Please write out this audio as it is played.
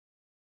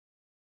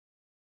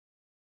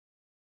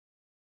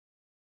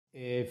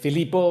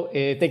Filippo,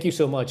 thank you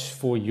so much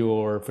for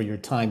your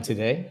time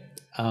today.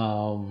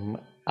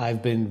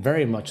 I've been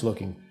very much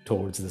looking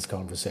towards this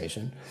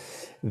conversation.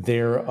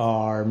 There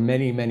are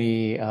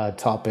many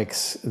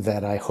topics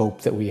that I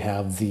hope that we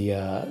have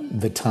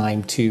the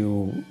time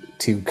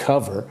to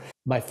cover.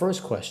 My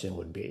first question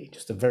would be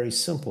just a very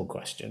simple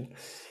question,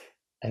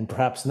 and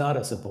perhaps not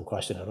a simple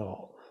question at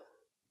all.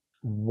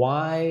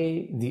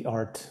 Why the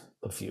art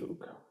of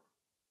fugue?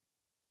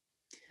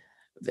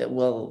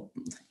 Well,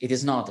 it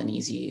is not an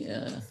easy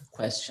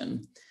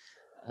question.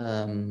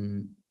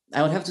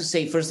 I would have to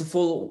say, first of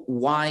all,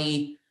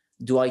 why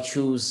do I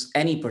choose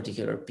any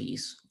particular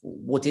piece?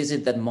 What is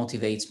it that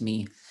motivates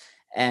me?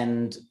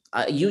 And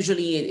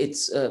usually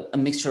it's a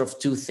mixture of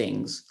two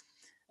things.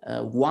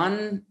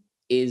 One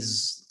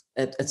is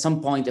at some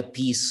point a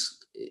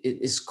piece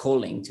is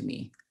calling to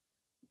me.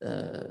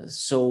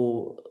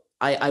 So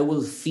I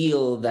will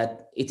feel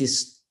that it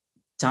is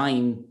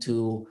time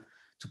to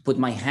put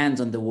my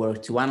hands on the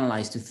work, to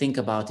analyze, to think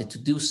about it, to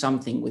do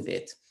something with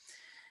it.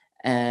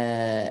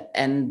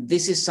 And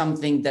this is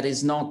something that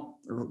is not,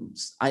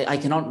 I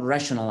cannot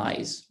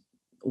rationalize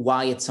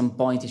why at some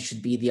point it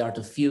should be the art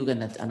of fugue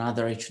and at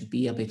another it should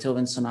be a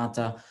Beethoven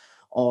sonata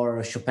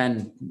or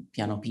Chopin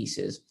piano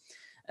pieces.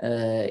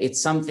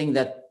 It's something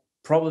that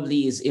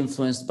probably is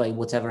influenced by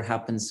whatever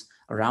happens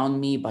around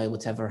me, by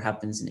whatever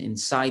happens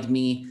inside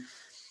me.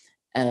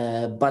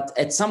 But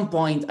at some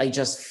point, I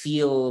just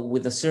feel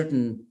with a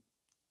certain,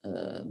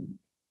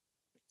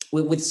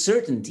 with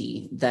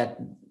certainty that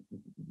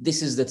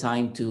this is the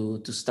time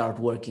to start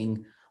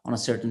working on a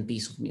certain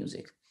piece of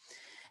music.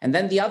 And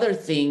then the other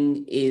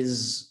thing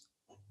is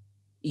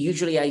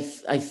usually I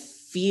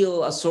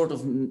feel a sort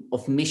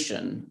of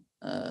mission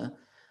that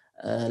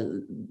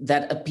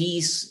a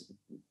piece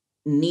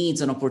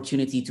needs an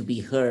opportunity to be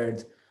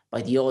heard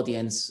by the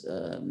audience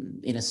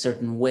in a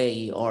certain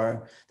way,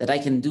 or that I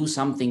can do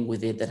something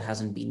with it that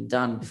hasn't been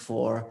done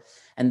before.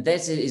 And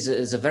this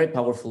is a very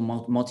powerful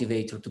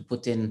motivator to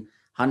put in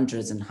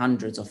hundreds and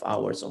hundreds of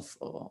hours of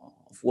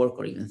work,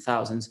 or even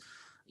thousands,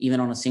 even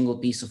on a single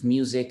piece of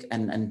music,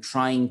 and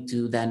trying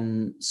to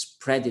then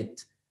spread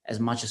it as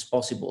much as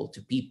possible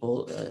to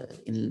people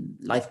in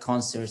live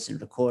concerts, in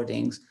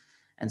recordings,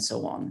 and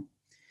so on.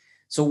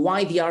 So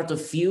why the art of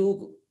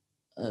fugue?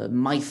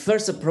 My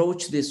first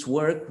approach to this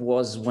work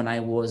was when I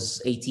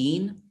was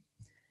 18,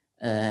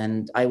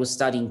 and I was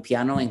studying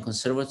piano in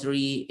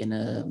conservatory in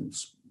a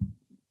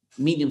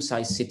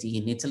medium-sized city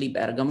in Italy,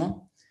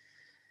 Bergamo.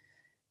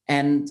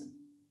 And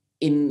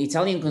in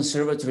Italian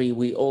conservatory,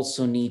 we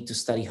also need to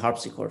study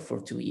harpsichord for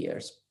 2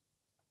 years.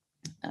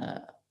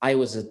 I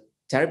was a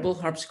terrible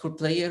harpsichord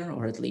player,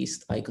 or at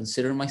least I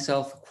consider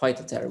myself quite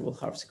a terrible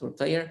harpsichord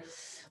player.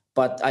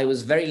 But I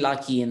was very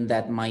lucky in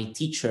that my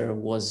teacher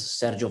was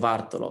Sergio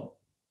Vartolo,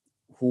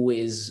 who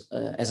is,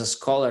 as a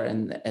scholar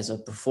and as a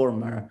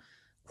performer,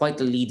 quite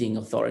a leading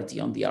authority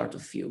on the art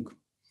of fugue,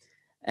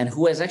 and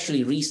who has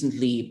actually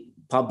recently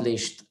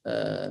published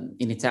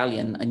in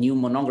Italian a new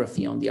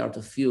monography on the art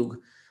of fugue,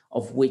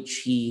 of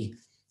which he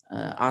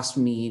asked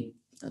me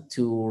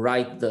to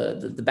write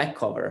the back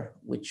cover,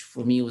 which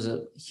for me was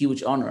a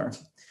huge honor.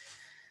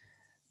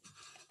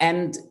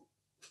 And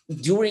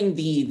during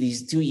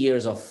these 2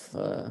 years of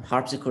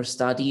harpsichord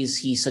studies,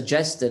 he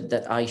suggested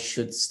that I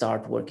should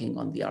start working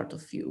on the art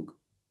of fugue,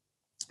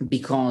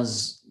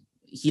 because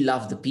he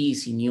loved the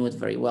piece, he knew it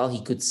very well.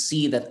 He could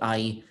see that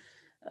I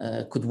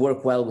could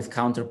work well with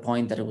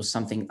counterpoint, that it was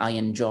something I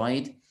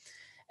enjoyed.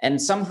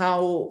 And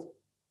somehow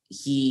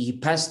he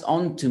passed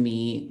on to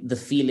me the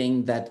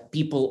feeling that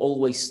people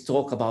always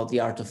talk about the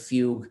art of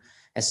fugue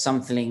as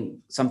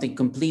something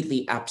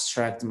completely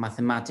abstract,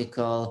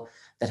 mathematical,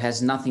 that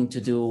has nothing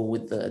to do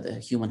with the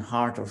human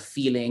heart or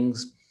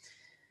feelings.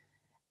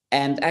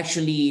 And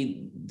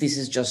actually, this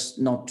is just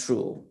not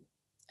true.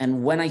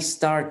 And when I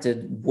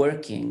started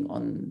working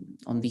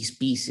on these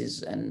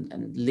pieces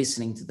and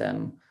listening to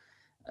them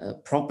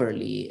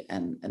properly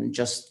and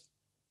just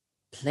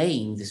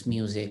playing this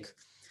music,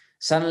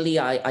 suddenly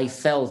I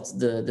felt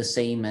the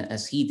same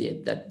as he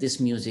did, that this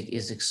music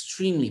is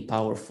extremely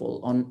powerful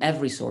on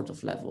every sort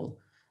of level,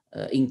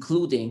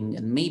 including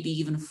and maybe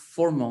even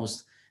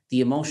foremost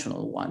the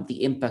emotional one,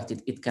 the impact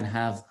it can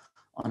have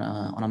on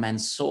a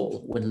man's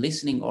soul when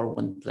listening or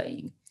when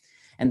playing.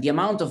 And the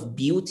amount of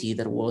beauty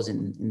that was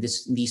in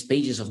these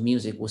pages of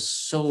music was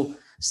so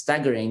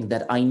staggering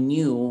that I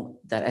knew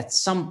that at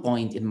some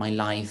point in my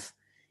life,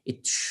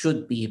 it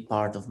should be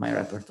part of my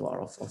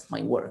repertoire of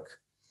my work.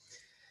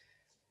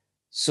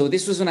 So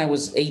this was when I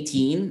was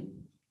 18.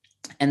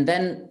 And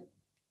then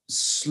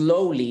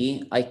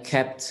slowly I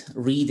kept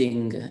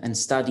reading and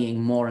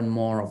studying more and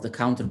more of the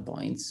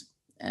counterpoints.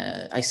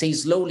 I say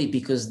slowly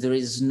because there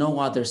is no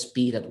other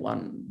speed at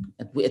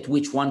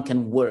which one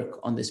can work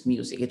on this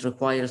music. It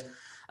requires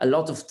a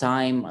lot of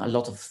time, a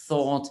lot of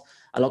thought,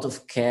 a lot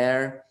of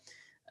care,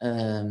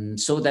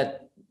 so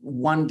that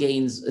one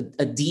gains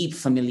a deep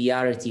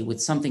familiarity with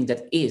something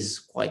that is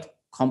quite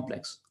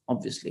complex,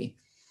 obviously.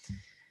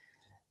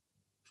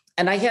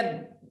 And I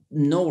had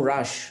no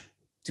rush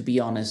to be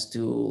honest,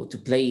 to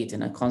play it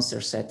in a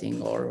concert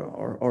setting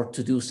or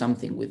to do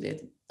something with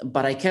it.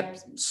 But I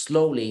kept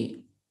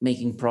slowly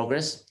making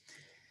progress.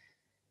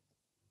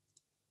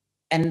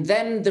 And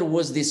then there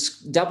was this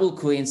double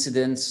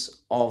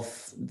coincidence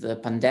of the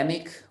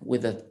pandemic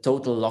with a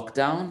total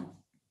lockdown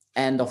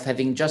and of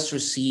having just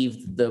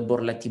received the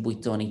Borletti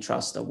Buitoni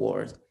Trust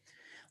Award,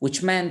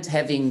 which meant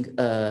having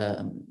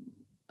a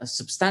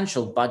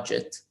substantial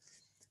budget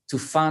to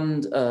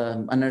fund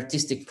an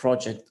artistic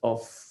project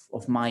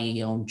of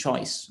my own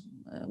choice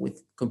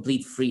with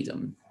complete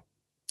freedom.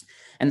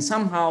 And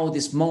somehow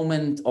this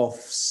moment of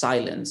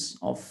silence,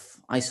 of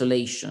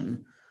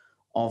isolation,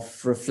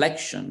 of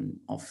reflection,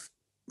 of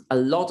a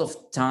lot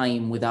of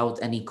time without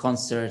any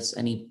concerts,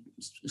 any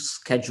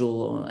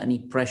schedule, or any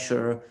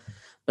pressure,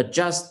 but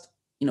just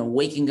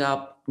waking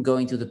up,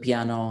 going to the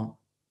piano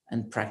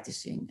and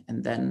practicing,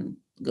 and then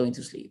going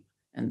to sleep,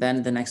 and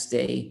then the next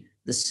day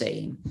the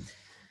same.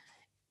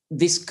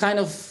 This kind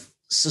of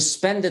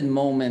suspended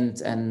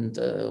moment and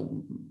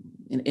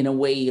in a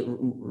way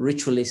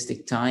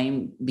ritualistic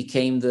time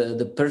became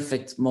the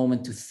perfect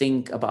moment to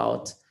think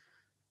about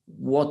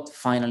what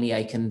finally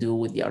I can do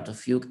with the art of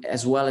fugue,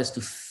 as well as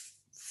to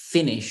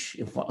finish,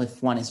 if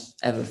one is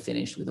ever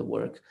finished with the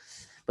work,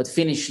 but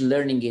finish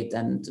learning it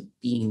and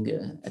being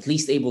at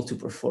least able to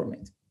perform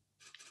it.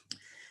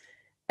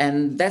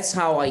 And that's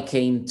how I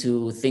came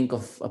to think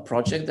of a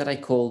project that I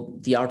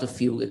called The Art of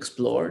Fugue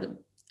Explored,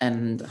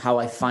 and how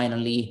I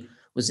finally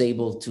was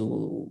able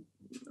to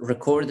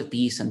record the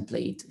piece and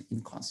play it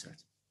in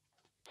concert.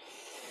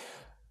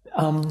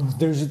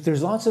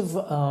 There's lots of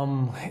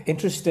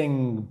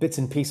interesting bits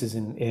and pieces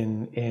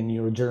in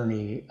your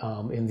journey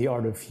in the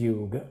art of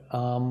fugue.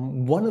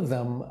 One of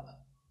them,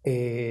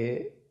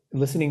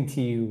 listening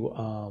to you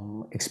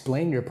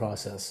explain your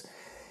process,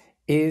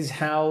 is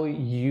how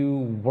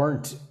you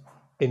weren't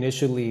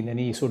initially in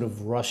any sort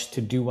of rush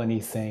to do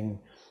anything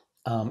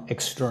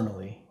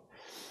externally.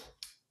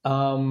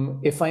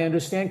 If I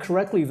understand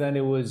correctly, then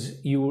it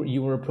was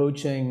you were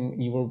approaching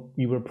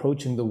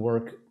the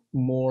work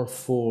more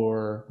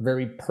for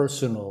very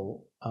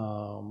personal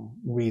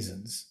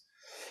reasons.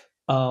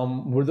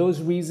 Were those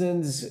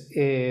reasons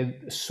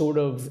sort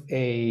of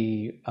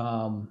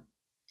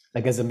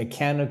like as a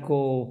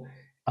mechanical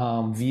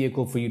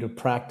vehicle for you to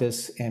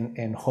practice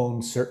and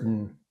hone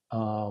certain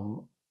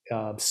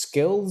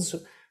skills?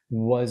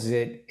 Was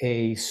it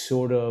a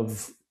sort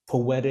of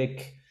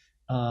poetic,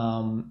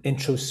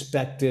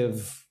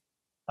 introspective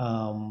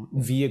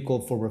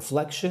vehicle for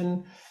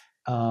reflection?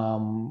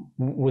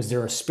 Was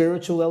there a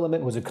spiritual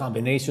element? Was it a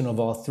combination of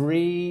all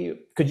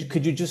three?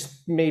 Could you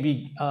just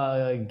maybe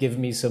give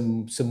me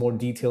some more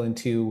detail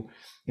into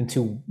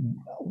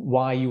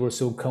why you were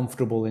so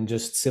comfortable in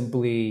just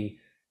simply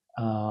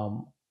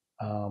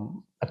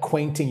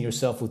acquainting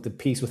yourself with the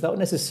piece without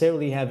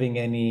necessarily having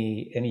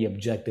any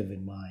objective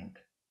in mind?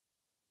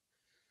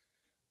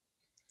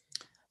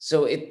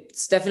 So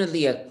it's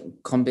definitely a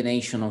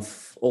combination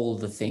of all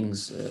the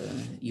things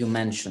you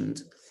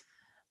mentioned.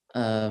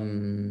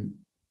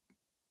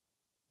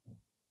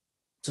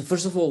 So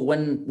first of all,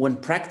 when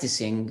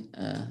practicing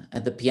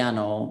at the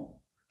piano,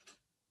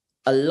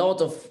 a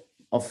lot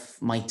of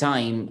my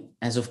time,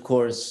 as of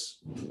course,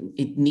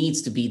 it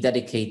needs to be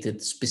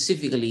dedicated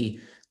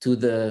specifically to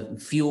the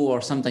few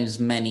or sometimes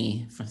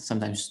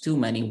too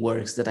many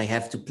works that I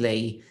have to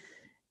play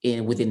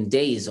within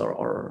days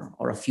or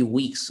a few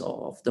weeks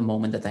of the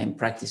moment that I'm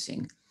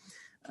practicing.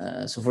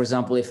 So for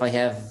example, if I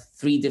have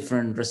 3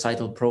 different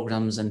recital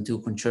programs and 2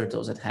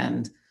 concertos at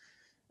hand,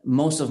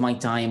 most of my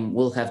time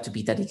will have to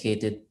be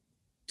dedicated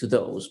to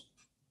those.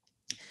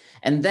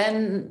 And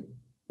then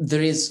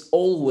there is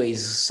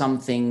always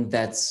something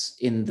that's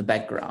in the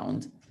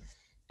background,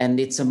 and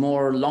it's a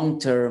more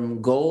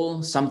long-term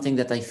goal, something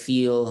that I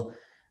feel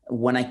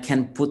when I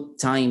can put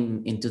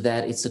time into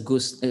that, it's a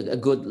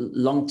good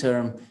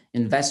long-term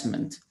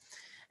investment.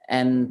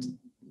 And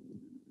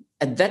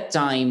at that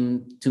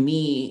time, to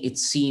me, it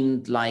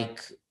seemed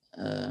like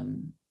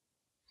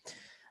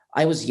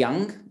I was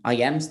young. I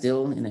am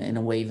still in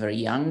a way very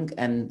young,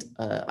 and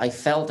I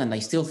felt and I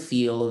still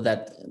feel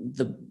that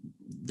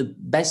the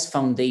best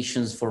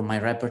foundations for my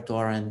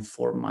repertoire and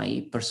for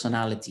my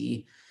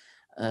personality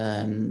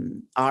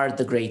are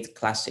the great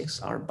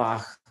classics, are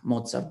Bach,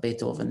 Mozart,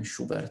 Beethoven,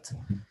 Schubert.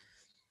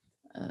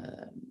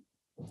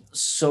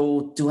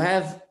 So to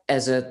have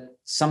as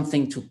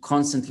something to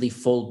constantly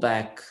fall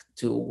back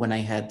to when I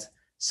had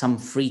some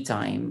free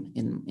time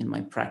in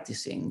my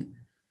practicing,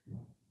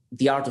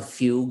 the art of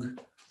fugue,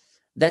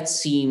 that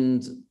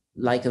seemed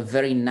like a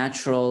very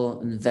natural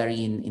and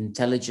very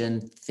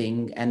intelligent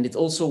thing. And it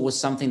also was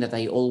something that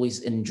I always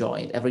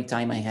enjoyed. Every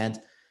time I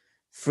had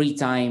free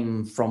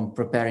time from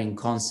preparing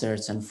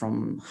concerts and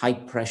from high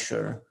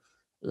pressure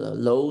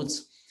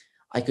loads,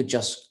 I could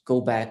just go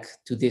back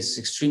to this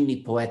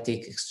extremely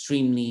poetic,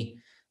 extremely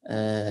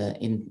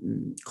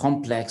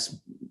complex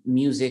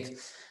music.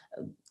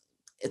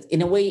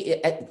 In a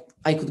way,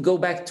 I could go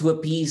back to a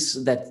piece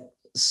that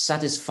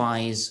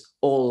satisfies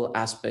all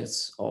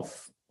aspects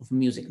of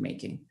music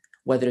making,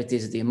 whether it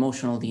is the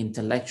emotional, the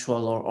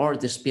intellectual, or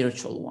the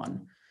spiritual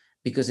one,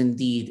 because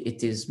indeed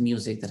it is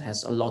music that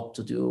has a lot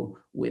to do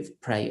with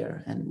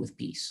prayer and with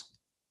peace.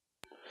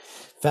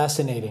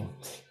 Fascinating.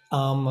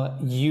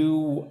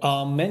 You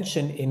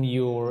mentioned in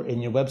your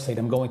website,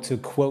 I'm going to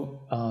quote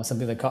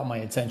something that caught my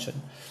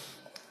attention.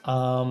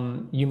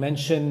 You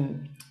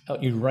mention,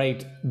 you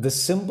write, the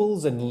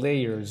symbols and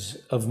layers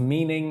of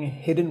meaning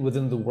hidden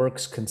within the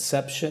work's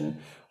conception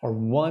are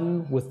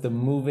one with the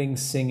moving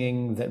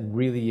singing that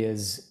really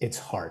is its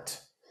heart.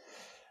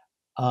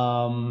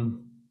 Could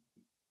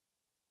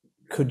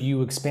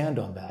you expand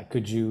on that?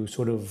 Could you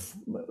sort of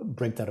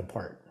break that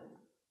apart?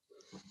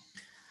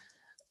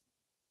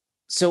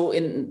 So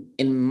in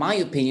my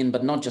opinion,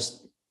 but not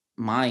just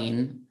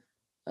mine,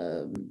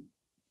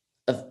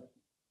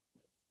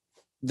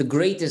 the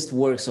greatest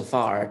works of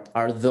art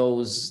are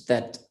those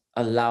that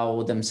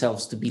allow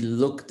themselves to be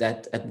looked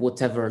at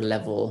whatever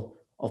level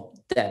of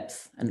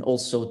depth, and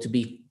also to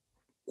be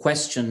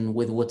questioned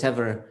with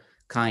whatever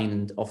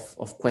kind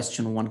of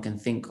question one can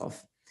think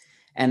of.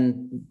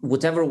 And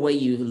whatever way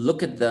you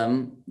look at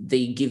them,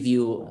 they give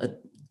you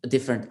a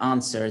different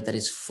answer that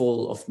is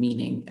full of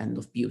meaning and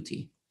of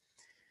beauty.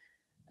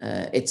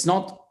 It's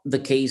not the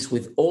case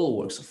with all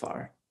works of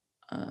art,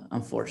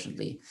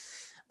 unfortunately.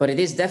 But it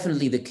is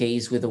definitely the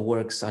case with a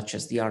work such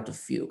as the Art of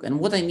Fugue. And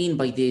what I mean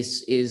by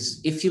this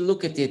is, if you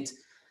look at it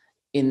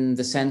in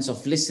the sense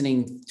of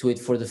listening to it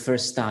for the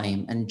first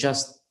time and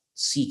just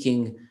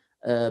seeking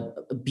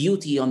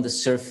beauty on the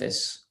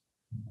surface,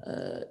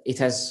 it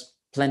has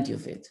plenty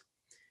of it.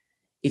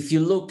 If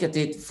you look at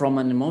it from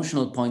an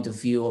emotional point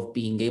of view, of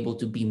being able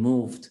to be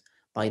moved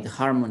by the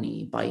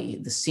harmony, by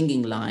the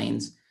singing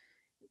lines,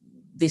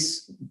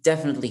 this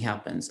definitely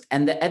happens.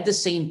 And at the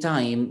same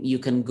time, you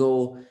can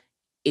go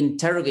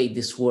interrogate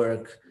this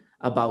work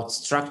about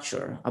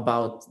structure,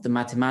 about the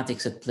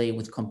mathematics at play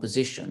with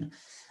composition,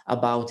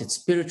 about its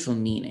spiritual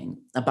meaning,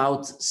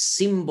 about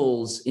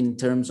symbols in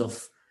terms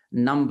of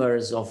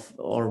numbers of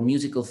or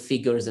musical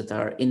figures that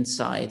are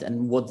inside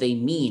and what they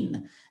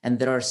mean. And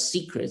there are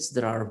secrets,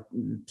 there are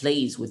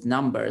plays with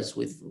numbers,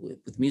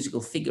 with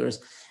musical figures,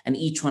 and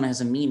each one has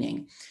a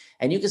meaning.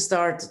 And you can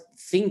start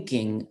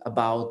thinking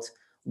about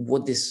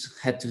what this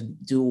had to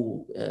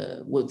do,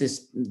 what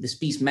this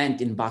piece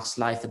meant in Bach's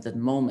life at that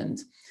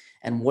moment,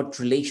 and what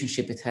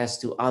relationship it has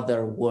to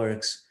other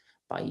works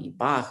by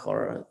Bach,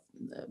 or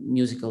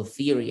musical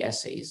theory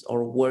essays,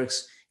 or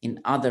works in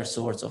other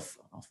sorts of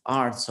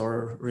arts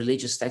or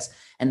religious texts,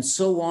 and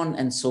so on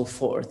and so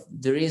forth.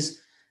 There is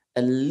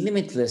a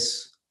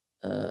limitless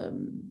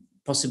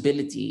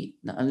possibility,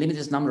 a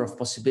limitless number of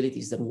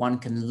possibilities that one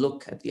can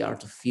look at the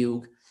Art of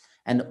Fugue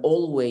and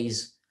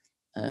always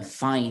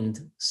find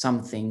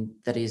something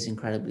that is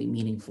incredibly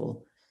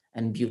meaningful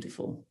and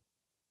beautiful.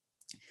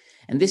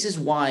 And this is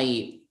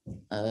why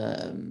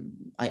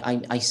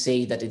I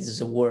say that it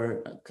is a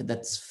work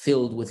that's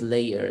filled with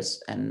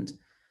layers and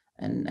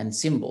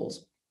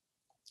symbols.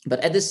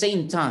 But at the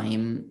same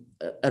time,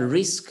 a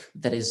risk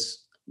that is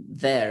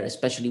there,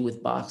 especially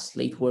with Bach's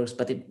late works,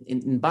 but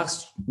in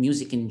Bach's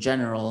music in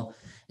general,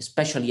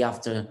 especially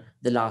after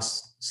the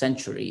last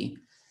century,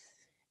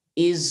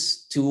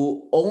 is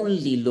to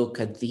only look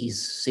at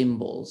these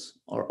symbols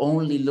or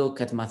only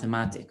look at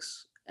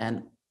mathematics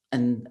and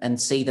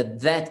say that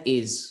that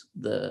is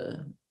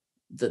the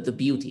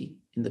beauty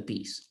in the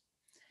piece.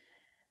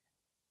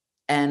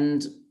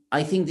 And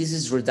I think this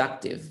is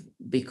reductive,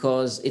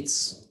 because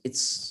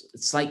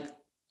it's like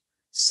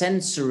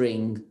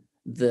censoring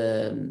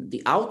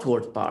the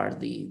outward part,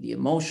 the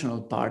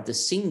emotional part, the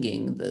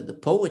singing, the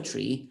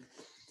poetry,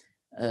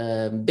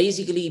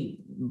 basically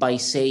by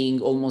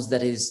saying almost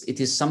that it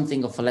is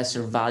something of a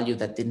lesser value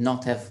that did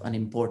not have an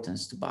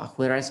importance to Bach,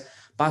 whereas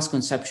Bach's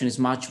conception is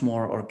much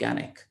more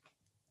organic,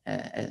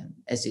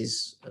 as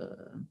is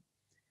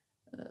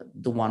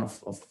the one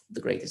of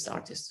the greatest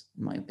artists,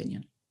 in my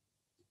opinion.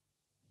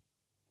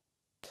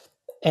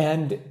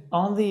 And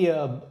on the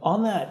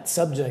on that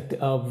subject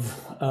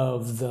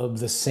of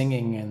the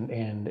singing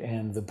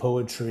and the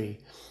poetry,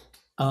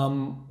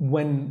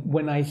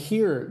 when I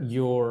hear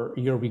your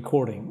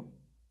recording,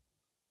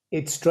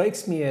 it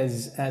strikes me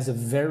as a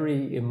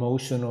very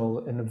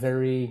emotional and a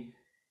very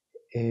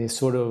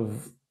sort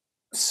of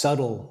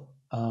subtle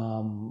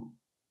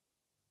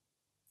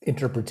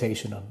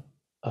interpretation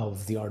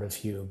of the Art of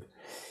Fugue,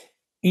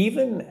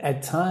 even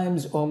at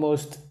times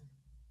almost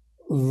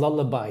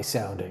lullaby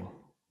sounding.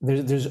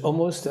 There's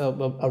almost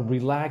a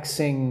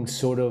relaxing,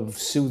 sort of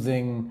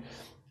soothing,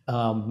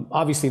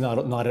 obviously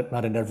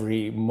not in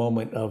every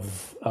moment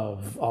of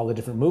all the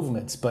different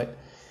movements, but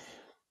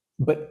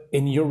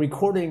in your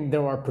recording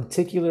there are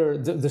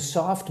the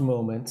soft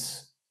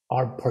moments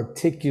are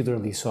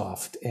particularly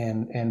soft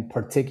and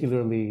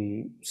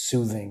particularly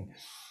soothing.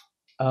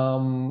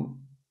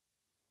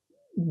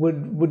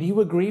 Would you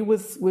agree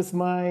with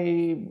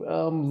my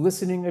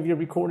listening of your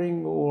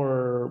recording,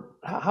 or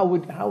how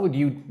would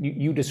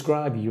you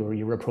describe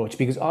your approach?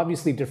 Because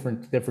obviously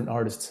different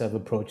artists have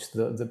approached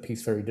the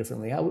piece very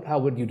differently. How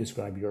would you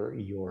describe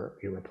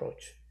your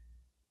approach?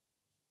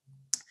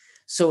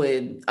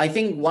 I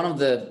think one of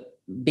the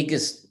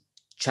biggest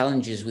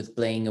challenges with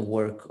playing a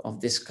work of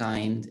this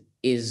kind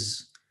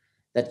is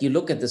that you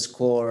look at the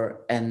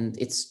score and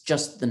it's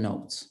just the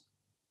notes.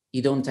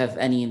 You don't have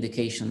any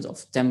indications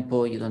of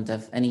tempo, you don't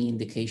have any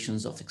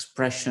indications of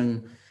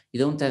expression, you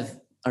don't have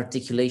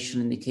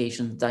articulation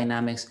indications,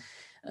 dynamics,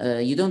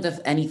 you don't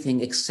have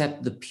anything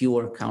except the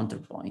pure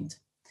counterpoint.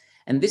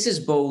 And this is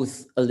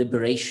both a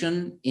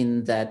liberation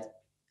in that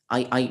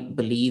I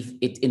believe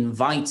it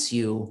invites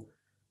you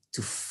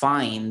to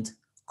find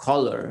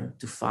color,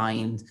 to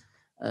find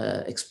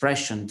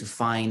expression, to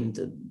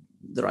find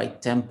the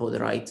right tempo, the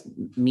right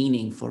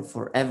meaning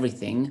for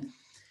everything.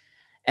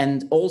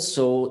 And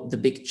also the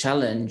big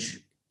challenge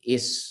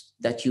is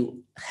that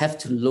you have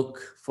to look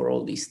for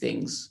all these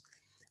things,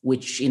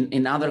 which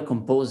in other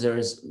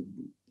composers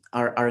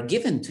are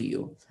given to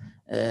you.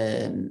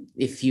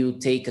 If you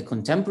take a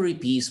contemporary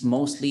piece,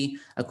 mostly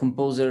a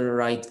composer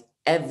writes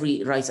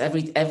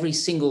every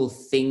single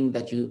thing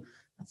that you,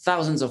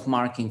 thousands of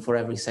marking for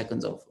every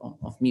second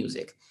of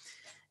music.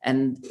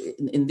 And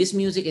in this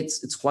music,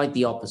 it's quite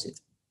the opposite.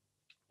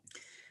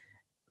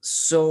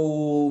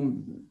 So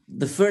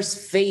the first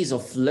phase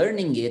of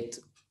learning it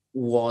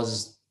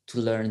was to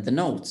learn the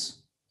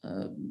notes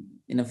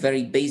in a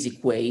very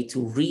basic way,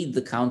 to read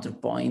the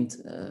counterpoint,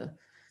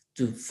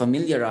 to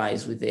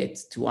familiarize with it,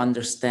 to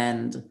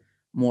understand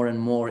more and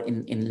more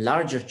in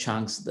larger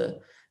chunks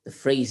the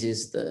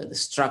phrases, the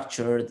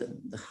structure,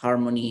 the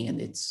harmony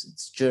and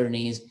its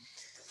journeys.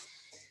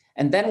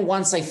 And then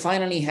once I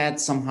finally had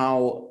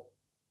somehow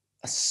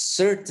a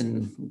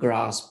certain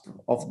grasp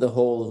of the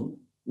whole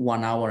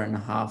 1 hour and a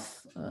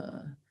half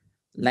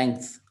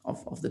length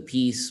of the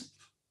piece,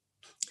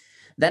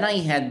 then I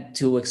had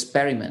to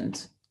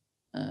experiment,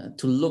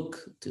 to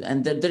look,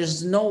 and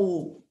there's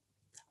no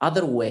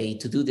other way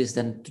to do this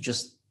than to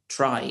just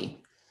try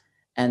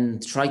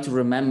to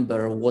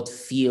remember what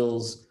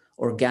feels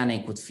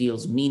organic, what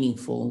feels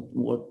meaningful,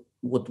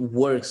 what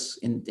works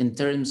in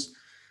terms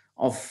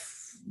of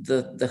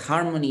the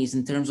harmonies,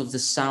 in terms of the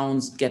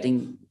sounds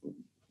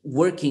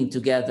working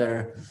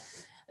together,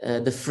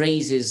 the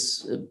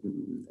phrases,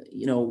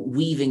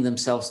 weaving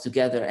themselves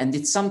together. And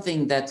it's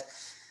something that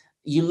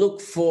you look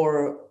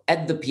for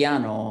at the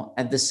piano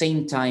at the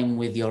same time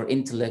with your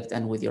intellect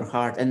and with your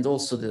heart, and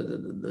also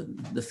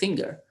the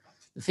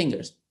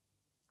fingers.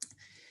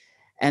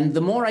 And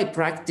the more I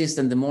practiced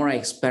and the more I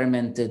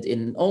experimented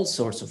in all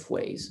sorts of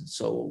ways,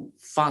 so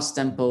fast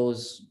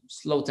tempos,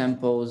 slow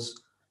tempos,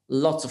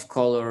 lots of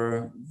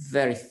color,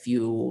 very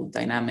few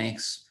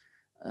dynamics,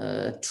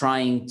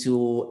 trying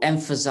to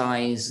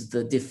emphasize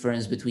the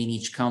difference between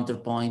each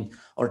counterpoint,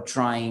 or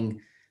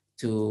trying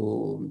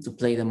to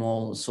play them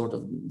all sort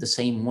of the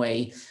same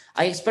way.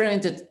 I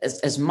experimented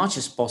as much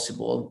as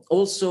possible,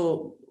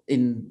 also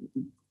in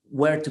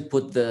where to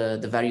put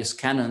the various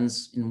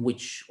canons, in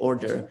which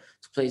order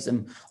to place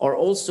them, or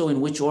also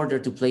in which order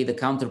to play the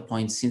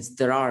counterpoint, since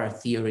there are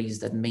theories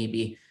that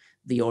maybe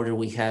the order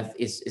we have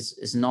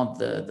is not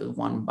the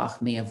one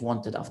Bach may have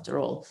wanted after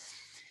all.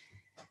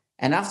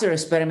 And after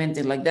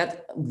experimenting like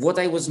that, what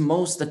I was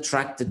most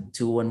attracted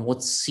to and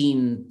what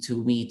seemed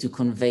to me to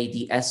convey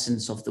the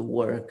essence of the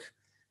work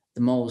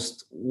the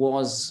most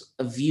was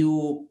a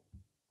view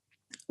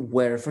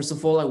where, first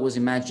of all, I was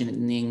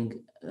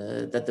imagining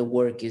that the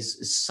work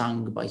is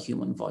sung by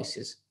human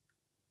voices,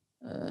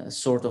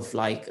 sort of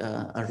like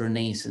a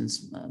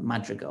Renaissance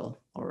madrigal,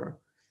 or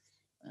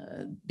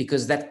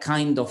because that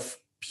kind of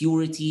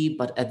purity,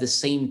 but at the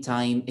same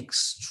time,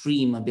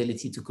 extreme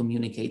ability to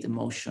communicate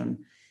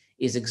emotion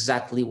is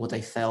exactly what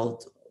I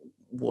felt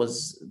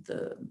was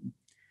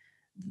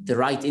the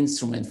right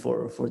instrument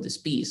for this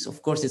piece.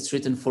 Of course, it's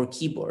written for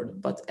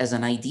keyboard, but as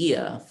an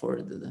idea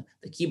for the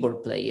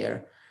keyboard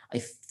player, I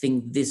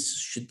think this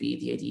should be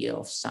the idea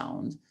of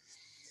sound.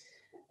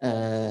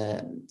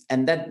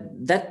 And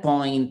that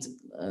point,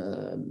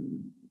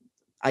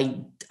 I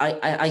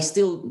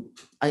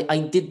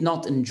did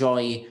not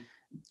enjoy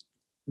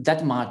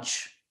that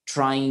much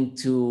trying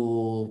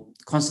to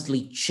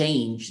constantly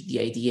change the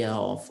idea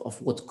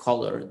of what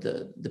color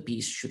the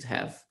piece should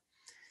have.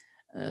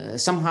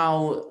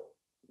 Somehow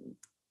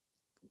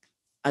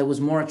I was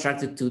more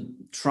attracted to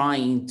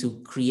trying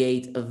to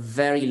create a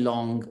very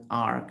long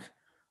arc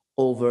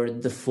over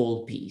the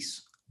full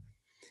piece.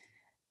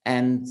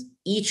 And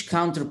each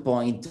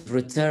counterpoint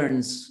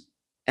returns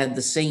at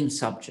the same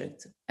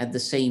subject, at the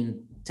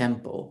same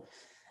tempo.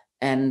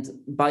 And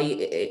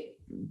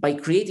by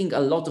creating a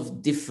lot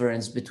of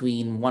difference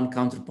between one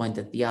counterpoint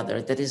and the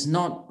other, that is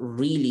not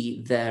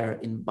really there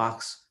in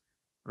Bach's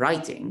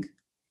writing.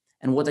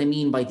 And what I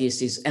mean by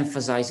this is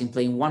emphasizing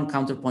playing one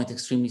counterpoint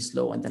extremely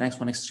slow and the next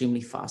one extremely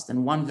fast,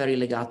 and one very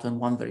legato and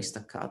one very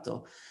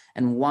staccato,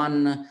 and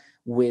one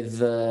with,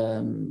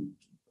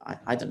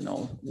 I don't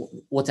know,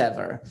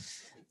 whatever.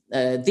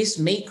 This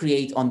may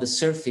create on the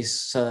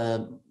surface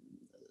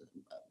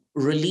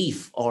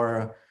relief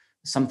or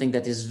something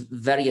that is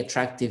very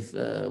attractive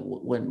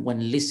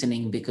when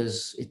listening,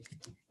 because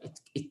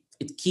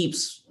it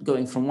keeps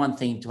going from one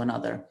thing to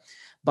another.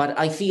 But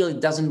I feel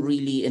it doesn't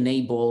really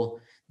enable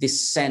this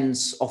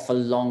sense of a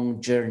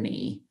long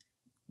journey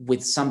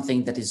with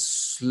something that is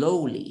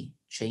slowly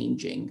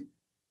changing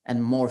and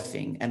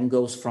morphing and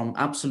goes from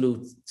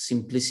absolute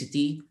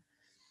simplicity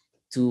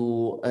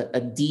to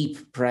a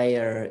deep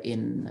prayer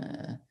in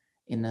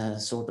a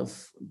sort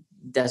of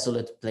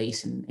desolate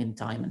place in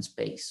time and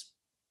space,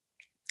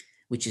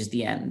 which is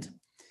the end.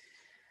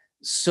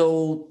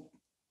 So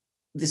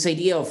this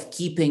idea of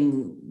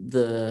keeping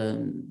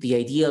the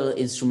ideal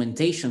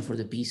instrumentation for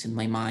the piece in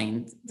my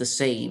mind the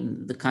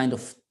same, the kind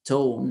of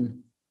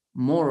tone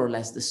more or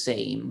less the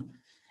same,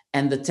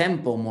 and the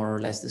tempo more or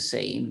less the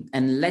same,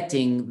 and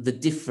letting the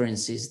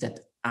differences that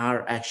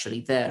are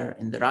actually there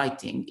in the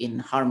writing, in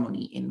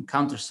harmony, in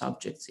counter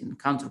subjects, in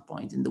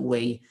counterpoint, in the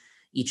way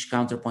each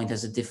counterpoint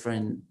has a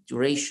different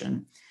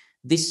duration,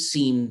 this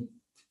seemed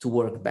to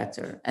work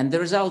better. And the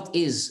result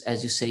is,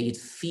 as you say, it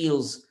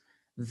feels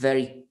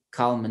very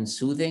calm and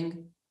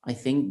soothing, I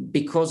think,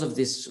 because of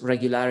this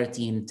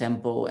regularity in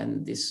tempo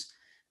and this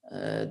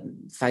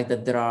fact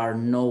that there are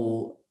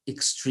no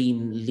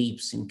extreme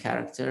leaps in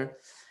character.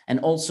 And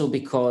also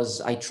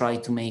because I try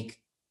to make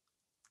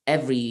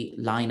every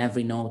line,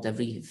 every note,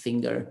 every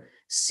finger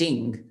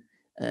sing,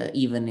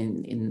 even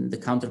in the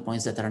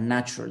counterpoints that are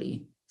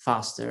naturally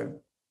faster.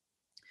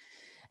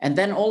 And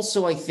then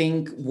also I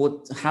think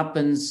what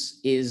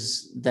happens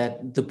is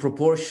that the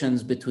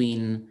proportions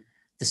between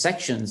the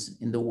sections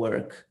in the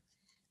work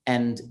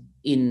and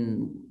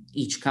in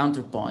each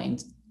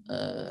counterpoint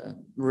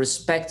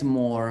respect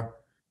more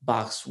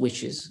Bach's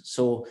wishes.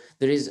 So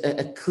there is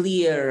a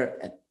clear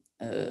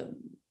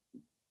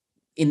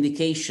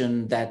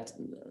indication that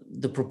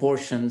the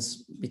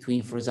proportions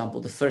between, for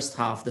example, the first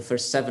half, the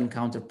first 7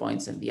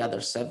 counterpoints and the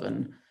other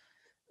 7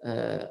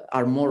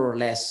 are more or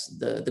less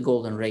the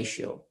golden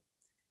ratio.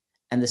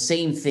 And the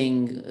same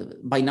thing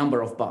by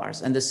number of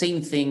bars. And the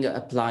same thing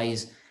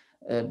applies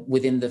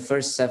within the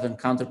first 7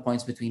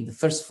 counterpoints between the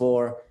first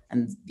 4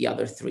 and the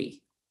other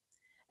 3.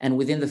 And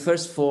within the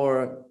first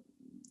 4,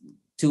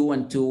 2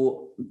 and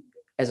 2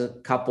 as a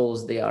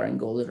couples, they are in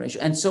golden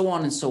ratio, and so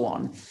on and so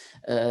on.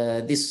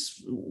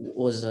 This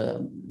was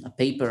a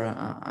paper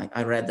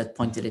I read that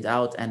pointed it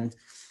out. And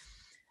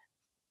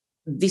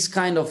this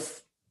kind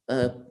of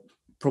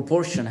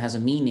proportion has a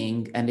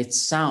meaning, and it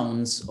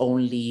sounds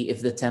only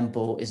if the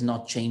tempo is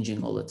not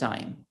changing all the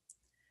time.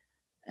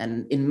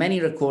 And in many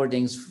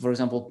recordings, for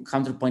example,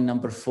 counterpoint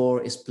number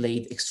 4 is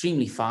played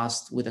extremely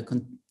fast with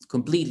a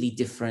completely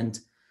different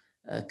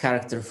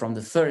character from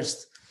the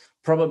first,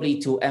 probably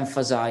to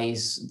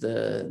emphasize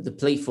the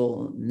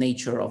playful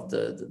nature of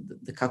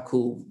the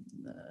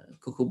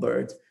cuckoo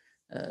bird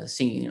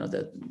singing,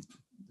 the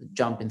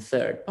jump in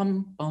third.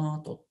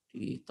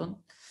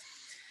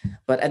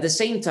 But at the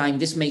same time,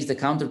 this makes the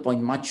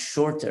counterpoint much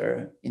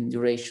shorter in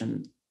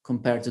duration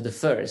compared to the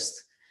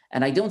first.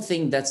 And I don't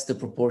think that's the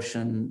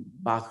proportion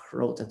Bach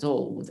wrote at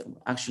all.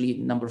 Actually,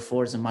 number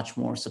 4 is a much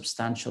more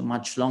substantial,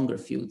 much longer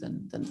fugue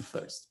than the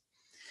first.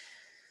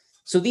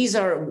 So these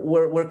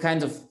were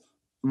kind of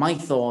my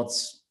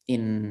thoughts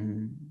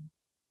in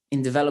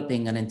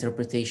developing an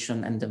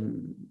interpretation and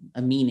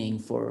a meaning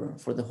for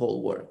the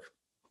whole work.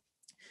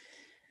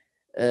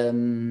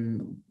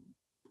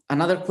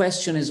 Another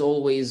question is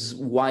always,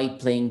 why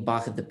playing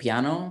Bach at the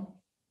piano?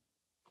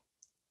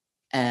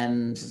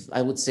 And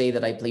I would say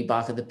that I play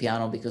Bach at the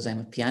piano because I'm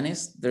a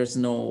pianist. There's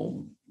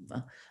no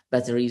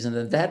better reason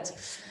than that.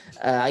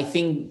 I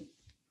think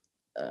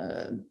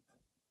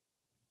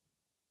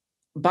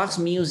Bach's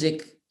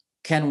music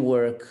can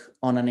work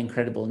on an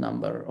incredible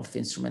number of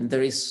instruments.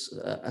 There is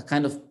a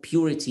kind of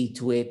purity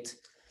to it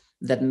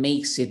that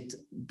makes it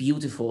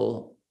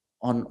beautiful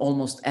on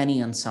almost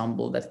any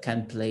ensemble that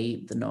can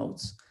play the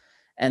notes.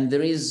 And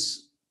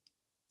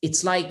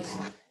it's like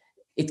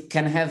it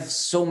can have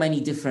so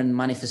many different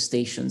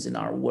manifestations in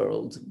our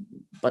world,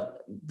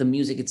 but the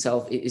music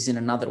itself is in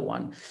another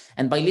one.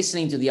 And by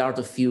listening to the Art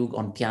of Fugue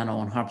on piano,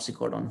 on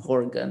harpsichord, on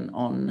organ,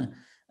 on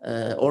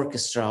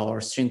orchestra or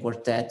string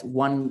quartet,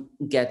 one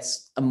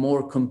gets a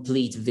more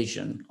complete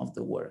vision of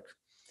the work.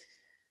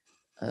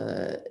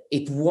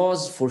 It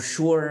was for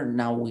sure,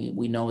 now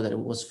we know that it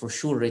was for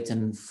sure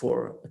written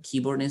for a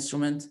keyboard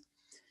instrument.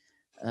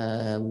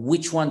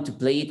 Which one to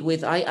play it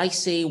with? I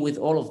say with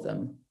all of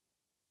them.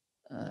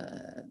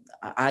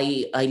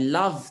 I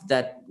love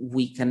that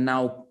we can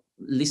now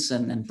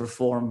listen and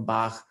perform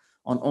Bach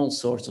on all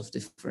sorts of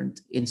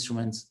different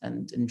instruments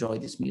and enjoy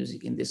this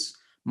music in this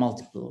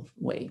multiple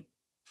way.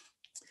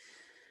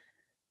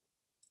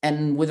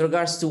 And with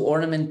regards to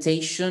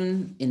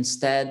ornamentation,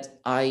 instead,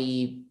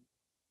 I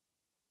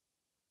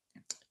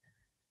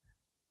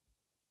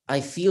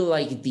feel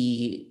like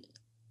the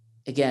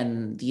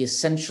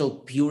essential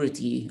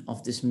purity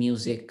of this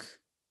music,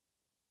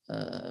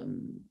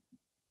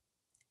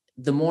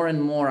 the more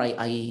and more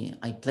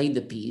I played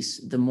the piece,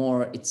 the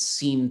more it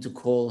seemed to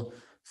call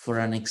for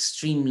an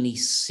extremely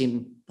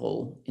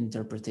simple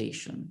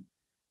interpretation.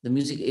 The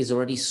music is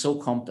already so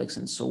complex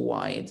and so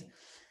wide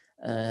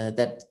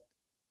that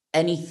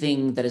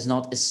anything that is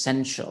not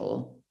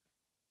essential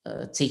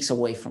takes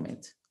away from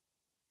it.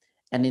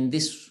 And in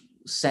this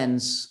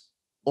sense,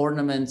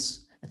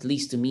 ornaments, at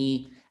least to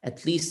me,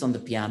 at least on the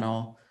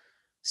piano,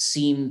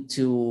 seemed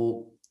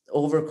to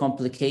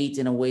overcomplicate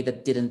in a way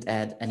that didn't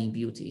add any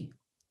beauty,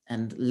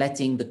 and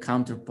letting the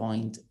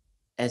counterpoint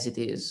as it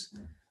is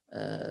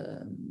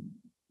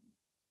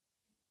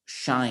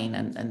shine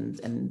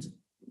and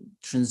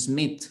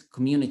transmit,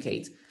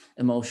 communicate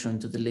emotion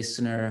to the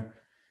listener,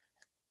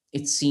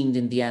 it seemed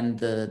in the end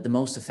the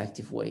most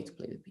effective way to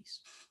play the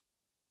piece.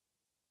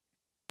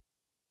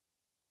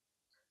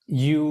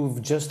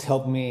 You've just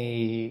helped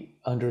me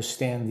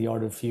understand the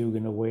art of fugue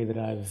in a way that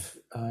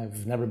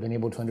I've never been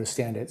able to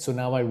understand it. So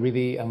now I'm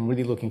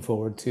really looking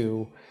forward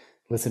to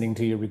listening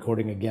to your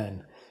recording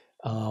again.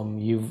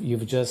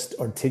 You've just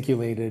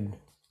articulated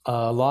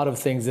a lot of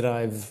things that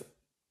I've,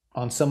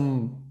 on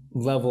some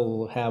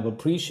level, have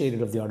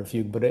appreciated of the art of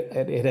fugue, but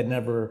it had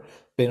never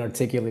been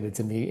articulated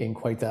to me in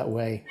quite that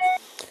way.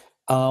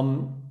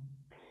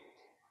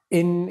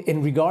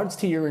 In regards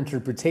to your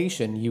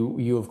interpretation,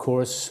 you of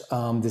course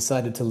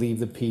decided to leave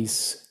the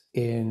piece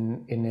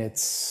in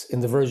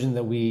the version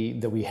that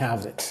we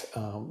have it,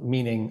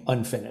 meaning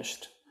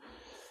unfinished.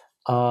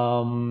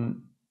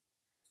 And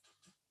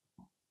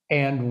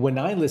when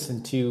I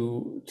listen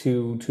to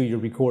your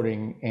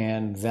recording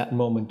and that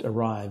moment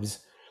arrives,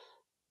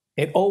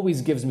 it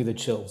always gives me the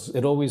chills.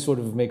 It always sort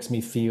of makes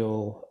me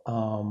feel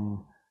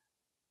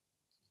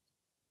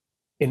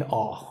in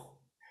awe.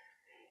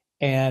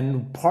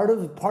 And part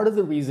of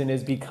the reason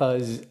is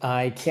because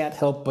I can't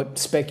help but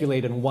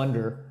speculate and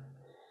wonder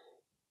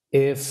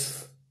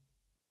if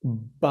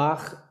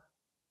Bach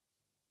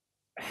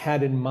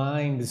had in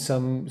mind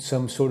some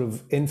sort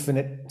of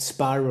infinite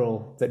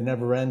spiral that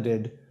never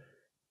ended,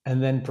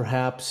 and then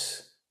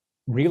perhaps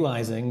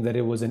realizing that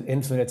it was an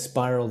infinite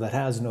spiral that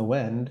has no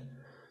end,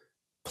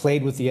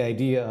 played with the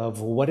idea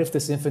of, what if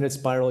this infinite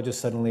spiral just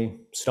suddenly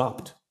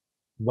stopped?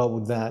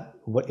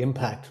 What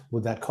impact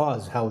would that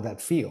cause? How would that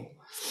feel?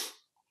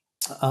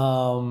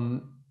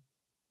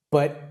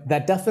 But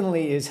that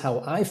definitely is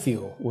how I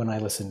feel when I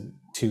listen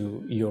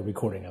to your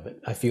recording of it.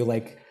 I feel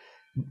like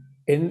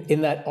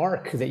in that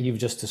arc that you've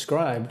just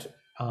described,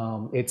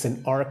 it's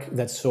an arc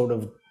that sort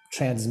of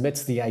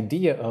transmits the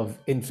idea of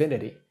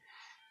infinity.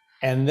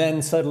 And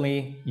then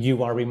suddenly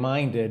you are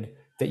reminded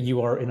that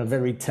you are in a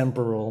very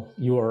temporal,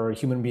 you are a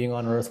human being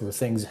on earth where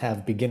things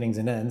have beginnings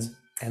and ends.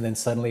 And then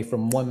suddenly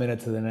from 1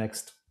 minute to the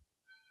next,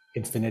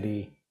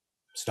 infinity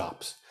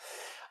stops.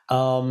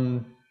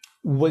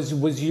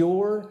 Was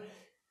your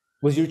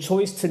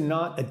choice to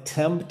not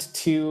attempt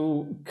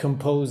to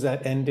compose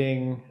that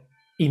ending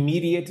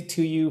immediate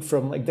to you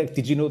from like that?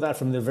 Did you know that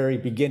from the very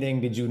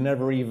beginning? Did you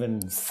never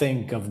even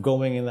think of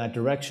going in that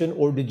direction?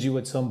 Or did you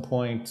at some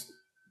point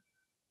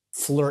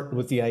flirt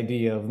with the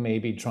idea of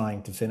maybe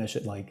trying to finish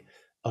it like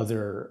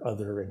other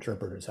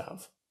interpreters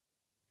have?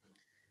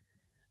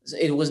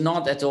 It was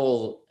not at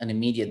all an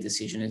immediate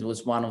decision. It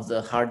was one of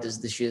the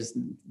hardest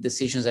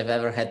decisions I've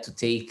ever had to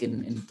take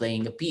in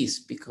playing a piece,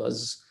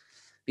 because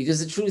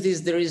the truth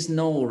is there is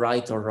no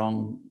right or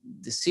wrong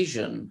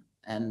decision.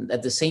 And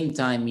at the same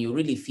time, you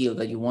really feel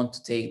that you want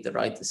to take the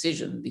right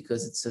decision,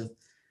 because it's a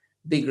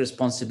big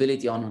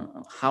responsibility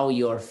on how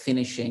you're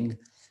finishing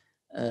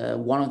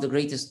one of the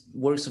greatest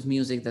works of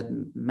music that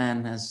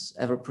man has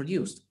ever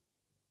produced.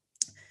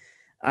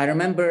 I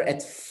remember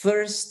at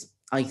first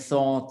I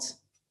thought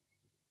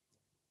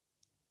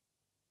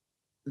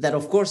that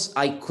of course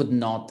I could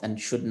not and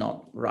should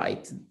not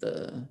write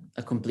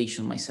a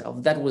completion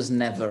myself. That was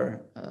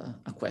never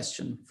a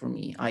question for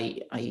me.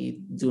 I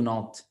do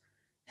not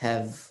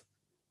have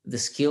the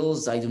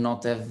skills, I do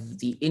not have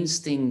the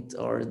instinct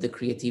or the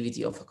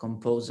creativity of a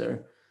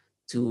composer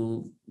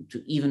to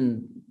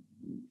even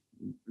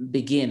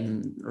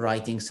begin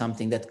writing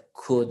something that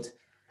could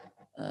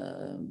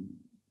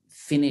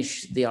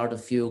finish the art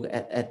of fugue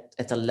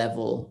at a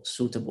level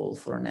suitable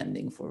for an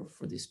ending for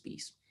this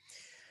piece.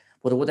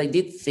 But what I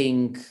did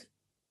think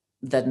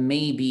that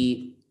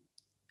maybe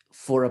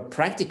for a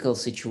practical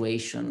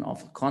situation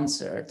of a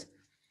concert,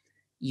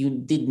 you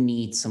did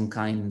need some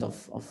kind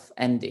of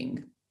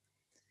ending.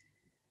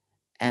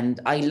 And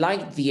I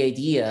liked the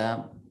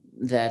idea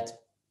that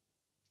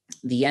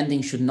the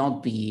ending should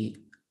not be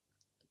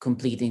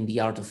completing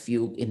the art of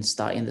fugue in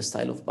the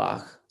style of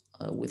Bach,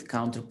 with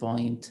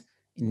counterpoint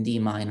in D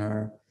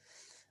minor,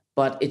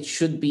 but it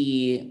should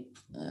be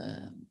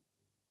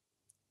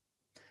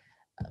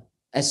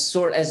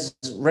as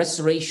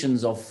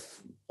restorations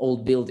of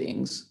old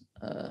buildings.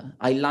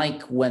 I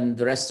like when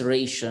the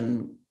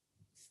restoration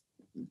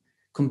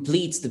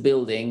completes the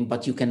building,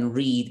 but you can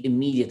read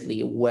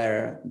immediately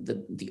where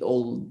the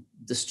old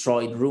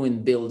destroyed,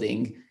 ruined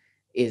building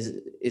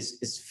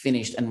is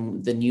finished,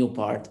 and the new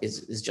part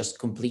is just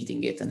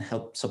completing it and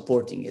help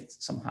supporting it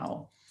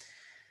somehow.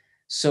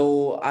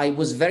 So I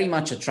was very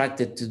much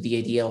attracted to the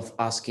idea of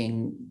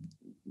asking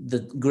the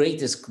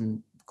greatest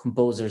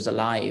composers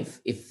alive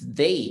if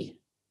they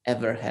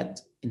ever had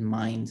in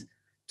mind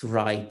to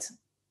write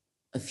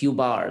a few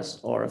bars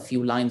or a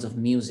few lines of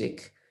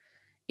music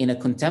in a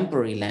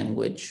contemporary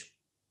language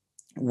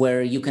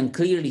where you can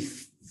clearly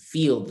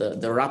feel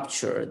the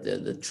rupture,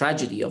 the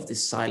tragedy of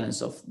this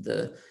silence, of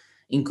the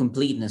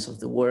incompleteness of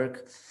the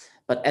work,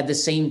 but at the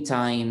same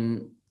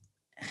time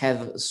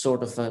have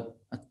sort of a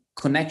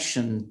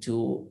connection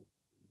to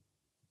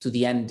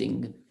the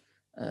ending,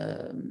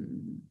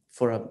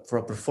 for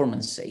a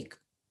performance sake.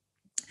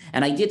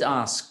 And I did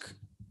ask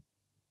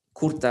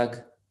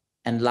Kurtag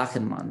and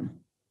Lachenmann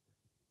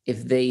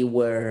if they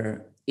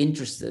were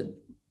interested,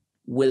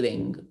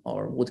 willing,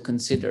 or would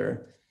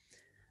consider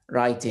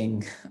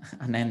writing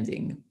an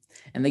ending.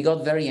 And they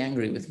got very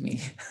angry with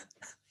me.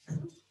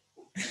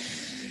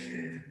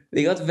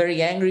 They got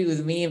very angry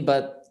with me,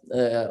 but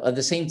at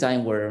the same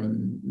time were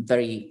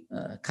very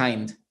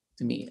kind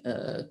to me.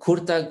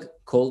 Kurtag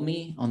called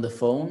me on the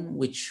phone,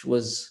 which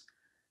was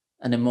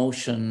an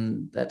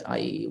emotion that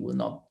I will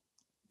not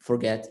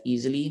forget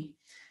easily.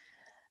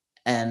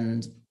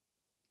 And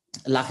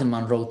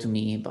Lachenmann wrote to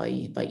me by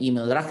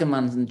email.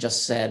 Lachenmann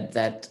just said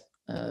that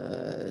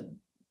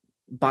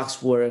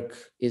Bach's work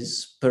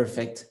is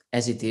perfect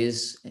as it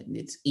is, and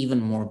it's even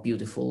more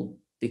beautiful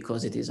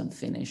because it is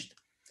unfinished,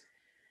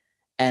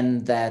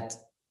 and that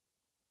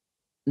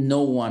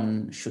no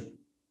one should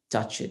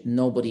touch it.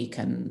 Nobody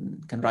can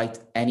write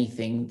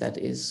anything that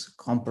is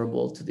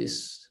comparable to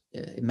this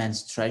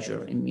immense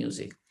treasure in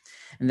music.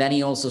 And then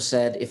he also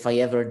said, if I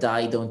ever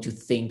die, don't you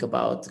think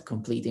about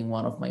completing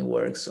one of my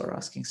works or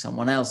asking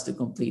someone else to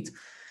complete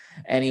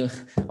any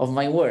of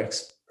my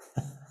works.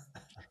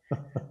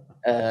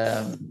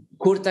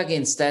 Kurtag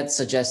instead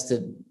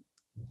suggested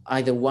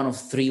either one of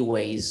three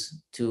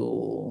ways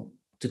to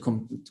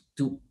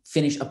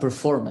finish a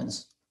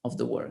performance of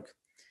the work.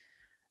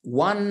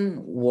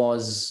 One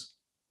was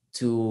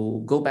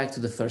to go back to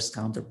the first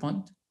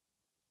counterpoint,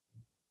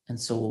 and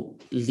so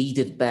lead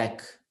it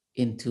back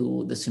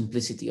into the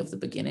simplicity of the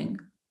beginning.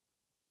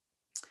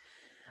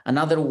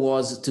 Another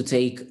was to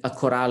take a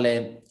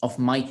chorale of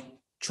my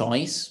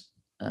choice,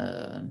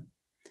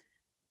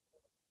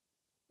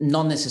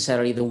 not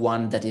necessarily the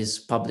one that is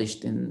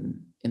published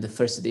in the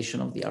first edition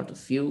of The Art of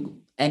Fugue,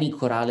 any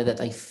chorale that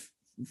I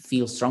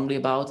feel strongly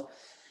about,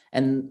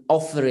 and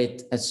offer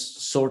it as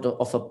sort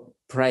of a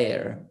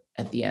prayer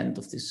at the end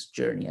of this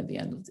journey, at the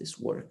end of this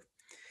work.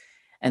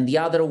 And the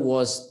other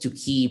was to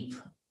keep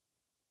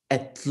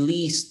at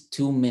least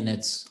 2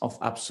 minutes of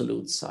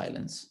absolute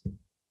silence.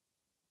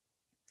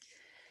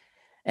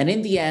 And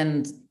in the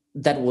end,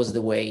 that was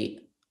the way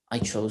I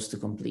chose to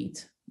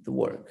complete the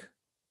work.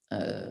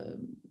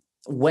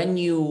 When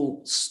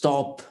you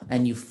stop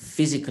and you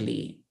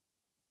physically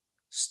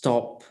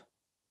stop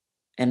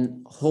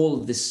and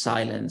hold this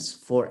silence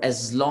for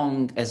as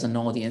long as an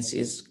audience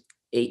is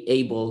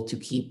able to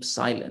keep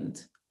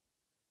silent,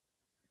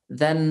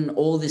 then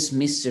all this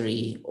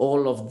mystery,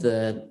 all of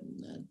the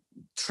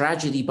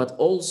tragedy, but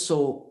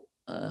also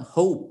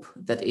hope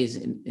that is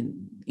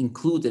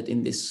included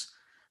in this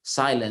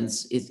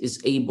silence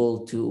is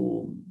able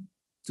to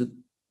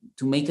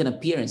make an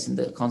appearance in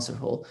the concert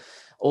hall.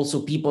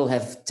 Also, people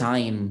have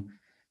time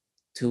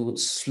to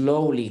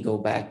slowly go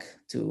back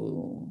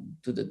to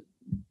the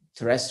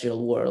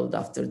terrestrial world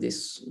after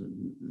this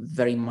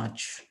very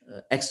much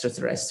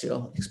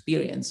extraterrestrial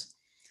experience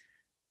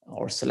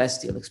or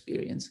celestial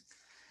experience.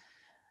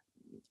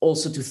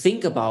 Also to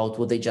think about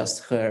what they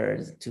just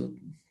heard, to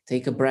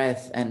take a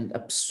breath and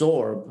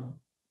absorb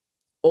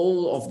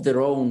all of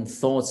their own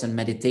thoughts and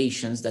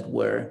meditations that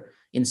were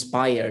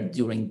inspired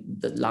during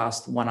the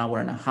last 1 hour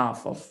and a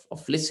half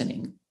of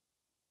listening.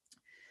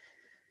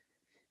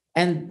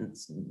 And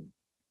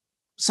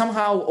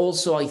somehow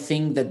also I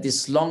think that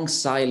this long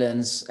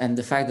silence and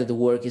the fact that the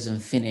work is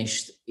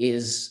unfinished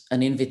is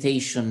an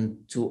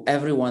invitation to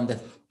everyone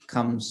that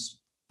comes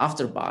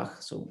after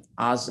Bach, so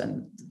us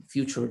and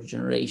future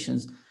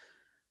generations,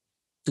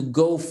 to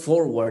go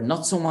forward,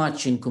 not so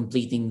much in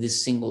completing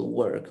this single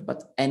work,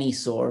 but any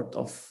sort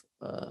of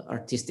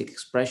artistic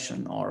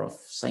expression or of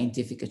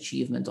scientific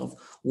achievement, of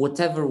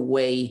whatever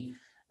way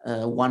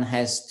one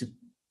has to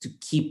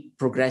keep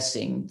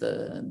progressing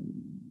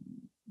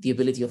the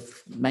ability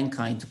of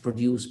mankind to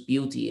produce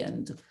beauty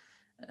and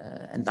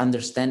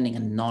understanding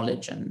and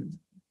knowledge. And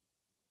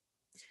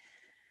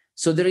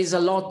so there is a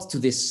lot to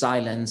this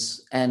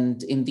silence,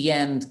 and in the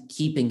end,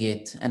 keeping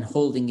it and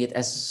holding it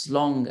as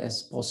long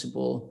as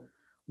possible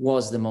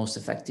was the most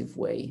effective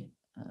way.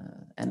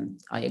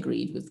 And I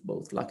agreed with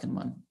both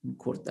Lachenmann and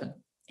Kurtag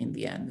in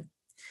the end.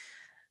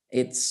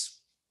 It's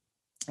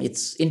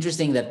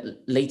interesting that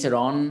later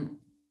on,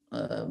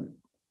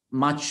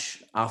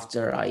 much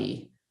after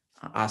I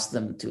asked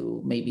them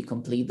to maybe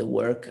complete the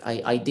work,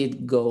 I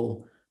did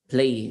go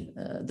play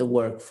the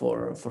work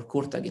for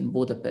Kurtag in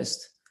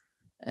Budapest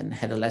and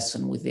had a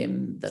lesson with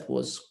him that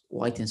was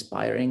quite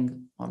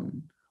inspiring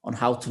on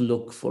how to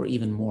look for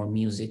even more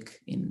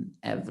music in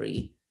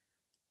every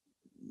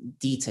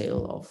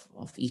detail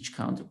of each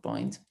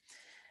counterpoint.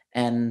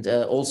 And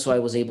also I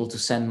was able to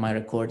send my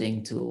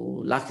recording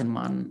to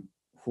Lachenmann,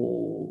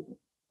 who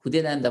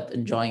did end up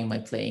enjoying my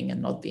playing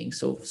and not being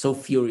so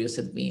furious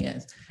at me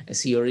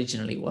as he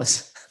originally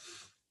was.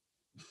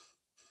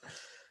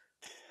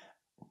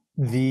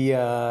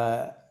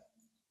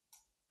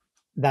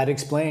 That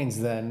explains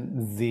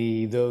then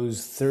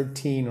those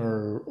 13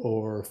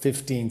 or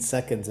 15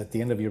 seconds at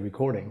the end of your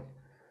recording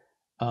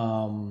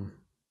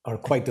are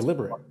quite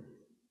deliberate,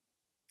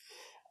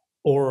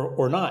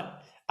 or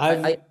not.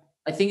 I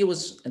think it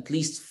was at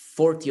least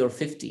 40 or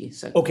 50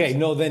 seconds. Okay,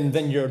 no,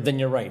 then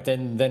you're right.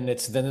 Then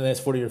it's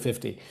 40 or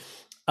 50.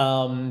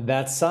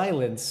 That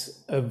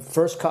silence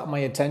first caught my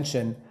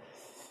attention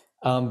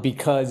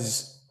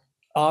because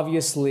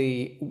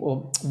obviously,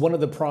 well, one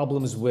of the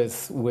problems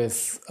with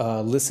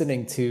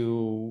listening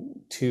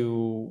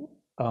to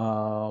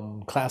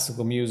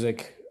classical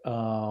music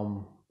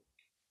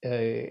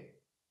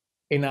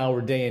in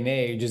our day and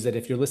age is that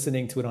if you're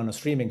listening to it on a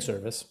streaming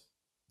service,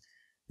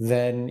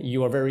 then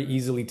you are very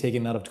easily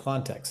taken out of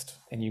context,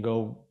 and you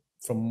go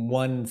from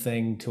one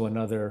thing to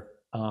another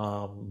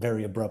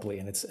very abruptly,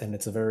 and it's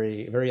a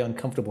very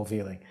uncomfortable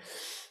feeling.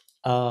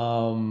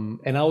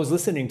 And I was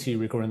listening to your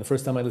recording. The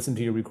first time I listened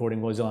to your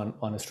recording was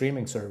on a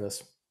streaming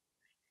service,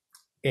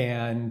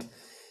 and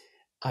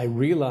I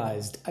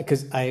realized,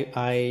 because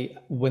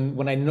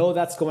when I know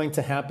that's going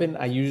to happen,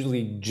 I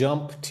usually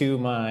jump to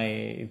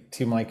my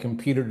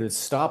computer to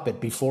stop it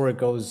before it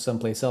goes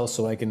someplace else,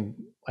 so I can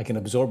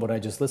absorb what I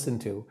just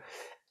listened to.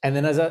 And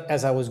then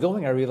as I was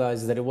going, I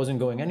realized that it wasn't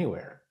going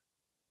anywhere,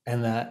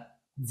 and that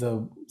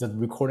the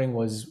recording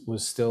was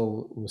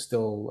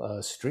still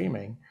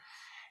streaming.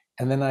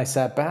 And then I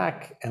sat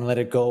back and let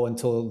it go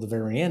until the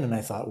very end, and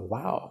I thought,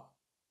 wow,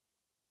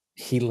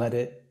 he let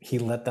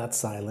that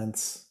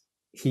silence.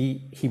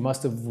 He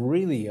must have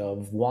really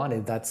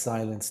wanted that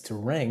silence to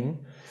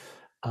ring,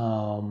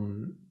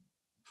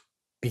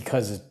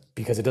 because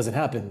it doesn't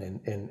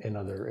happen in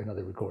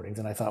other recordings.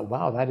 And I thought,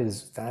 wow, that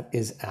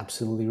is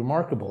absolutely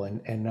remarkable.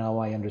 And now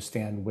I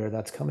understand where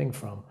that's coming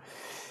from.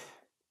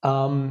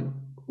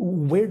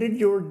 Where did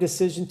your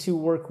decision to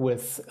work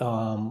with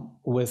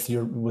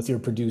your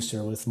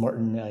producer, with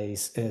Martin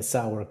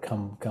Sauer,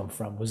 come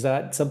from? Was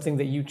that something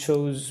that you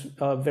chose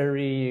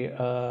very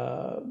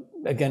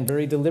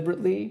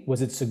deliberately?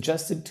 Was it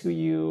suggested to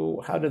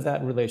you? How did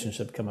that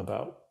relationship come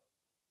about?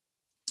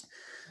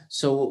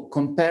 So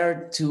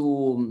compared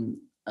to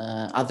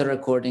other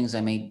recordings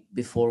I made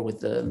before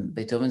with the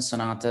Beethoven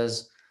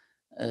sonatas,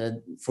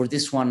 for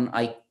this one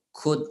I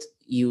could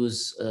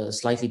use a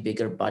slightly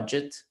bigger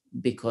budget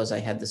because I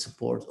had the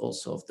support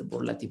also of the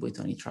Borletti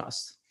Boitoni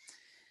Trust.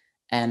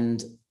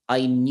 And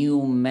I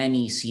knew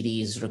many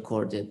CDs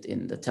recorded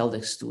in the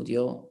Teldec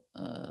studio,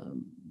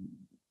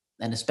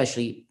 and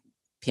especially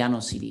piano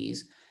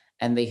CDs,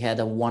 and they had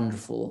a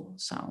wonderful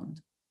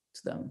sound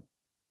to them.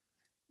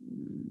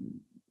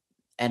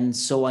 And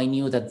so I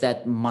knew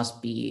that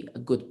must be a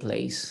good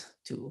place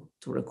to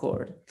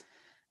record.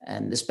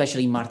 And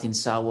especially Martin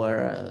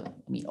Sauer,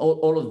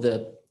 all of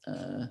the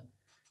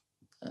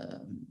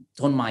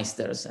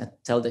Tonmeisters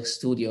at Teldec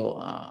Studio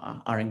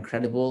are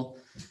incredible.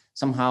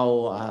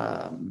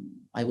 Somehow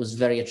I was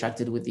very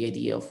attracted with the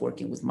idea of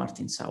working with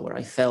Martin Sauer.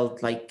 I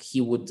felt like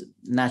he would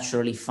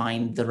naturally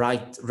find the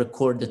right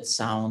recorded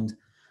sound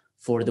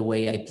for the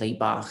way I play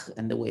Bach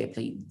and the way I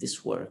play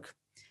this work.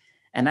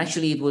 And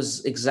actually, it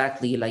was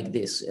exactly like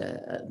this,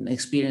 an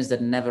experience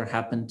that never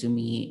happened to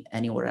me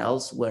anywhere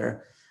else,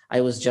 where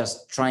I was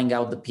just trying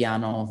out the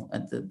piano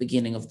at the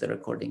beginning of the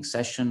recording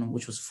session,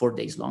 which was 4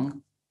 days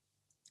long,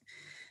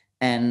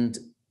 and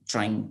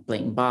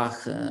playing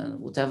Bach,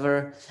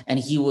 whatever. And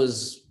he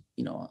was,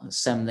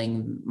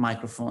 assembling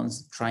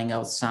microphones, trying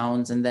out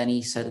sounds. And then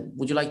he said,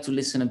 would you like to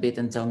listen a bit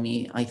and tell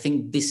me, I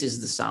think this is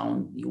the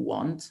sound you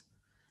want?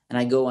 And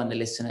I go and I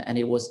listen, and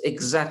it was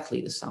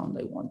exactly the sound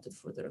I wanted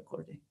for the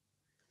recording.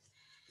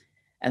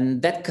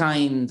 And that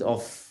kind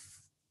of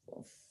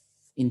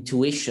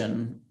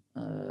intuition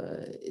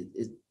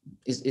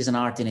is an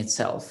art in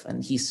itself,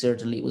 and he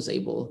certainly was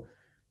able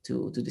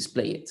to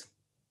display it.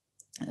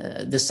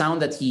 The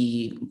sound that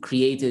he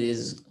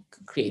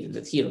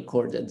that he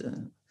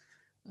recorded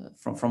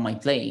from my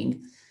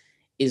playing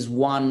is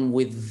one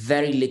with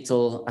very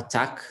little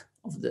attack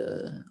of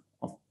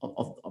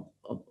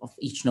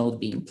each note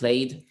being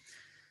played.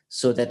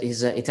 So that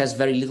it has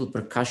very little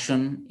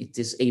percussion. It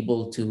is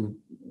able to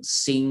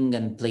sing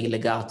and play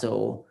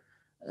legato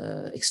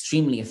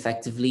extremely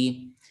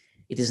effectively.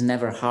 It is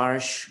never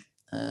harsh.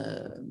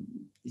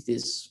 It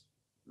is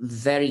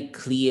very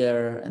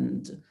clear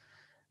and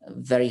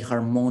very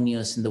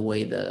harmonious in the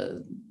way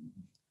the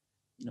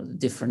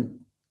different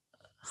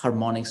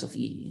harmonics of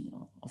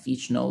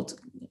each note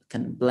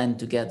can blend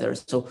together.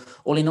 So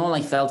all in all,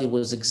 I felt it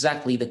was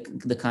exactly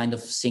the kind of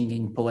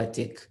singing,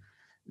 poetic,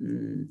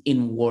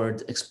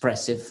 inward,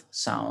 expressive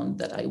sound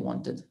that I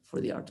wanted for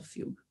the art of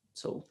fugue.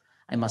 So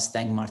I must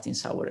thank Martin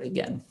Sauer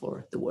again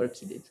for the work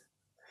he did.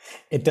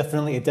 It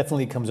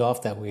definitely comes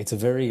off that way. It's a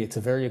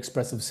very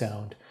expressive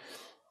sound.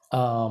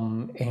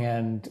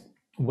 And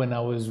when I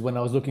was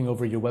looking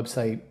over your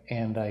website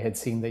and I had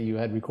seen that you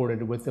had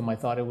recorded it with him, I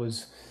thought it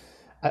was,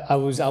 I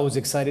was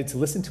excited to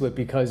listen to it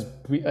because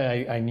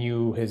I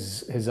knew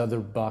his other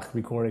Bach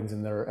recordings,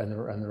 and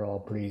they're all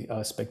pretty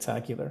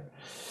spectacular.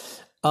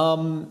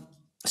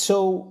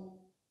 So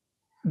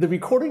the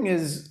recording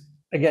is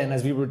again,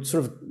 as we were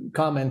sort of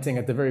commenting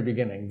at the very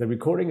beginning, the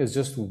recording is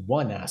just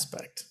one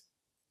aspect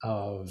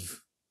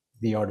of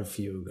the Art of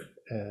Fugue,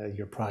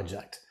 your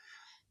project.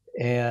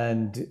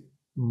 And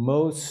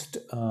most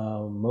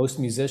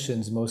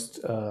musicians, most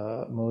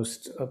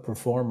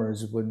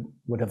performers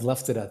would have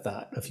left it at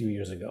that a few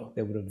years ago.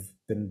 They would have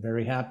been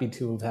very happy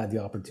to have had the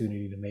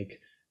opportunity to make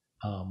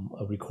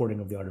a recording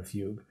of the Art of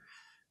Fugue,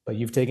 but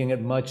you've taken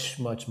it much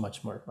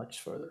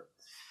further.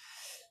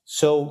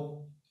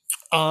 So,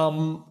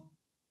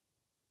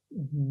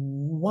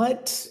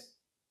 what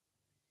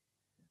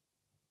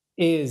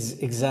is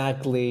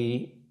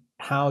exactly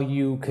how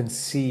you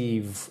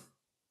conceive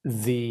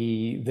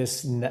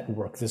this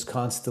network, this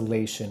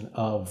constellation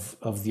of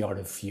the Art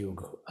of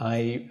Fugue?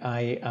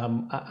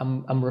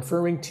 I'm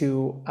referring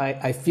to.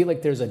 I feel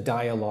like there's a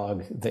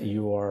dialogue that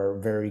you are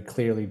very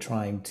clearly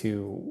trying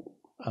to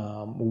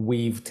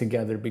weave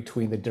together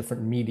between the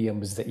different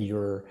mediums that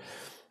you're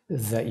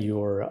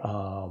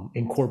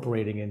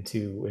incorporating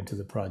into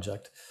the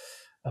project.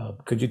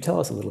 Could you tell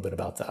us a little bit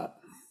about that?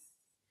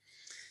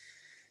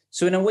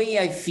 So in a way,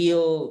 I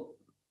feel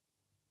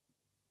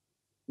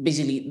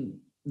basically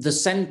the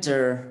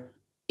center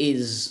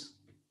is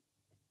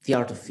the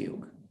Art of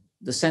Fugue.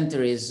 The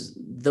center is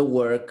the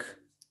work,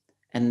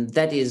 and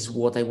that is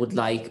what I would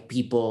like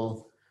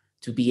people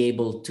to be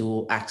able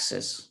to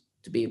access,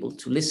 to be able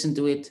to listen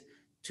to it,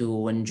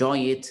 to enjoy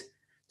it,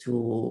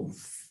 to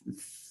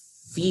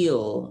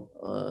feel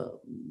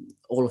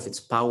all of its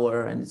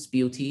power and its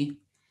beauty.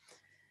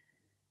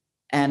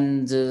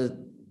 And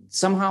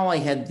somehow I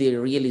had the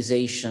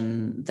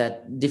realization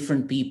that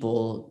different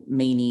people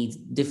may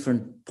need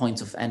different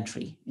points of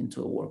entry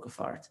into a work of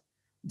art,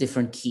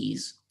 different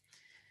keys.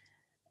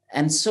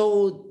 And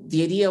so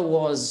the idea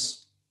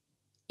was,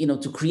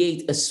 to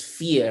create a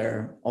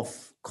sphere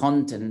of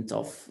content,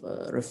 of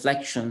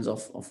reflections,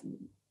 of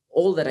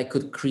all that I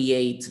could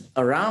create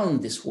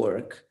around this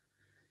work,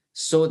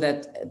 so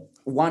that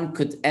one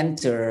could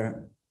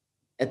enter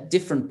at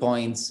different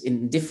points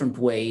in different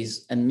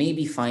ways and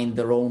maybe find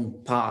their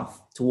own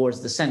path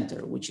towards the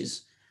center, which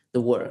is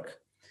the work.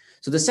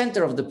 So the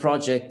center of the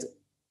project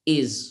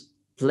is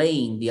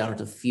playing the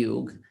Art of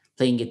Fugue,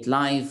 playing it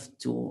live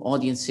to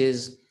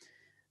audiences,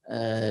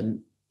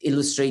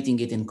 illustrating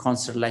it in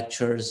concert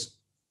lectures,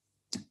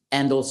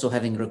 and also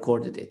having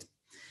recorded it.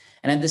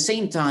 And at the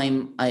same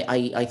time,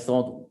 I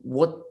thought,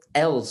 what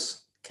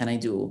else can I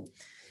do?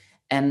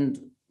 And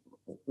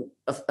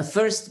a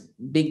first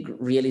big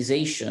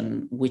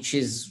realization, which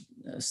is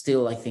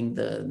still, I think,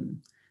 the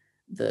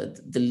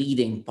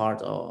leading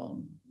part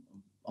of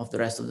the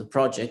rest of the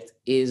project,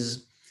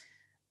 is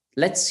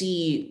let's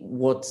see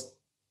what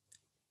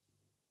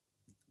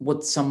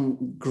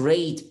some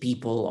great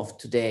people of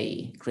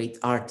today, great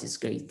artists,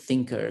 great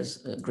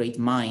thinkers, great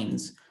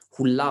minds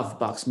who love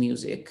Bach's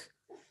music,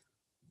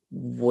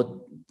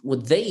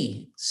 what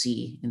they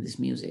see in this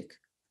music.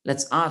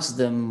 Let's ask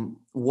them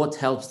what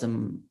helps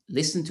them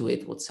listen to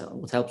it, what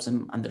helps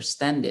them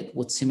understand it,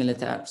 what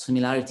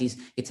similarities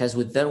it has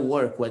with their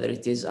work, whether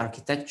it is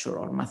architecture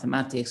or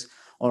mathematics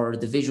or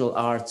the visual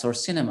arts or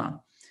cinema,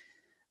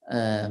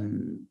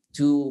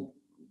 to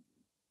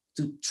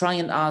try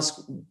and ask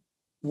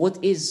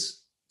what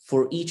is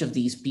for each of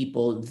these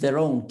people their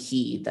own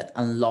key that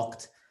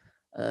unlocked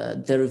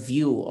their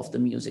view of the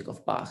music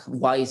of Bach.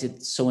 Why is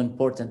it so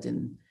important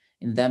in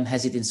them?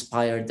 Has it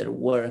inspired their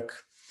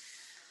work?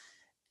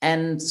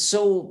 And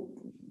so,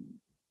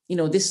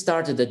 this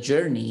started a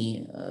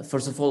journey,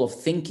 first of all, of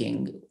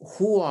thinking,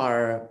 who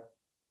are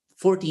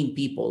 14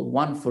 people,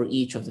 one for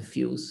each of the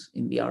fugues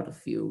in the Art of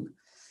Fugue,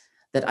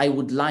 that I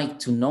would like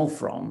to know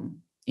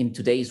from in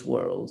today's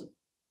world.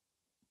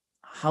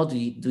 How do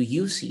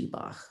you see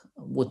Bach?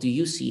 What do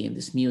you see in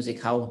this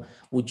music? How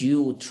would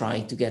you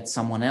try to get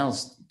someone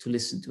else to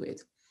listen to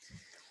it?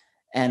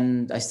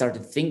 And I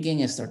started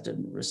thinking, I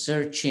started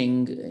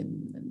researching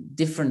in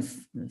different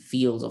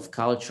fields of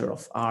culture,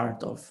 of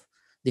art, of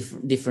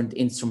different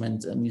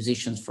instrument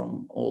musicians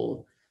from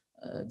all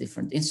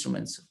different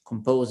instruments,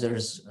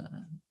 composers,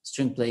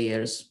 string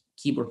players,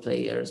 keyboard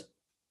players.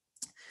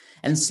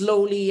 And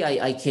slowly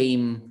I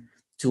came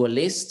to a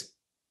list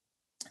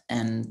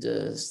and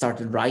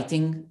started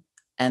writing.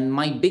 And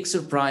my big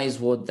surprise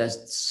was that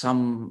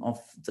some of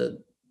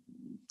the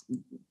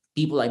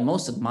people I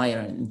most admire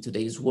in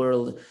today's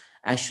world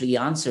actually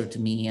answered to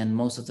me, and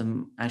most of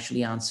them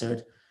actually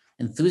answered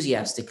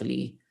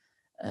enthusiastically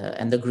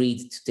and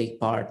agreed to take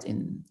part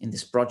in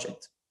this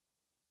project.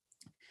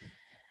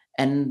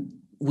 And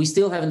we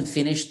still haven't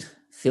finished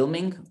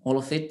filming all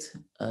of it.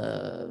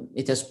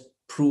 It has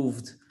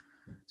proved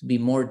to be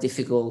more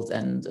difficult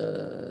and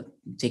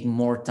take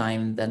more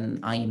time than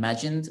I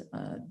imagined.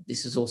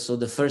 This is also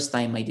the first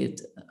time I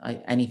did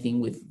anything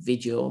with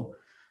video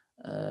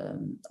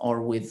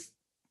or with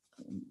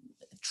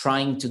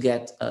trying to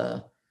get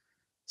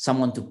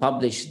someone to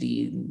publish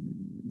the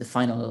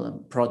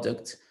final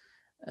product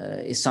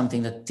is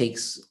something that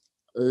takes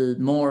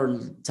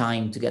more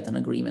time to get an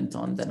agreement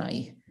on than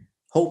I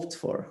hoped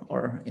for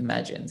or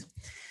imagined.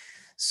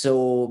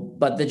 So,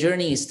 but the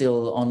journey is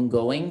still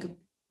ongoing.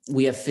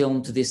 We have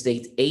filmed to this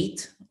date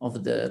 8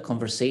 of the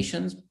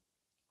conversations,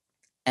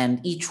 and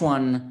each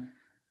one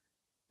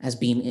has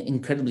been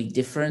incredibly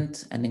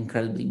different and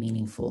incredibly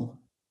meaningful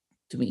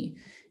to me.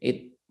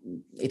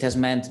 It has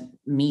meant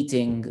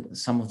meeting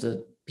some of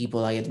the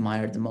people I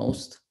admire the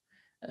most,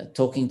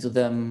 talking to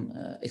them,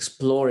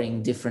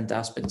 exploring different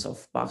aspects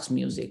of Bach's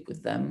music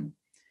with them.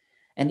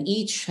 And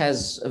each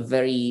has a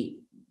very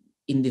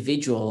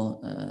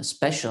individual,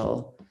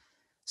 special,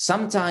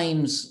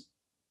 sometimes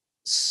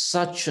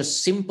such a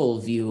simple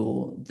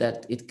view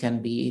that it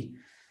can be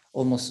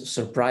almost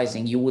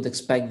surprising. You would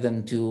expect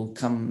them to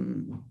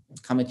come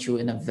at you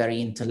in a very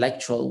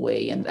intellectual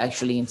way, and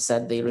actually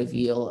instead they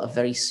reveal a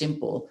very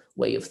simple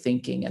way of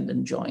thinking and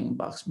enjoying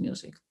Bach's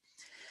music.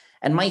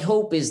 And my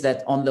hope is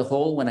that on the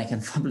whole, when I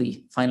can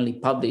finally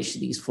publish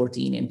these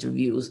 14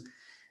 interviews,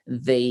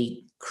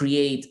 they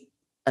create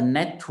a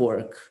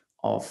network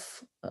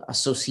of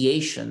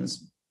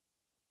associations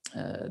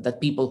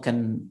that people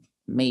can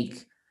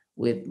make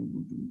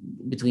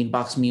between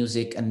Bach's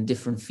music and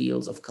different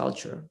fields of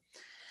culture.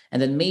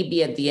 And then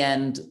maybe at the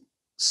end,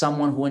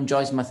 someone who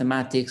enjoys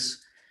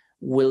mathematics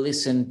will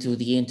listen to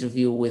the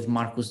interview with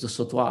Marcus du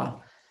Sautoy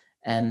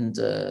and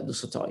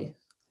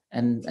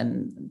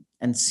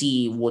and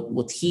see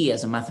what he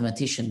as a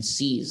mathematician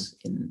sees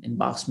in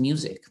Bach's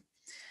music.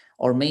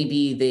 Or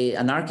maybe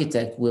an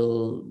architect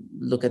will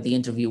look at the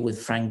interview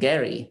with Frank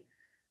Gehry,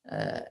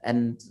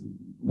 and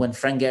when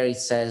Frank Gehry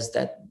says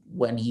that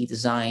when he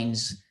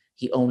designs,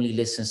 he only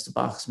listens to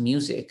Bach's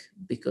music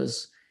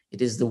because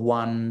it is the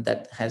one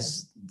that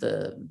has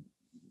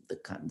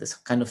this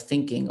kind of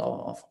thinking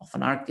of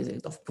an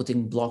architect, of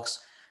putting blocks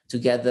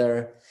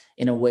together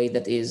in a way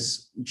that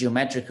is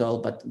geometrical,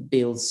 but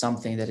builds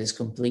something that is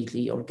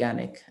completely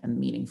organic and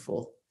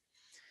meaningful.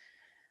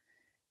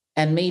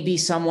 And maybe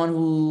someone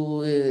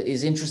who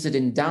is interested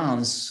in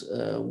dance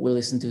will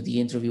listen to the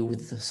interview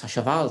with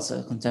Sasha Waltz,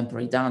 a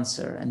contemporary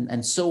dancer,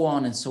 and so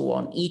on and so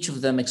on. Each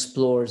of them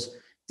explores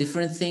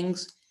different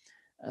things.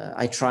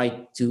 I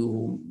try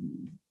to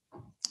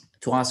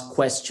ask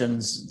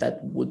questions that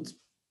would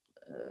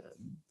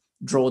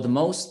draw the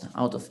most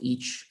out of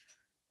each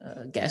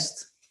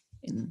guest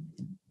in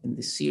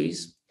this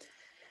series.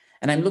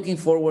 And I'm looking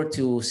forward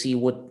to see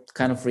what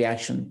kind of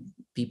reaction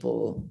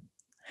people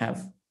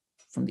have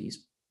from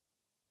these.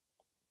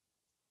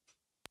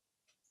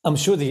 I'm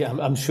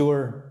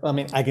sure. I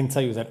mean, I can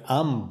tell you that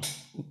I'm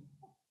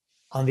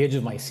on the edge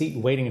of my seat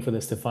waiting for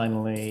this to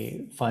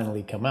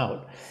finally come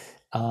out.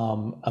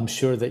 I'm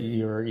sure that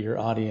your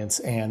audience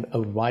and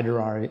a wider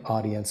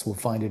audience will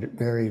find it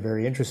very,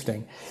 very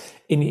interesting.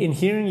 In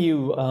hearing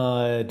you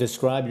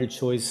describe your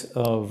choice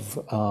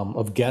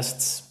of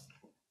guests,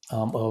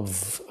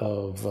 of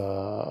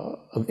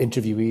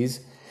interviewees,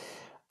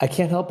 I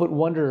can't help but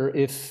wonder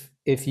if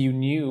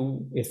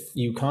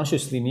you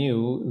consciously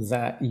knew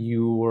that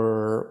you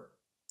were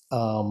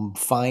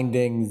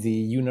finding the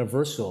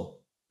universal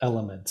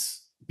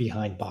elements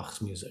behind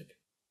Bach's music,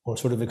 or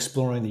sort of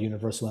exploring the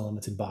universal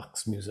elements in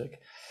Bach's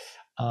music,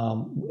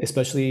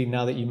 especially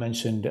now that you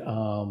mentioned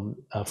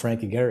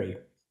Frankie Gehry.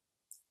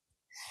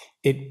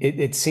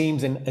 It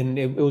seems, and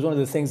it was one of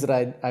the things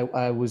that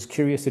I was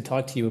curious to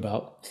talk to you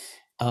about.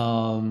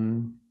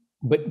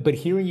 But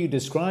hearing you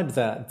describe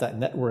that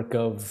network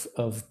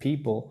of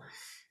people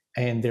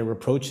and their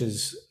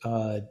approaches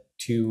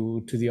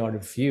to the art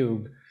of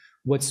fugue,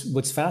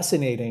 what's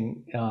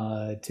fascinating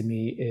to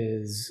me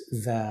is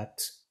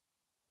that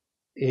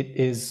it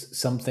is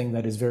something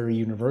that is very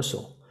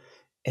universal,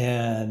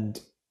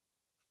 and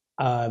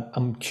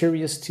I'm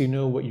curious to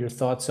know what your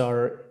thoughts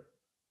are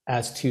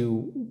as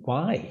to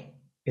why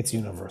it's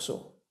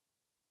universal,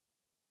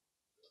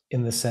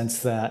 in the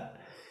sense that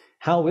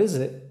how is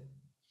it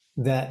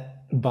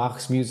that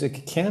Bach's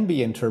music can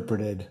be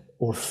interpreted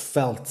or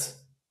felt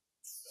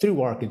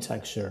through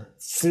architecture,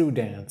 through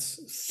dance,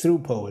 through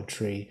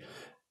poetry,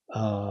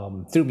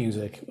 through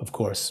music, of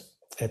course,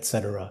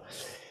 etc.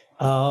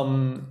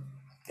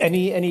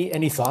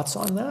 Any thoughts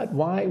on that?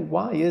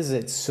 Why is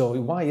it so?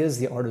 Why is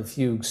the art of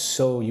fugue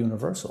so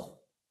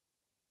universal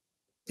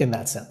in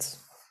that sense?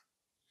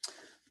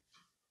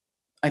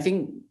 I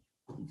think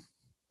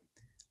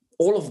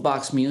all of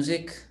Bach's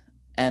music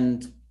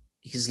and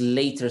his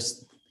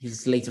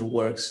later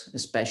works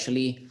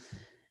especially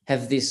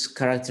have this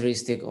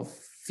characteristic of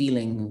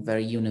feeling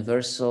very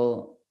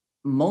universal,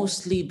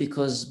 mostly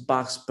because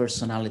Bach's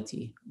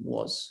personality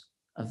was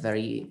a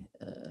very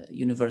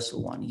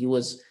universal one. He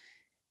was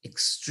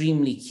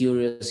extremely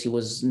curious. He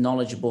was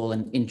knowledgeable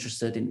and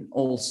interested in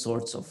all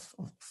sorts of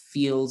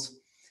fields.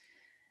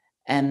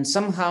 And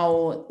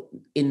somehow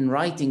in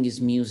writing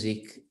his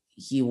music,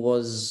 he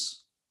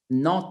was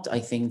not, I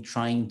think,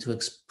 trying to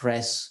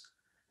express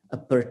a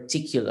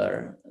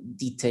particular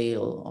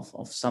detail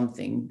of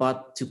something,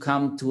 but to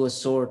come to a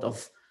sort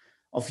of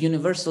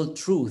universal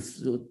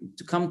truth,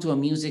 to come to a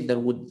music that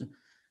would,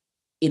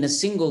 in a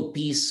single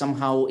piece,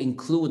 somehow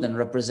include and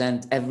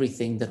represent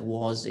everything that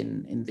was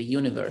in the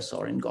universe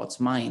or in God's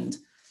mind.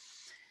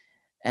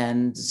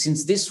 And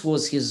since this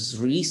was his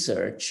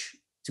research,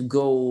 to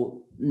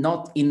go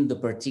not in the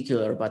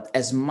particular, but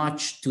as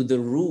much to the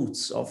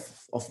roots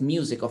of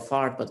music, of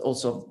art, but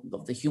also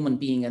of the human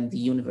being and the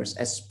universe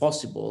as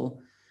possible.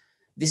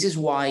 This is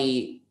why,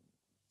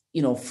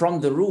 you know,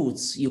 from the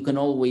roots, you can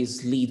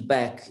always lead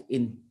back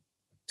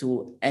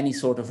into any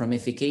sort of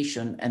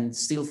ramification and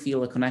still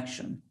feel a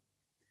connection.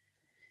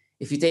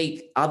 If you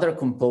take other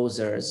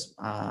composers,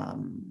 I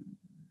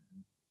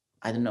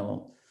don't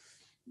know,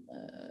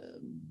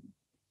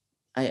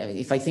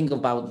 if I think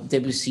about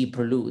Debussy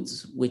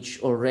preludes,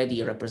 which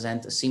already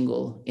represent a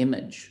single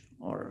image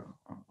or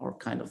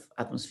kind of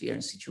atmosphere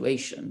and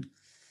situation,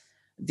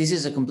 this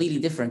is a completely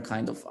different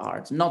kind of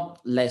art, not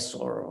less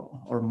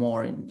or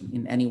more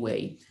in any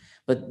way.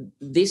 But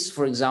this,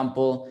 for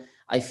example,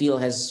 I feel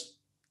has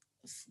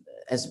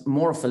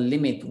more of a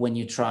limit when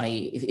you try,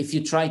 if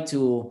you try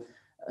to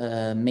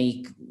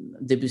make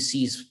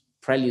Debussy's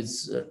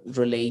preludes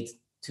relate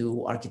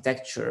to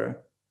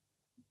architecture,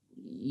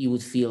 you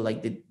would feel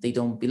like they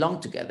don't belong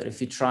together.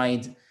 If you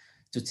tried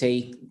to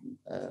take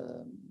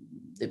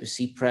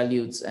Debussy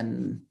preludes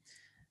and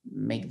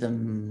make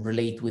them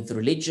relate with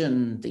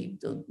religion,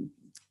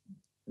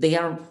 they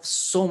are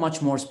so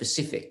much more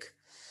specific.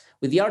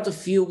 With the Art of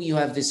Fugue, you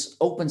have this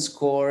open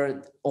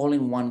score, all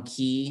in one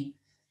key,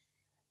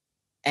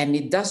 and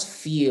it does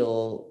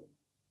feel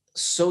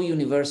so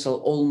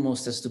universal,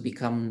 almost as to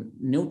become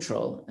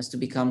neutral, as to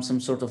become some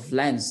sort of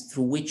lens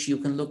through which you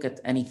can look at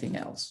anything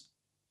else.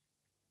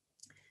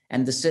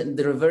 And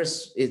the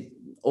reverse, it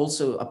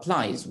also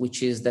applies,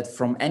 which is that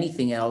from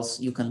anything else,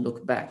 you can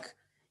look back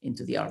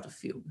into the Art of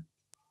Fugue.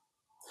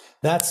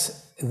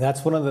 That's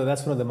one of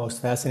the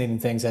most fascinating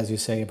things, as you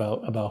say,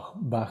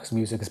 about Bach's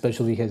music,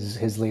 especially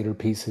his later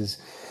pieces,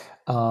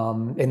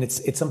 and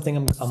it's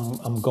something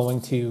I'm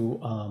going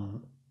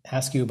to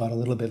ask you about a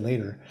little bit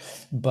later.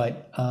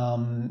 But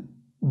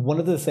one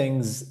of the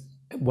things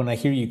when I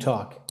hear you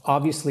talk,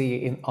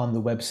 obviously on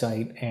the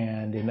website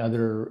and in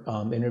other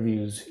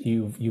interviews,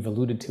 you've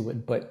alluded to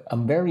it, but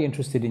I'm very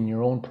interested in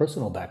your own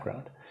personal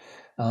background.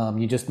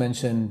 You just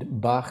mentioned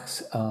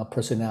Bach's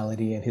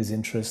personality and his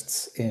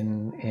interests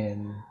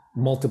in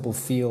multiple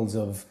fields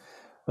of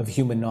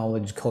human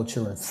knowledge,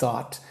 culture, and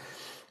thought.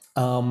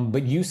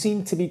 But you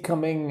seem to be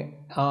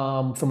coming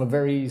from a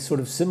very sort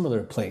of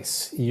similar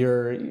place.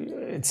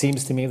 It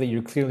seems to me that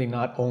you're clearly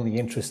not only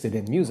interested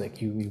in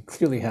music. You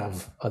clearly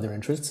have other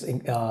interests.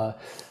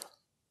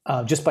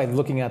 Just by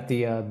looking at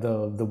the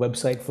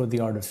website for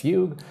the Art of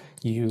Fugue,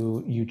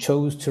 you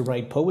chose to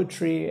write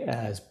poetry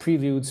as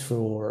preludes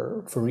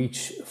for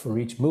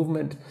each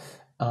movement,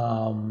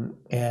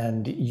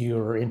 and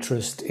your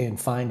interest in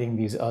finding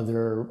these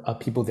other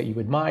people that you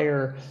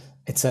admire,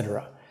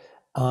 etc.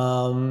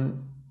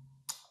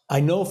 I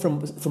know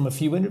from a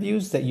few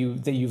interviews that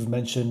you've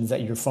mentioned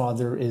that your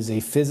father is a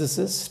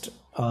physicist,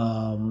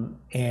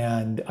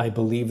 and I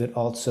believe that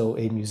also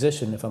a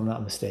musician, if I'm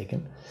not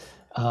mistaken.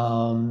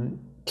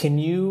 Can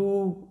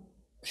you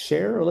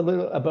share a little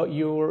bit about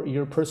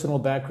your personal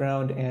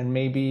background and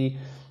maybe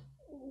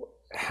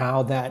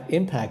how that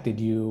impacted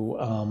you,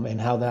 and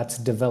how that's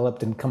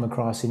developed and come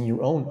across in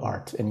your own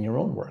art and your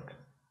own work?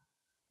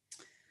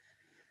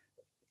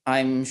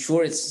 I'm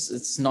sure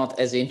it's not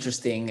as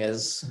interesting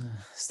as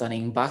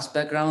studying Bach's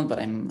background, but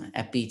I'm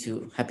happy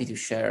to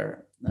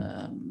share.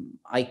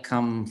 I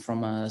come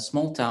from a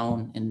small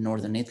town in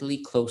northern Italy,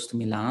 close to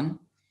Milan.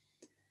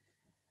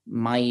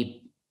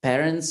 My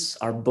parents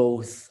are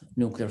both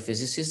nuclear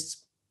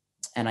physicists,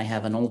 and I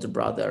have an older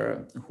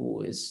brother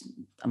who is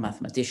a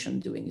mathematician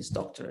doing his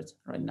doctorate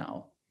right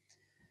now.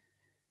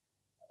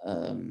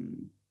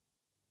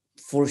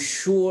 For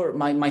sure,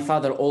 my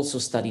father also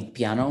studied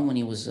piano when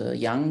he was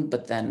young,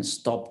 but then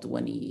stopped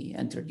when he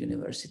entered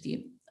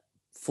university.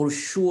 For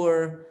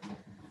sure,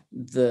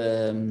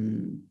 the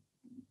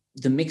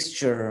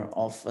mixture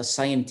of a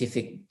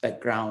scientific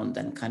background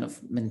and kind of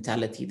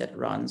mentality that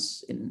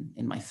runs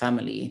in my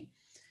family,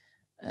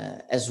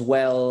 as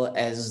well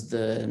as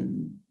the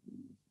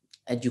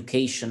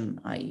education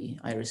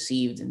I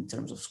received in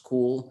terms of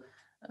school,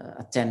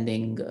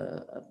 attending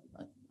a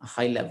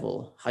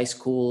high-level high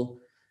school,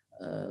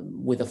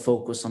 with a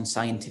focus on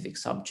scientific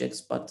subjects.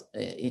 But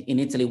in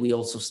Italy, we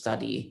also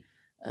study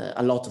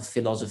a lot of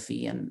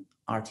philosophy and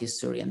art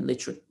history and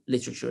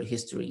literature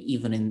history,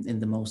 even in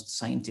the most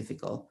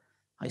scientific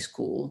high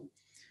school.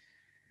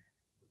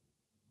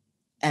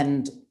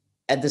 And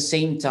at the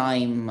same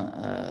time,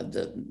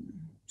 the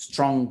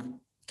strong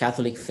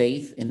Catholic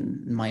faith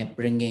in my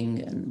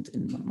upbringing and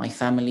in my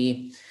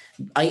family,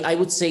 I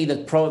would say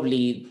that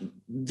probably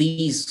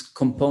these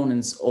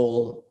components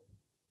all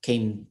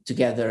came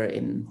together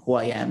in who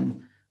I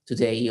am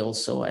today,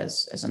 also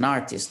as an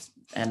artist.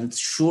 And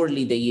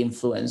surely they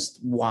influenced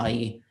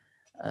why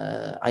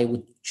I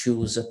would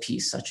choose a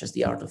piece such as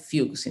the Art of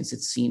Fugue, since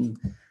it seemed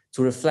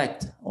to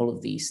reflect all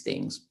of these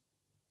things.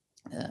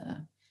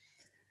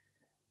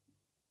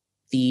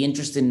 The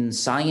interest in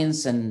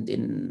science and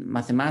in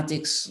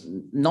mathematics,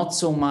 not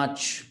so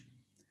much.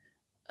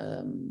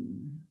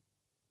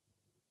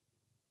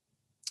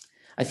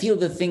 I feel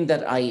the thing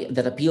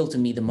that appealed to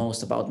me the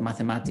most about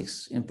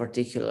mathematics in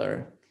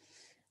particular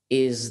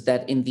is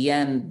that in the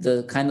end,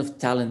 the kind of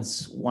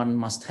talents one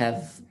must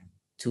have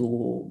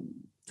to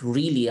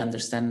really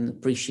understand and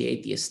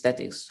appreciate the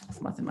aesthetics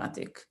of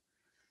mathematics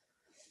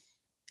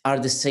are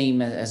the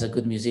same as a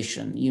good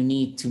musician. You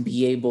need to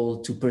be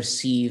able to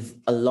perceive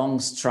a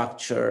long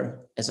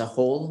structure as a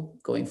whole,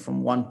 going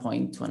from one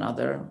point to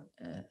another,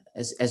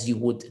 as you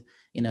would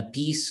in a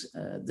piece,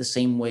 the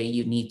same way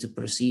you need to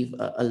perceive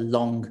a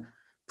long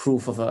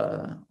proof of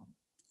a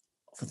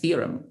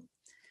theorem.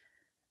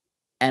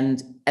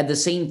 And at the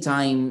same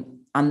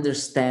time,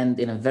 understand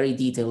in a very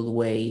detailed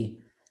way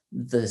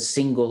the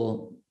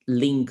single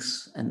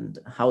links and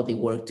how they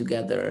work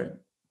together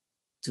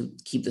to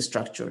keep the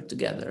structure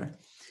together.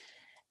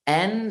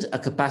 And a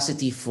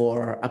capacity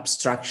for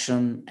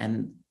abstraction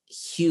and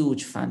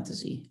huge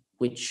fantasy,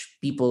 which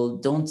people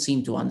don't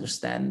seem to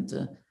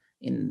understand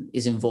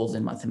is involved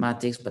in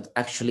mathematics, but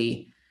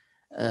actually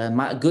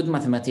good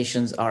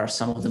mathematicians are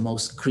some of the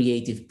most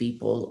creative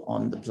people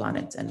on the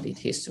planet and in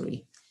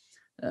history,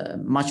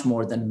 much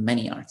more than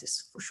many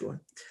artists, for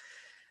sure.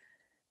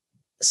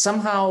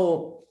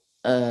 Somehow,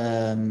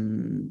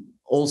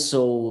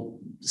 also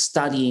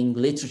studying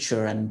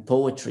literature and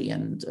poetry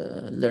and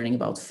learning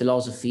about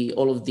philosophy,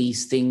 all of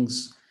these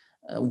things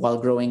while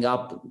growing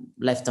up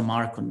left a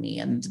mark on me.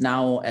 And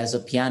now as a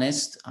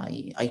pianist,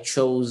 I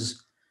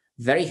chose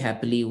very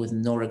happily with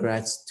no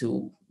regrets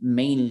to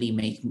mainly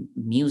make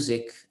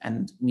music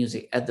and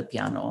music at the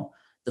piano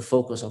the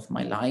focus of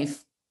my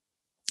life.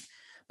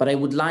 But I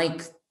would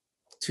like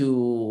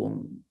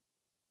to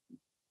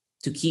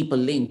keep a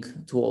link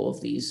to all of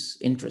these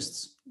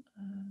interests.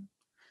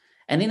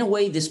 And in a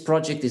way, this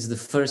project is the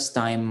first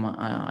time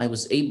I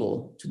was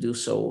able to do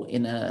so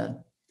in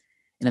a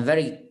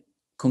very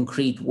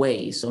concrete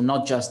way. So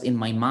not just in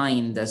my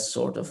mind as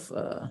sort of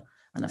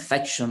an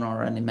affection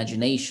or an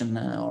imagination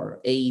or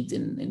aid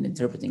in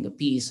interpreting a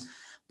piece,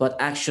 but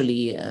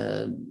actually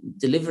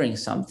delivering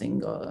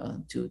something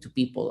to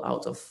people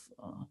out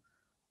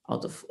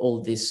of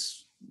all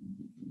this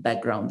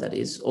background that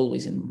is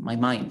always in my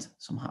mind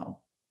somehow.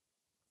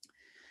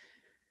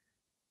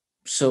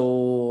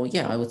 So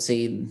yeah, I would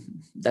say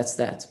that's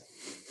that.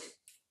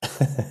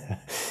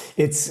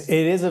 It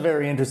is a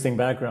very interesting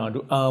background.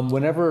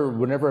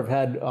 Whenever I've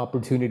had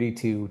opportunity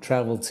to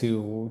travel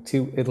to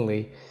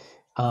Italy,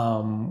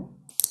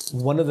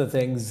 one of the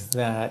things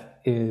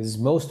that is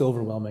most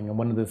overwhelming and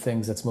one of the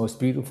things that's most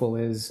beautiful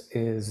is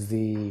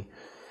the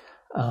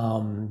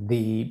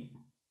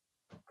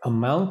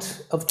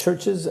amount of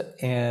churches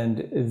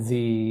and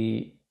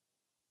the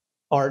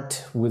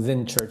art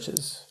within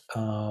churches.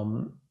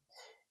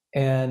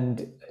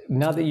 And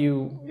now that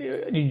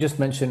you just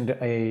mentioned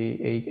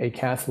a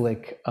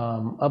Catholic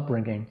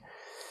upbringing,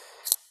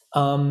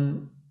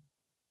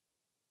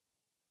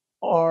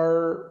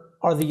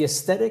 are the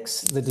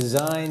aesthetics, the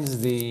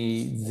designs,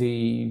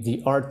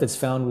 the art that's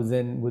found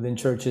within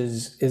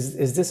churches,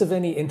 is this of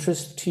any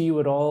interest to you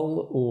at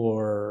all,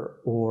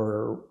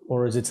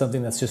 or is it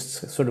something that's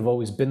just sort of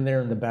always been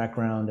there in the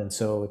background, and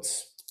so it's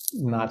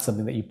not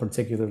something that you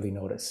particularly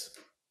notice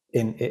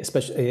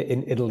especially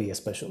in Italy,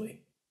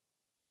 especially?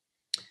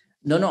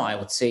 No, I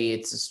would say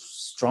it's a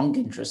strong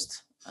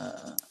interest.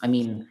 I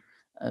mean,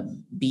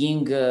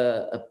 being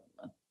a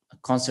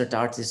concert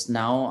artist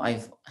now,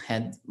 I've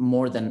had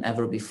more than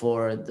ever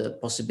before the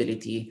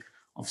possibility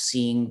of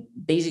seeing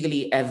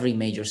basically every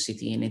major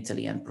city in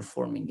Italy and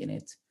performing in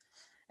it.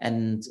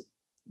 And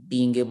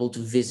being able to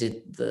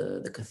visit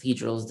the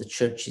cathedrals, the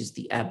churches,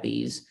 the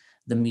abbeys,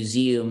 the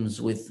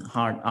museums with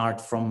hard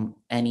art from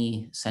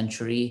any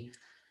century,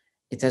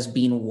 it has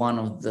been one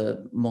of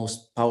the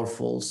most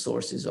powerful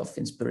sources of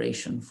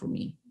inspiration for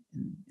me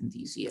in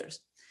these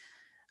years.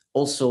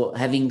 Also,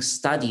 having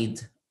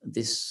studied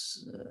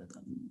this,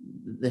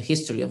 the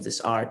history of this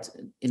art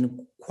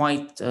in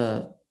quite,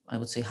 I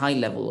would say, high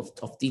level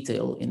of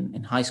detail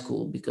in high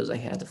school, because I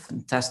had a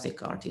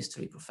fantastic art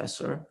history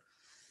professor,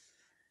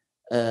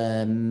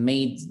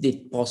 made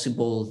it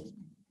possible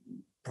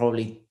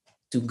probably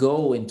to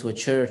go into a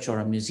church or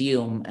a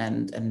museum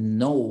and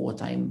know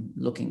what I'm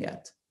looking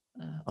at.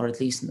 Or at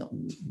least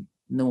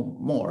know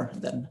more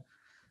than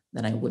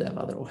I would have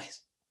otherwise.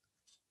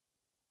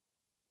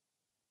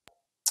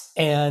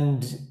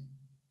 And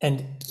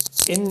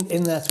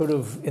in that sort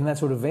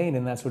of vein,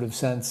 in that sort of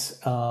sense,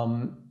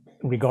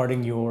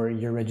 regarding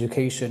your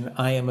education,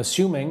 I am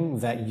assuming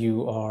that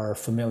you are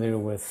familiar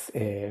with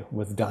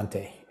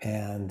Dante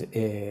and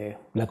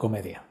La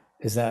Commedia.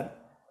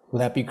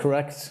 Would that be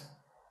correct?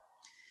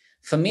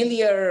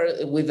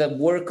 Familiar with a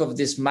work of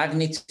this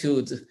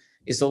magnitude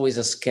is always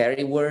a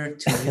scary word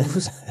to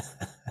use,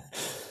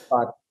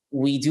 but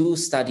we do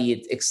study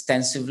it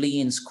extensively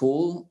in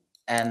school,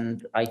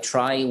 and I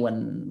try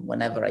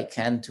whenever I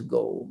can to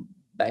go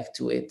back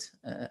to it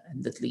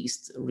and at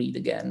least read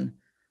again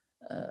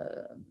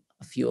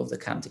a few of the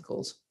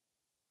canticles.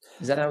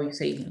 Is that how you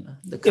say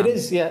the It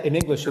is, yeah. In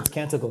English, it's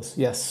canticles.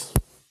 Yes.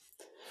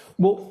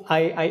 Well,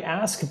 I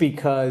ask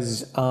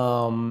because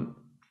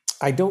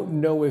I don't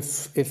know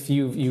if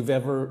you've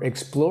ever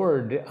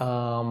explored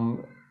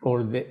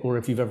or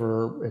if you've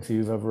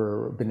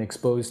ever been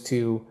exposed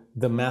to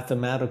the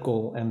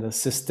mathematical and the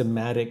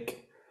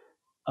systematic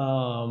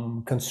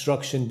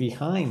construction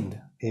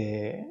behind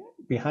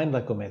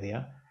La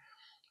Commedia.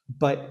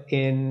 But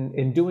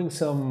in doing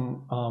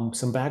some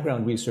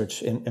background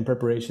research in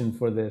preparation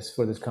for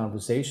this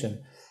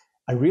conversation,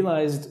 I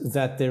realized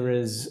that there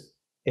is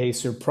a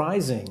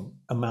surprising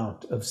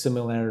amount of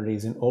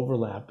similarities and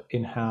overlap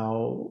in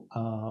how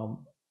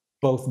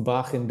both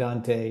Bach and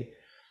Dante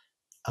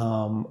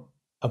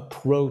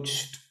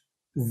approached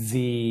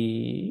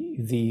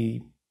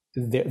the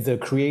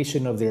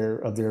creation of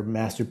their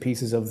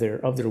masterpieces, of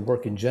their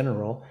work in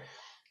general,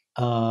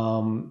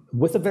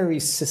 with a very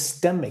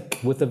systemic,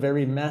 with a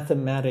very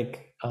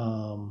mathematic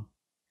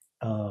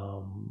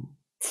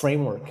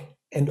framework,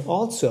 and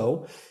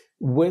also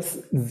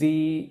with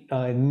the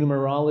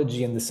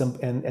numerology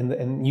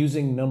and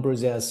using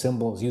numbers as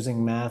symbols,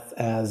 using math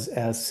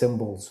as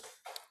symbols.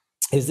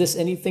 Is this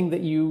anything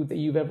that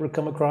you've ever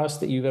come across,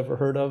 that you've ever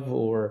heard of,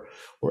 or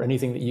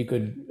anything that you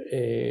could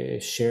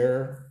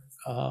share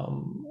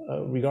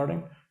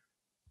regarding?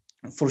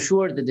 For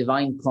sure, the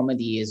Divine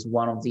Comedy is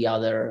one of the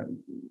other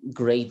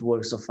great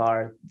works of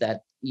art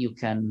that you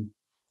can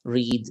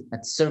read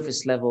at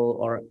surface level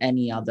or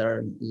any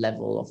other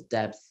level of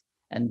depth,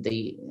 and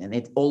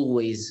it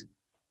always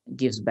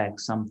gives back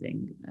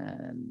something.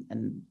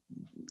 And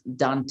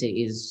Dante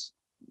is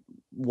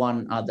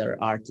one other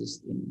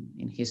artist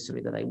in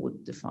history that I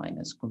would define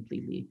as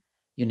completely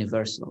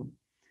universal.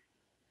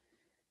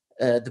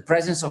 The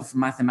presence of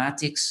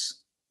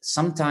mathematics,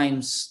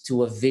 sometimes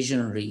to a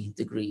visionary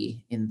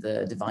degree, in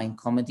the Divine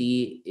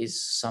Comedy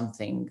is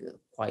something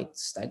quite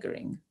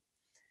staggering.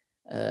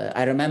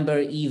 I remember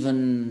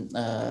even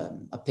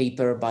a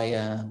paper by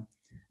an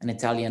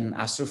Italian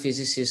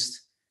astrophysicist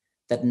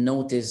that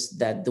noticed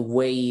that the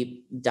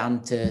way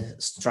Dante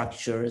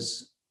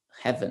structures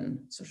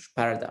heaven, such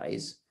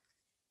paradise,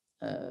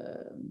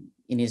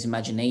 in his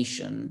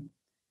imagination,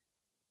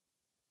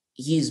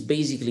 he is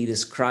basically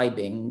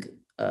describing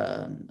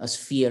a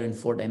sphere in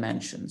 4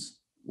 dimensions,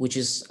 which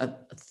is a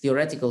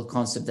theoretical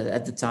concept that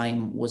at the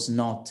time was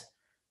not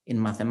in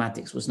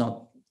mathematics, was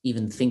not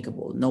even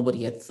thinkable.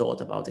 Nobody had thought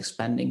about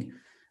expanding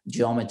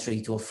geometry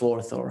to a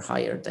 4th or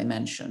higher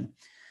dimension.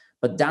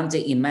 But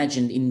Dante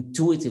imagined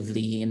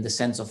intuitively, in the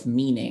sense of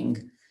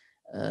meaning,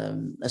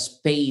 a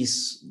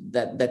space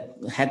that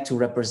had to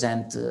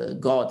represent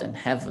God and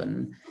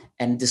heaven,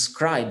 and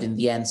described in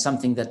the end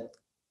something that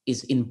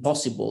is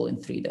impossible in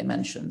 3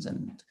 dimensions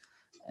and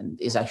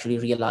is actually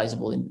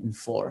realizable in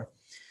 4.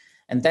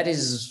 And that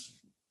is,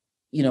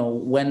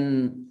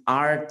 when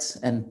art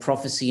and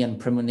prophecy and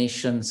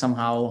premonition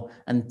somehow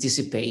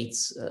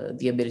anticipates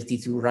the ability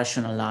to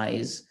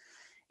rationalize,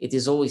 it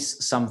is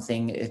always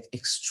something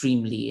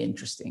extremely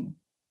interesting.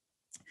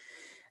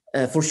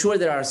 For sure,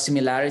 there are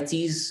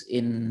similarities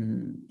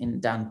in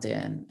Dante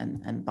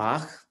and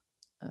Bach.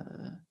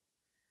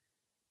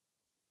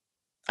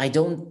 I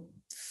don't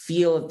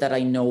feel that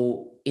I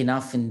know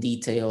enough in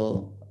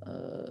detail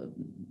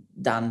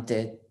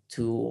Dante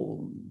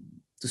to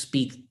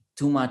speak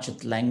too much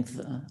at length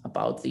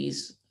about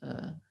these.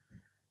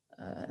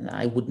 And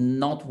I would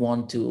not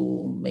want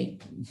to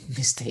make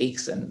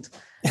mistakes and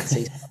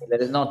say something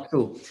that is not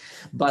true.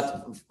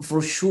 But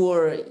for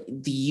sure,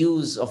 the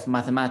use of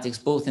mathematics,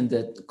 both in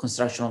the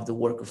construction of the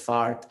work of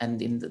art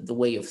and in the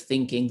way of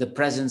thinking, the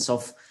presence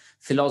of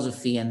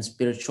philosophy and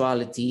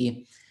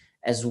spirituality,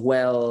 as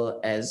well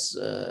as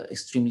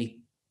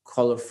extremely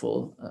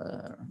colorful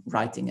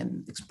writing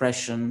and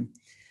expression,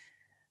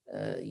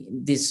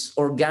 this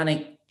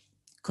organic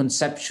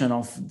conception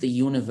of the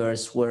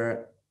universe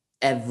where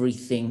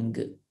everything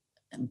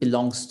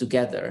belongs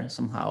together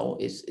somehow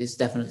is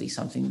definitely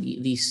something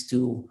these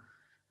two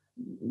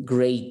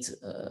great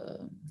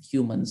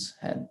humans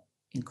had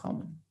in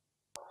common.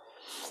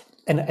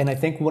 And I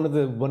think one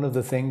of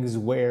the things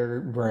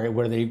where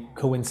they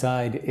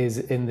coincide is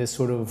in this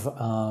sort of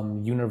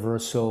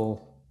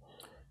universal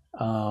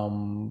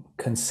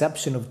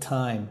conception of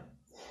time.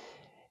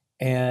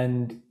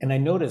 And I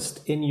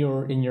noticed in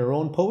your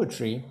own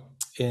poetry,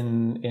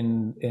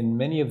 in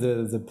many of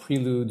the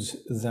preludes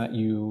that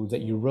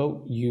you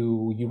wrote,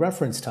 you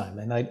reference time,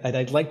 and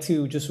I'd like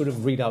to just sort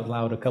of read out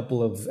loud a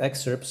couple of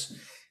excerpts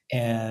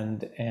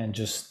and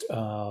just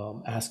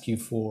ask you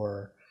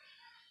for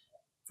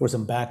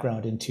some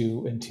background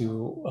into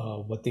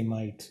what they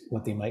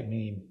might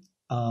mean.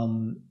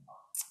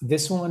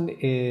 This one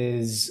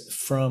is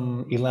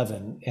from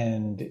 11,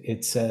 and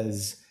it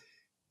says,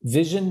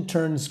 "Vision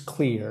turns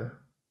clear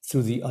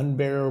through the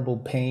unbearable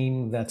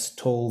pain that's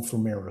told for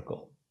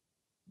miracle,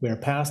 where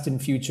past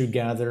and future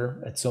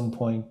gather at some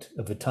point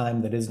of a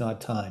time that is not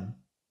time.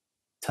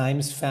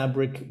 Time's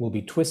fabric will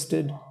be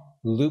twisted,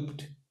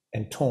 looped,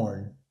 and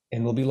torn,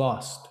 and will be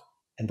lost,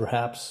 and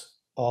perhaps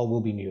all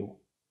will be new."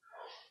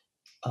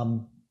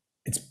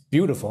 It's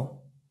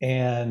beautiful,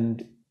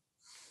 and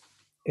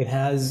it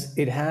has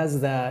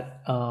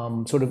that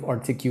sort of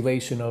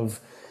articulation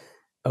of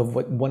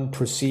what one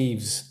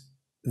perceives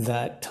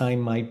that time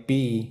might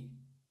be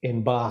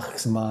in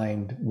Bach's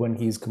mind when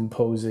he's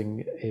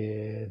composing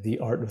the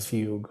Art of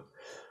Fugue.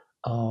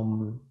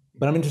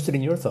 But I'm interested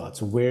in your thoughts.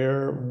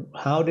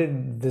 How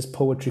did this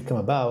poetry come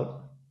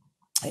about?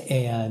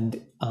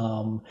 And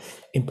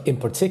in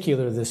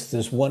particular,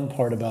 this one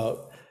part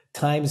about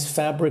time's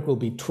fabric will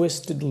be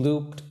twisted,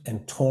 looped,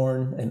 and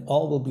torn, and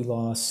all will be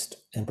lost,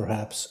 and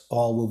perhaps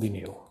all will be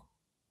new.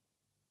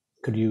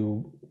 Could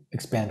you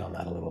expand on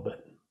that a little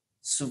bit?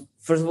 So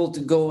first of all,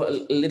 to go a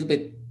little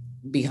bit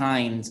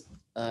behind,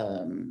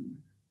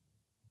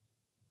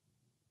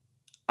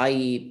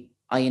 I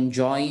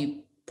enjoy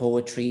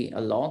poetry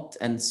a lot,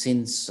 and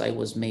since I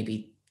was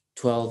maybe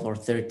 12 or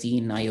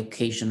 13, I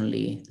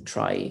occasionally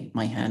try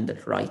my hand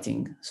at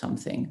writing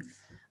something.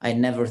 I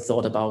never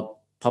thought about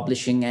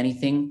publishing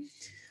anything.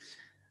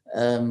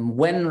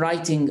 When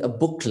writing a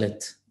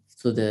booklet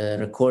to the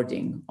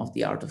recording of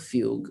the Art of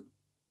Fugue,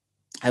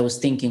 I was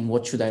thinking,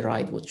 what should I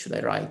write? What should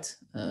I write?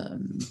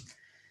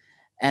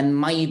 And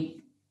my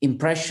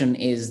impression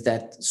is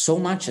that so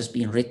much has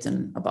been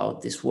written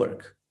about this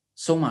work.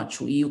 So much.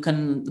 You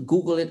can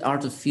Google it,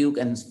 Art of Fugue,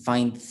 and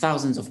find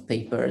thousands of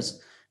papers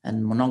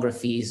and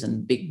monographies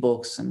and big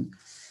books,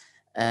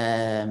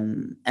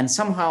 and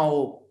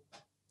somehow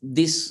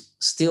this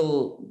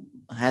still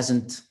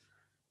hasn't.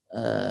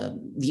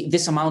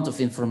 This amount of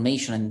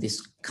information and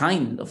this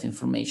kind of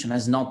information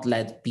has not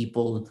led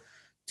people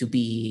to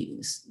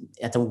be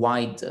at a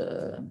wide,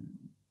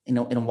 in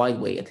a wide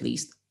way at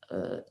least,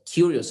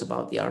 curious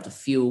about the Art of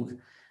Fugue,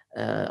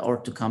 or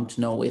to come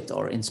to know it,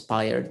 or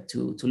inspired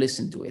to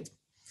listen to it.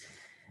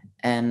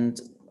 And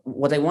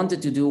what I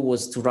wanted to do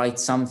was to write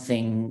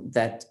something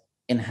that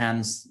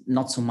enhanced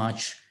not so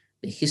much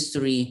the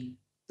history,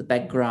 the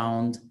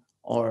background,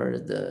 or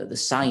the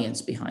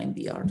science behind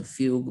the Art of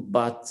Fugue,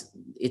 but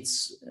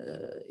it's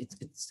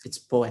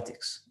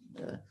poetics.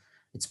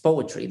 It's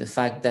poetry, the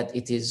fact that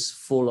it is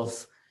full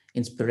of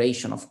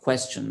inspiration, of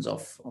questions,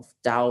 of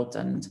doubt,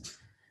 and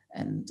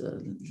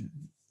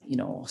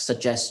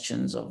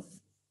suggestions of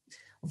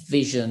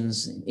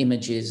visions,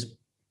 images.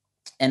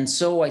 And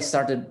so I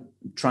started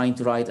trying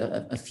to write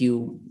a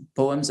few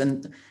poems,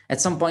 and at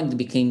some point it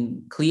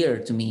became clear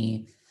to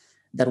me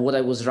that what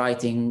I was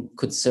writing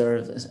could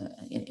serve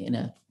in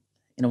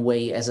a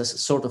way as a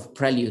sort of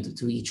prelude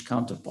to each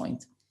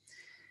counterpoint.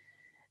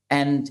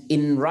 And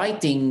in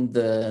writing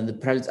the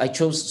prelude, I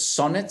chose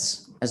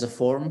sonnets as a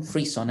form,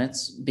 free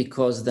sonnets,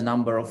 because the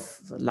number of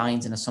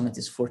lines in a sonnet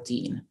is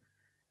 14,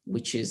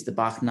 which is the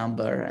Bach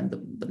number and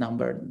the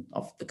number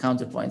of the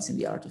counterpoints in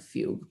the Art of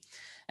Fugue.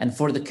 And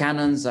for the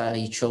canons,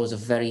 I chose a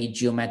very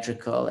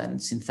geometrical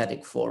and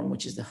synthetic form,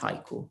 which is the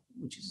haiku,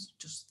 which is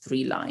just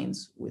 3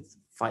 lines with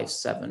 5,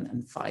 7,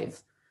 and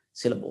 5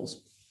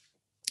 syllables.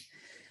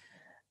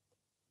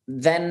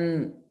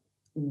 Then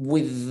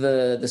with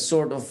the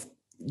sort of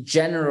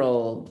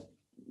general,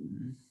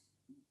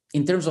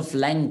 in terms of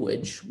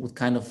language, what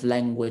kind of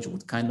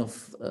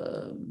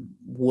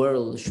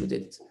world should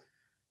it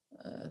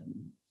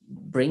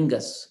bring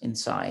us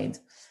inside?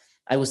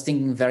 I was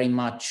thinking very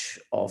much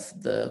of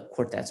the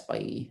quartets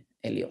by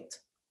Eliot.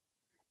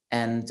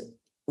 And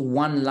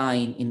one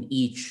line in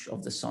each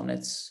of the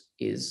sonnets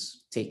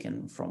is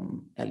taken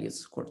from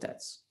Eliot's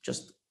quartets,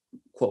 just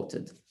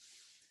quoted.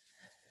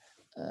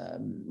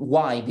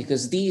 Why?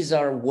 Because these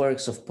are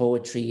works of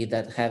poetry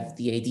that have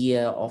the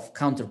idea of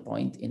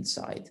counterpoint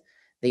inside.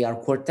 They are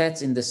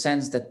quartets in the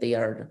sense that they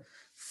are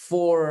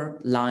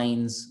 4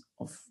 lines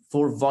of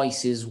 4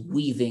 voices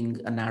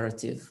weaving a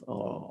narrative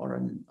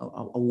or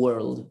a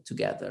world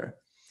together.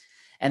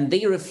 And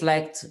they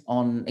reflect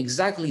on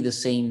exactly the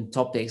same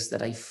topics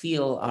that I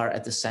feel are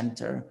at the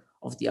center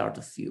of the Art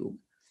of Fugue,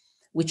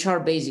 which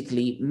are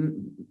basically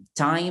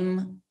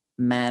time,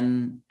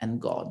 man, and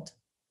God.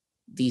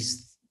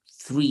 These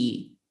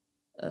 3,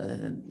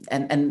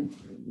 and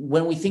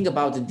when we think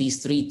about it,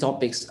 these 3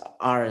 topics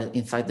are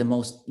in fact the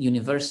most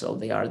universal.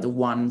 They are the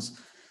ones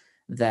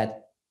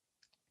that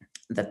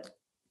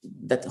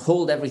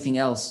hold everything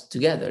else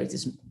together. It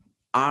is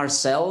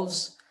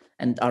ourselves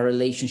and our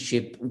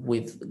relationship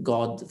with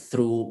God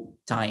through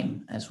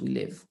time as we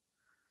live.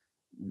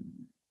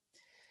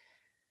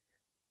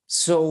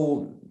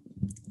 So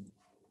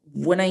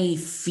when I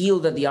feel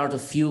that the Art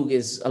of Fugue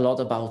is a lot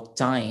about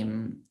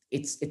time,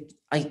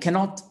 I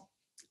cannot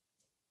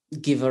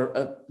give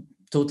a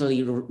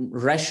totally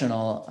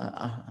rational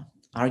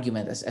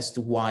argument as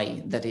to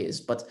why that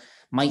is, but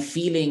my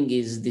feeling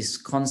is this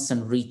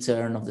constant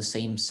return of the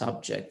same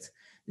subject,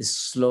 this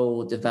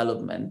slow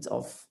development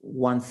of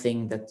one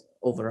thing that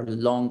over a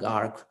long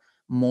arc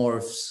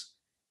morphs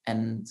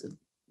and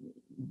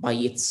by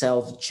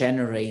itself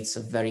generates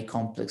a very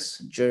complex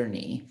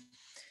journey.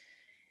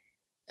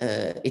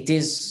 It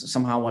is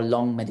somehow a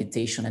long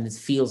meditation, and it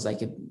feels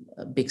like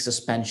a big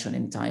suspension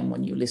in time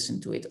when you listen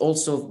to it.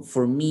 Also,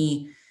 for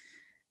me,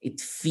 it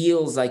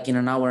feels like in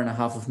an hour and a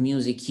half of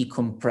music, he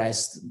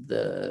compressed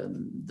the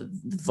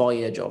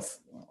voyage of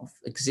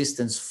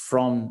existence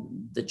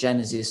from the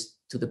Genesis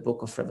to the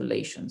Book of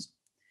Revelations.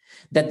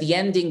 That the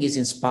ending is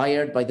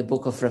inspired by the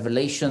Book of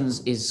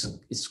Revelations is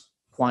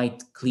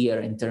quite clear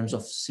in terms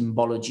of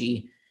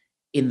symbology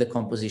in the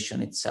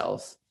composition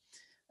itself.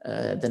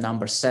 The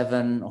number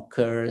 7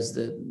 occurs,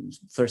 the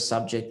first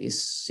subject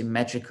is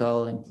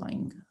symmetrical,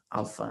 implying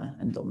alpha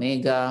and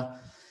omega.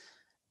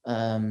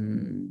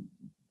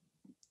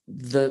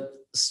 The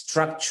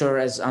structure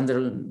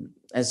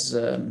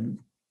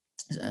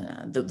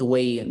the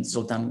way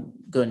Zoltan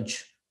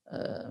Gunch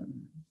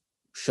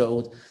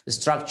showed, the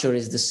structure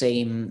is the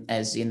same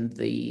as in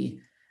the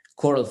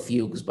choral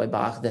fugues by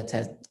Bach that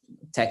had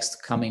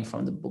text coming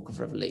from the Book of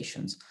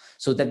Revelations.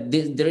 So that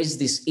there is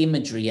this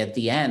imagery at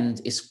the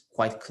end is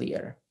quite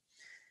clear.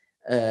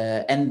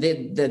 And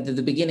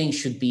the beginning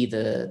should be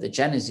the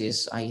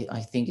Genesis,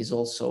 I think is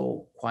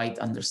also quite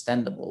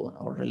understandable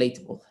or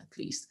relatable at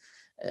least,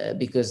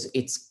 because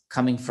it's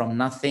coming from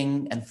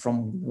nothing, and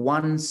from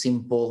one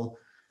simple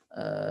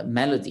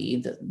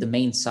melody, the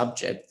main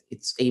subject,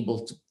 it's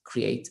able to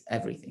create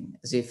everything,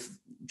 as if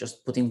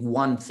just putting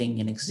one thing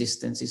in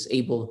existence is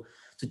able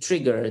to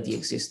trigger the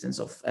existence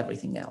of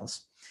everything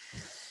else.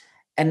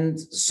 And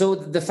so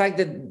the fact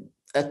that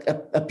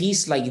a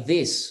piece like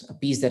this, a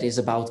piece that is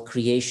about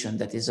creation,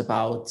 that is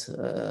about,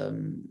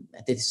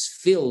 that is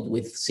filled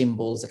with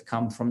symbols that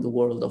come from the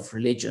world of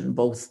religion,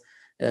 both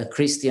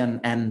Christian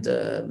and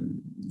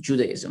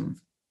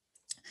Judaism,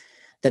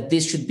 that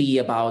this should be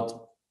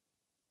about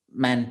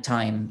man,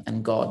 time,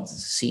 and God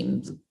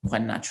seemed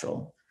quite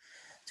natural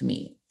to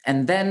me.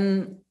 And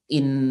then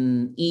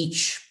in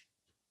each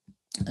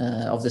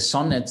of the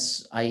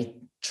sonnets, I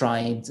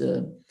tried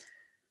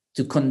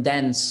to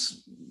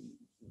condense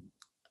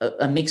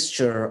a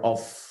mixture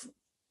of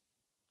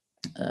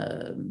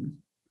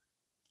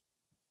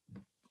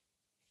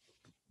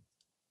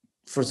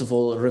first of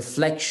all,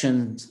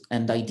 reflections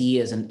and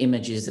ideas and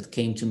images that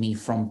came to me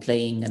from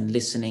playing and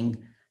listening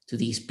to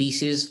these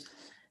pieces,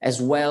 as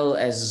well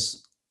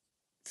as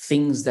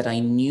things that I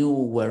knew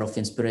were of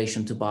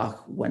inspiration to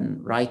Bach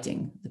when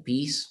writing the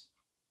piece.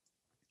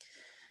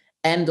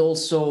 And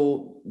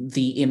also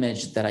the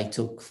image that I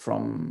took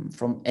from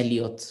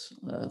Eliot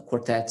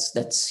quartets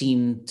that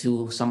seemed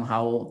to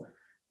somehow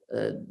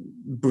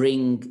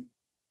bring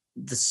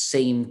the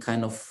same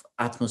kind of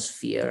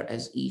atmosphere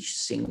as each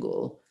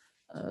single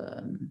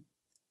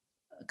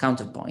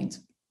counterpoint.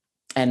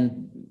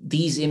 And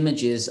these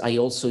images I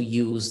also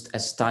used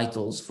as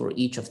titles for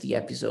each of the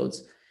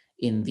episodes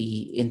in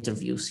the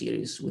interview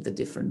series with the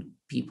different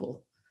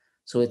people.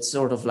 So it's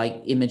sort of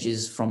like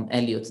images from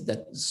Eliot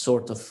that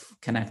sort of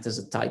connect as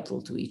a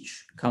title to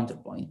each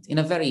counterpoint in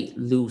a very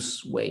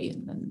loose way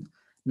and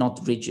not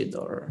rigid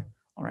or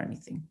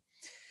anything.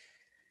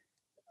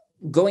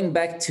 Going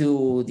back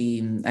to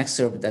the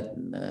excerpt that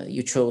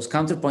you chose,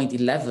 counterpoint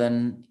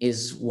 11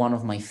 is one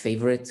of my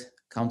favorite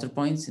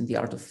counterpoints in the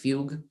art of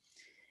fugue.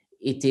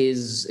 It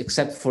is,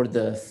 except for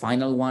the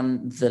final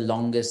one, the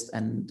longest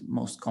and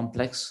most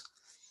complex.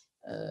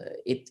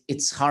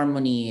 Its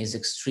harmony is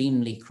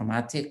extremely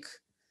chromatic.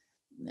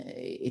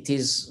 It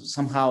is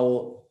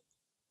somehow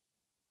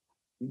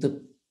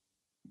the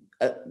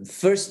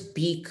first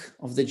peak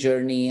of the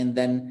journey, and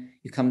then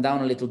you come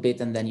down a little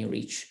bit, and then you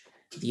reach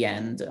the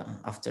end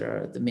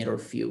after the mirror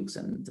fugues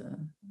and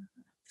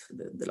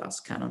the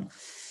last canon.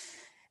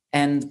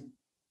 And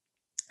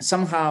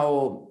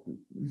somehow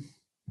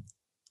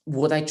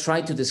what I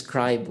try to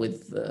describe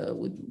with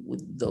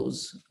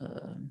those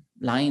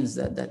lines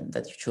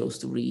that you chose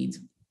to read,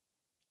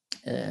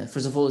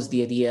 first of all, is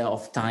the idea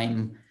of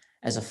time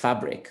as a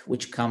fabric,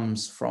 which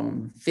comes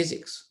from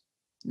physics.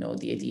 You know,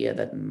 the idea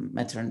that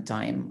matter and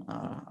time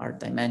are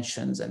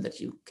dimensions, and that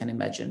you can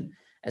imagine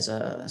as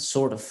a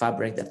sort of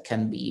fabric that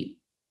can be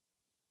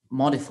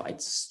modified,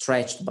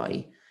 stretched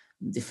by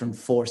different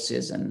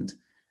forces and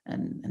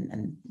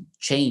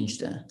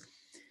changed.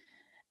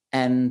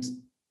 And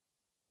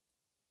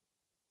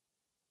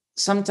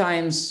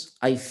sometimes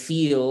I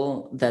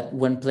feel that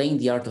when playing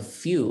the art of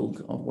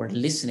fugue, or we're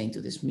listening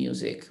to this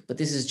music, but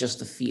this is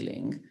just a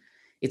feeling,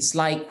 it's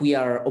like we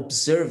are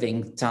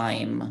observing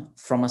time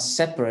from a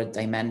separate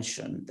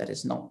dimension that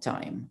is not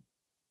time.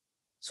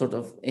 Sort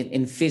of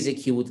in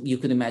physics, you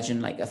could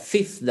imagine like a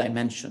fifth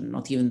dimension,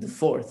 not even the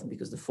fourth,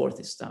 because the fourth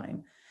is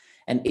time.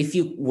 And if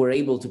you were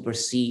able to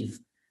perceive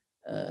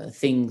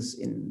things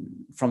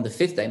from the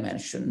fifth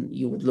dimension,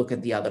 you would look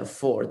at the other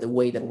four, the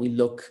way that we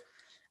look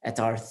at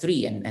our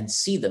three and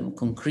see them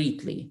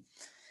concretely,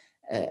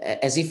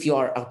 as if you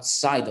are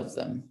outside of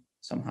them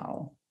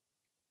somehow.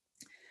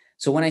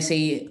 So when I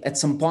say at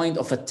some point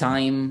of a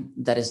time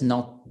that is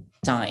not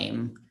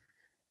time,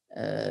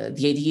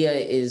 the idea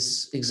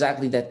is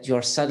exactly that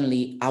you're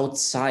suddenly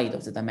outside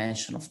of the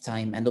dimension of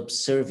time and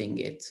observing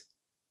it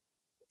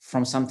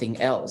from something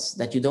else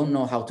that you don't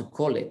know how to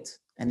call it,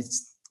 and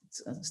it's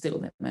still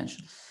a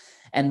dimension.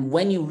 And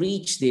when you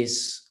reach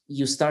this,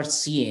 you start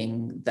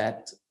seeing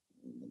that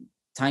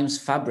time's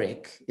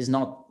fabric is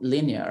not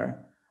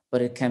linear,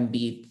 but it can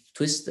be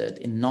twisted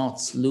in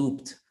knots,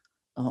 looped,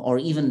 or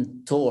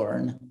even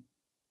torn.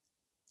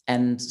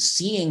 And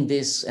seeing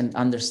this and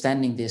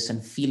understanding this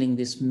and feeling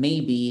this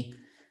maybe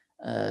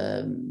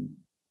can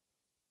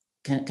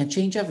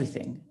change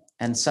everything,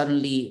 and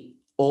suddenly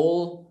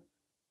all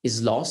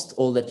is lost,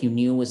 all that you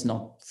knew is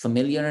not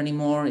familiar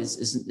anymore,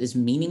 is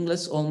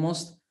meaningless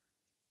almost.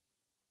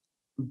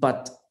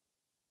 But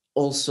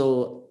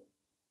also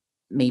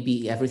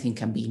maybe everything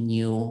can be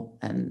new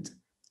and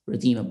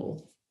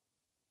redeemable.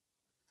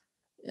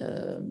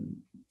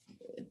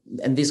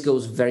 And this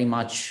goes very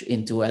much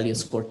into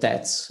Eliot's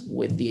quartets,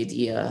 with the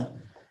idea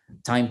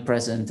time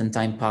present and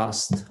time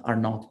past are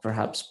not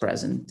perhaps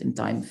present in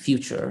time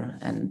future,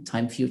 and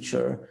time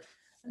future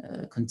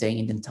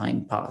contained in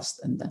time past.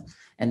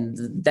 And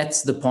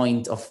that's the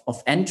point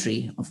of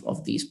entry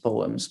of these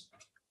poems.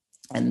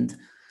 And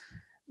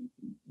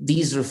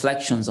these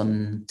reflections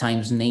on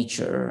time's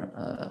nature,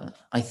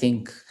 I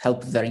think,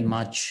 help very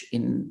much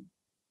in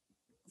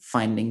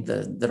finding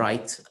the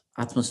right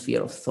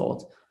atmosphere of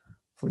thought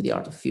for the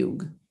art of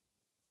fugue.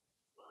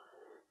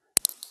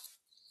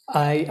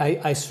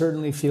 I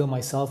certainly feel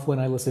myself when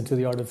I listen to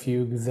the art of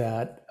fugue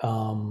that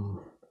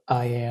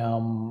I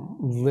am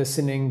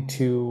listening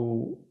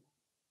to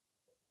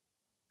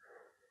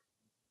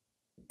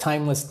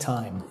timeless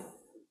time,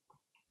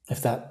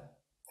 if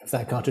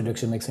that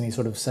contradiction makes any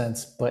sort of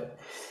sense. But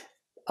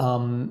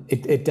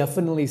it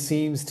definitely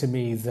seems to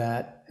me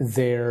that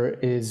there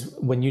is,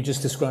 when you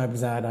just described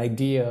that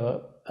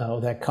idea,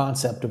 that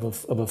concept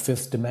of a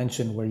fifth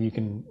dimension where you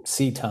can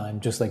see time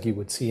just like you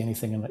would see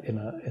anything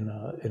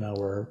in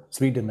our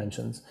three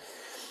dimensions.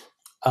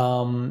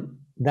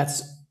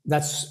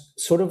 That's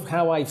sort of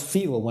how I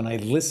feel when I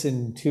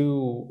listen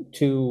to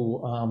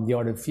the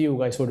art of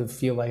fugue. I sort of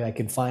feel like I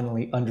can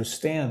finally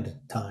understand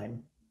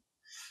time,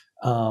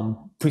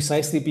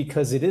 precisely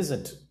because it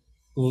isn't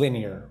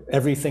linear.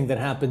 Everything that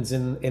happens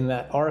in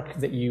that arc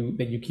that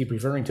you keep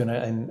referring to,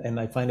 and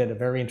I find it a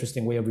very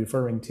interesting way of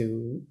referring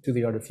to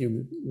the art of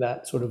fugue,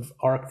 that sort of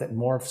arc that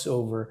morphs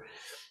over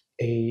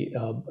a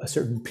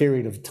certain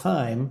period of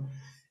time,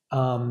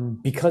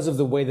 because of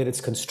the way that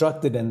it's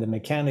constructed and the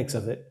mechanics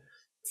of it,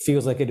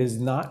 feels like it is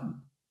not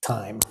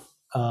time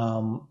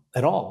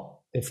at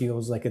all. It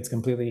feels like it's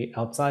completely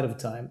outside of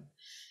time.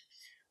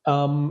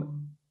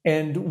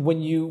 And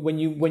when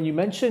you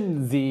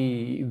mention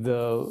the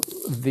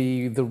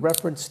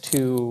reference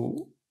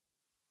to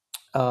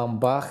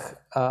Bach,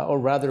 or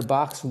rather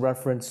Bach's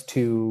reference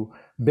to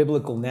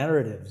biblical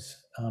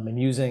narratives, and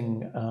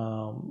using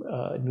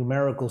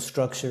numerical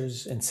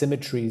structures and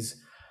symmetries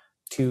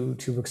to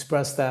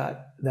express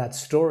that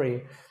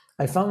story,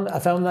 I found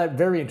that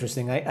very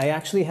interesting. I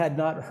actually had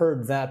not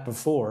heard that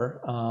before,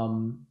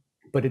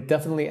 but it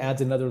definitely adds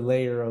another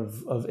layer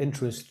of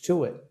interest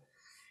to it.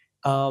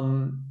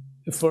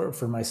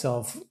 For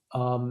myself,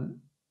 and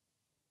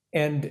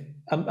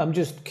I'm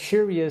just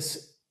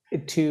curious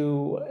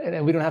to,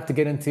 and we don't have to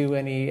get into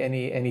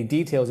any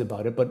details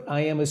about it, but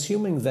I am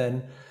assuming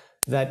then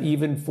that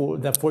even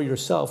for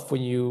yourself,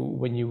 when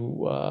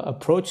you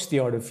approach the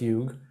art of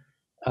fugue,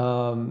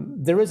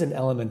 there is an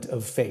element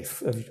of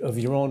faith, of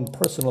your own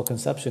personal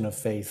conception of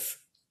faith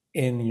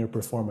in your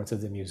performance of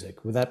the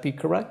music. Would that be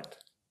correct?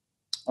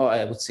 Oh,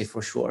 I would say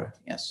for sure,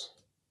 yes.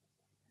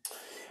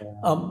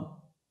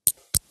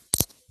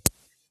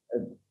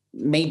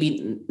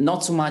 Maybe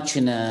not so much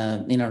in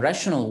a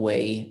rational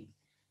way,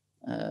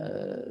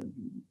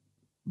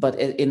 but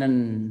in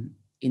an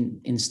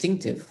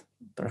instinctive,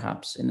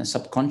 perhaps in a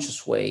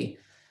subconscious way.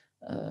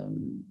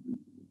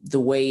 The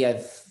way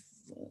I've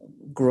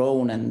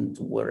grown and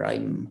where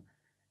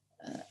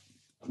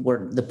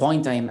the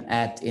point I'm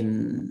at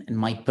in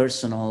my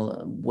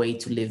personal way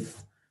to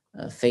live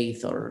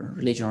faith or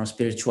religion or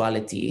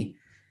spirituality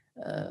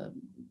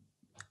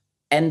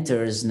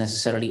enters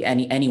necessarily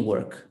any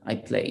work I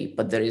play,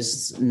 but there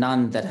is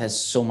none that has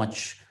so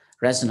much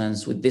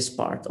resonance with this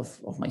part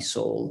of my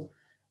soul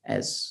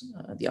as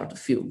the art of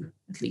fugue,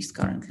 at least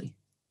currently.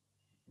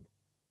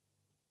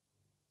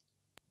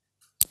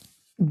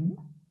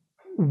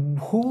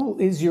 Who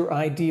is your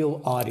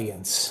ideal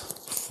audience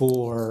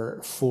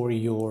for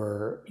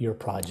your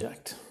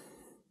project?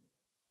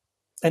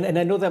 And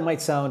I know that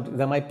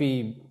might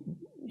be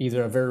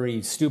either a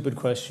very stupid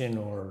question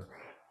or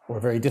a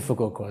very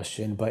difficult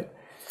question, but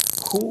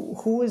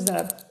who is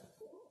that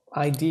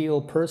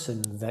ideal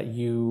person that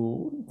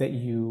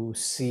you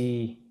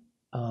see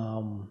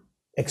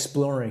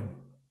exploring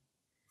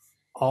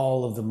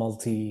all of the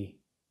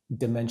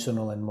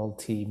multi-dimensional and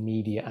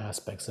multimedia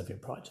aspects of your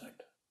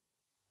project?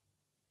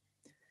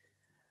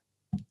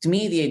 To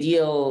me, the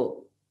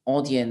ideal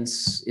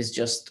audience is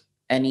just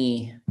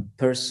any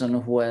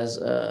person who has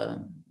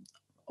an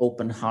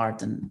open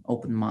heart and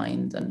open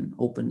mind and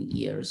open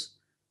ears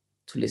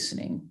to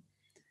listening.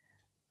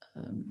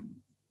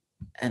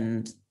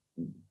 And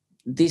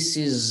this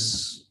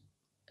is,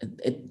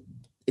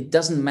 it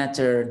doesn't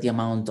matter the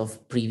amount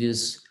of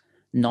previous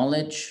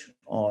knowledge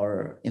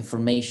or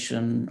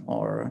information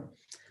or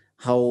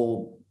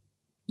how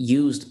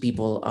used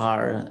people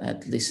are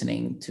at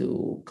listening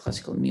to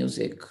classical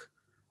music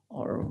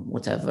or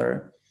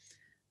whatever.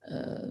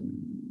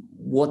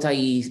 What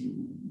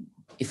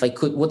if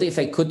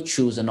I could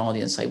choose an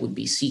audience I would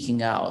be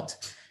seeking out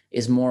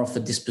is more of a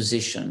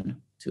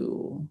disposition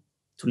to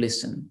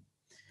listen.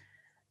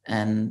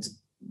 And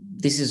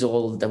this is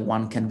all that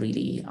one can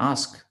really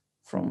ask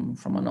from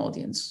an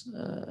audience.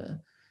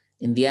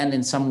 In the end,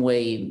 in some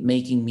way,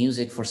 making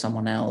music for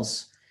someone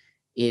else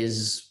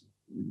is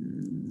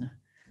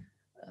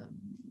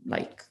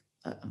like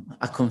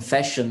a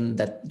confession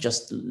that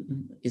just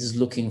is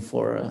looking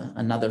for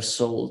another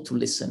soul to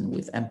listen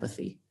with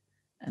empathy,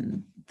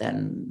 and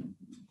then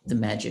the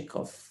magic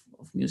of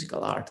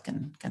musical art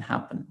can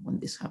happen when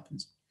this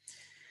happens.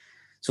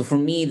 So for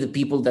me, the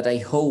people that I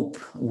hope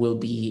will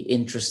be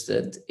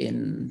interested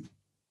in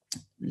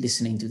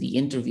listening to the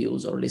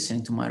interviews or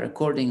listening to my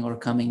recording or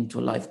coming to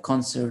a live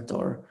concert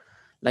or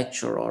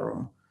lecture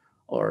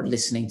or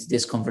listening to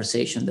this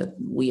conversation that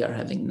we are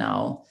having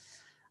now,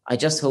 I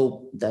just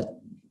hope that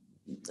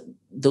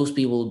those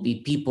people will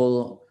be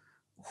people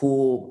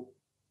who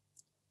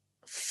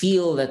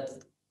feel that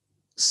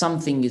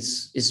something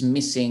is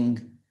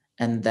missing,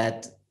 and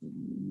that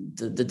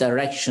the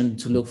direction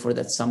to look for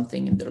that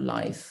something in their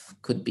life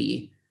could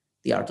be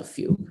the art of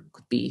fugue,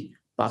 could be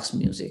Bach's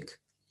music.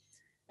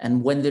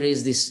 And when there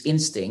is this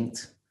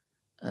instinct,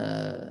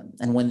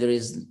 and when there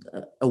is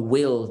a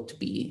will to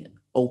be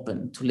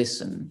open to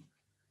listen,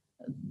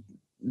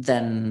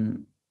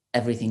 then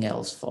everything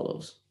else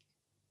follows.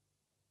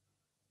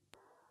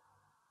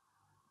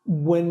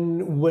 When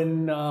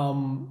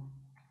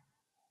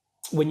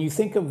you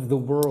think of the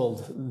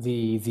world,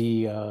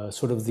 the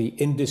sort of the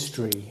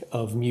industry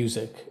of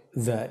music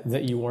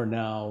that you are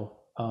now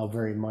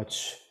very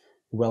much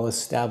well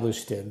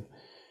established in,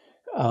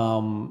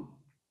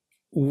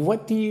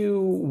 what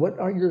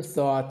are your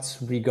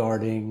thoughts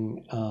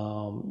regarding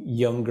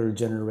younger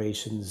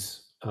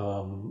generations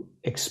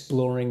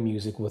exploring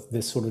music with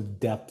this sort of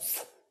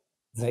depth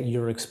that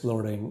you're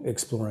exploring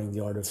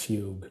the art of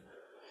fugue?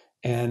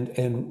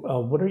 And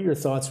what are your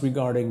thoughts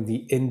regarding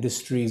the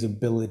industry's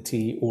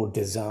ability or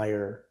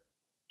desire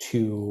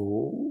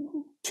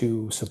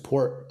to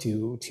support,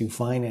 to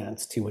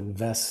finance, to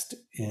invest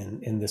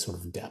in this sort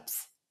of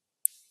depth?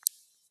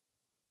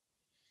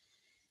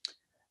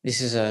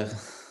 This is a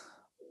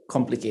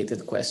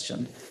complicated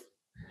question.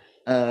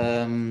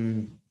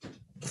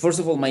 First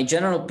of all, my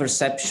general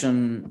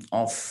perception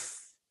of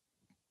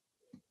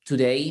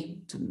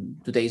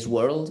today's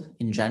world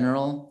in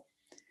general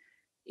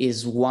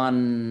is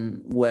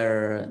one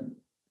where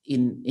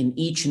in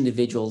each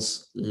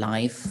individual's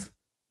life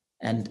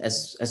and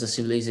as a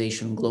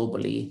civilization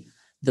globally,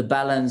 the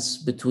balance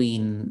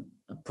between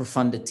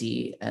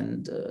profundity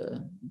and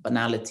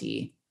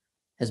banality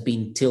has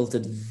been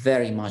tilted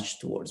very much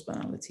towards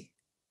banality.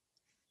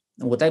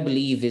 And what I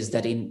believe is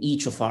that in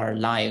each of our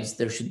lives,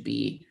 there should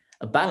be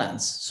a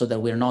balance so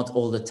that we're not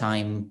all the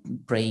time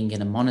praying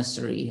in a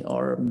monastery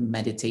or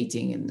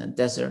meditating in a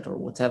desert or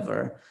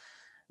whatever.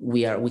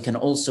 We can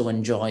also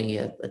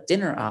enjoy a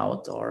dinner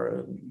out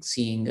or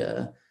seeing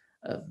a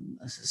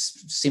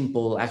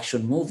simple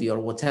action movie or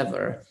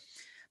whatever.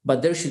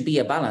 But there should be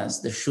a balance.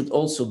 There should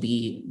also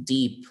be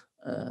deep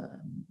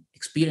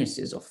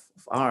experiences of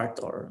art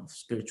or of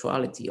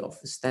spirituality, of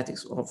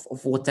aesthetics,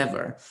 of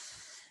whatever.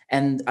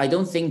 And I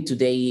don't think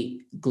today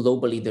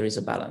globally there is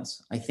a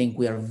balance. I think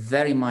we are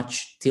very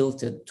much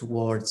tilted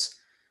towards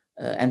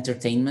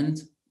entertainment,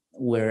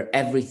 where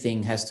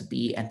everything has to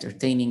be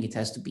entertaining, it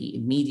has to be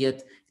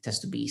immediate, it has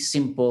to be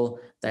simple,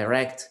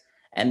 direct,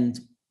 and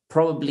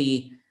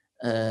probably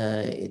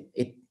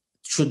it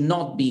should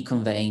not be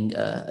conveying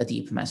a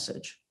deep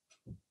message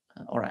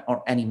or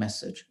any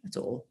message at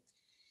all.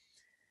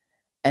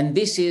 And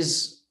this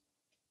is,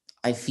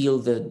 I feel,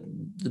 the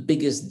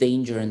biggest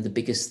danger and the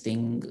biggest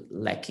thing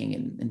lacking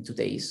in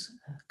today's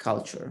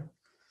culture.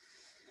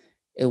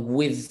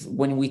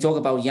 When we talk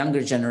about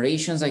younger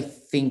generations, I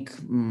think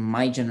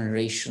my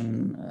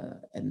generation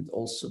and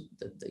also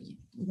the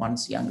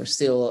ones younger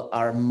still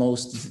are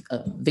most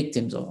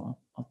victims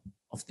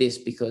of this,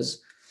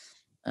 because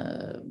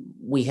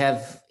we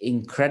have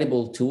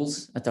incredible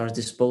tools at our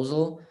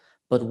disposal,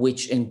 but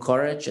which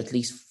encourage, at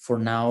least for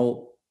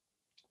now,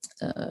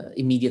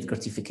 immediate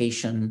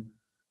gratification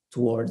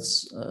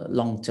towards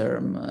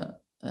long-term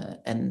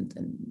and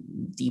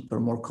deeper,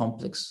 more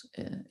complex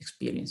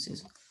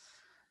experiences.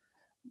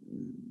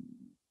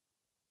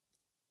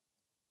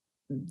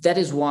 That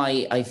is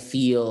why I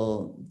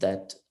feel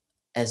that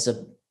as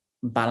a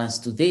balance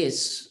to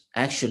this,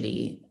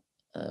 actually,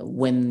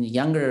 when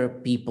younger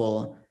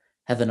people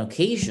have an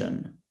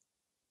occasion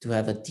to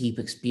have a deep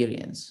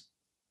experience,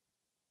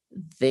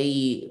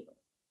 they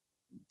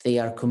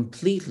are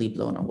completely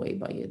blown away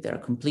by it. They're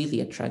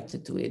completely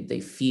attracted to it. They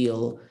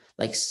feel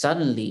like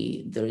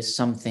suddenly there is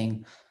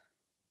something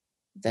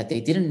that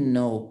they didn't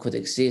know could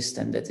exist,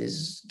 and that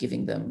is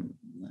giving them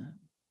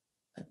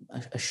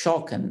a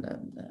shock and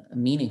a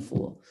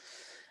meaningful.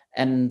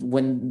 And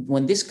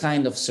when this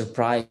kind of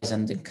surprise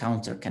and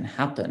encounter can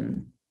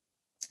happen,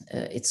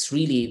 it's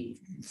really,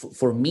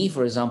 for me,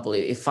 for example,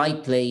 if I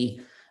play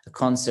a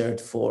concert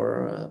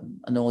for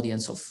an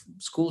audience of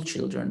school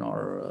children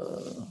or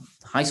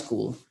high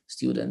school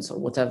students or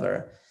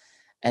whatever,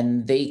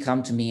 and they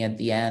come to me at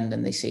the end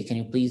and they say, can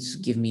you please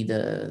give me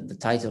the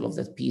title of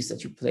that piece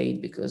that you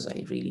played, because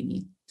I really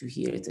need to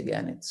hear it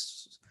again.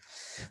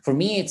 For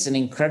me, it's an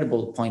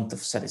incredible point of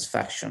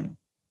satisfaction,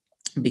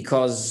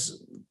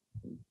 because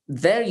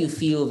there you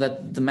feel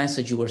that the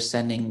message you were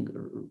sending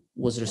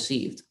was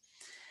received.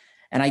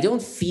 And I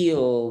don't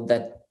feel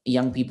that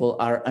young people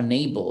are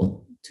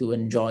unable to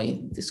enjoy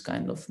this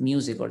kind of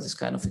music or this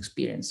kind of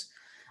experience.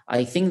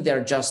 I think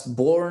they're just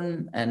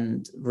born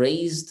and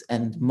raised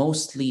and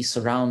mostly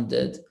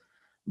surrounded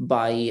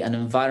by an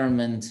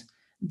environment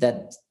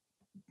that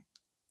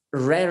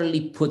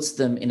rarely puts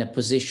them in a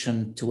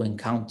position to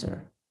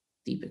encounter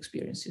deep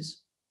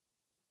experiences.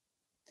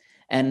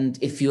 And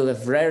if you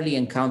have rarely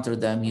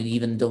encountered them, you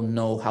even don't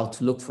know how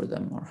to look for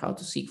them or how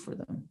to seek for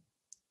them.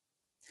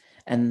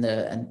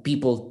 And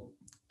people,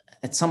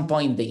 at some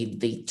point,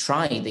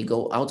 they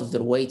go out of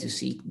their way to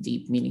seek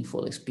deep,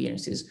 meaningful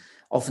experiences,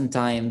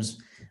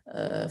 oftentimes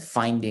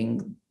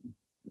finding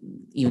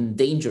even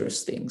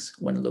dangerous things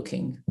when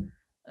looking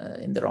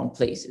in the wrong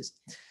places.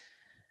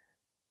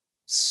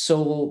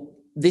 So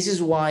this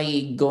is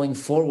why going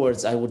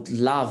forwards, I would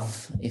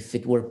love, if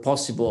it were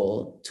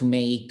possible, to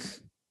make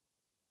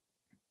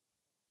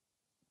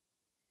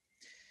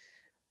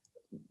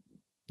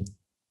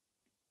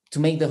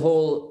the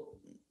whole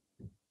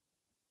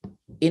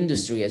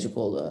industry, as you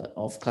call it,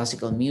 of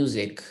classical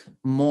music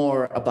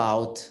more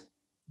about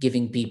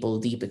giving people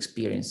deep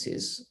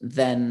experiences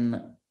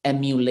than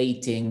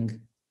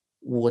emulating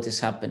what is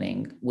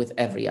happening with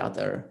every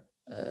other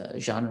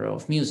genre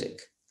of music.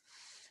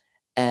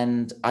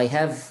 And I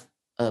have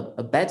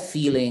a bad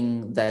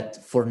feeling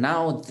that for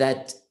now,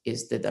 that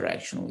is the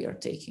direction we are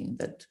taking,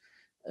 that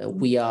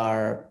we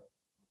are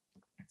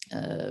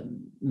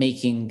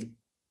making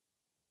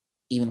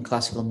even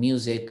classical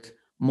music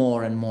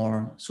more and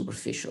more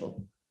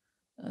superficial,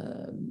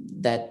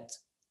 that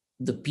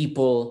the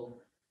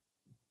people,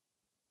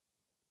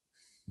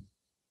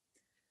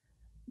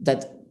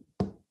 that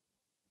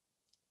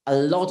a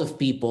lot of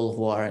people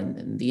who are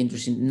in the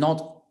industry,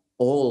 not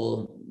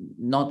all,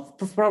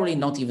 probably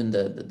not even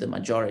the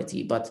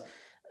majority, but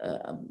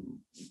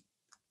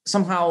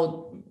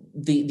somehow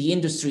the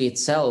industry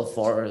itself,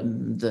 or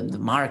the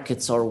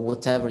markets, or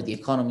whatever, the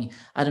economy,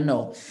 I don't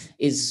know,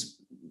 is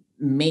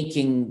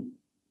making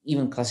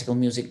even classical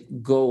music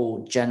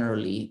go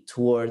generally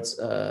towards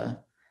a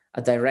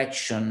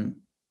direction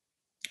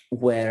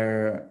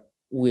where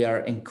we are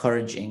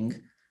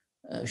encouraging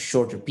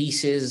shorter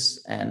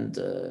pieces and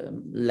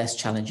less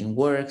challenging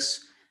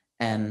works,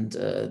 and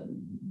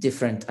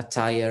different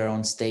attire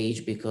on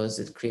stage because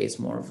it creates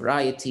more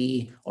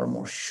variety or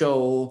more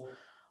show,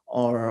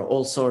 or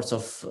all sorts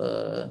of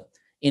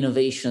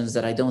innovations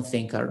that I don't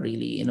think are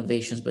really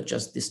innovations, but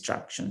just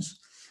distractions.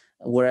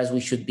 Whereas we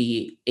should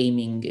be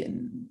aiming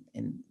in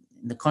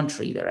the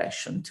contrary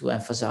direction, to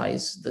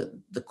emphasize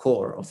the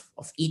core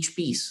of each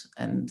piece.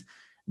 And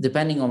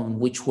depending on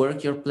which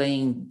work you're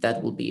playing,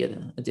 that will be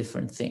a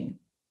different thing.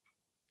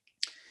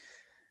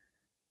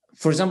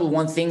 For example,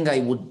 one thing I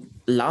would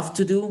love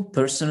to do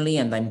personally,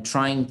 and I'm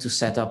trying to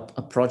set up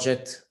a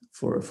project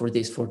for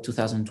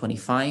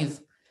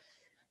 2025,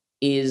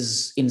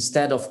 is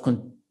instead of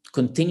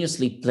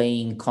continuously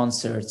playing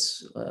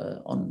concerts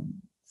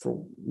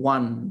for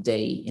one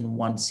day in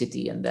one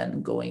city and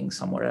then going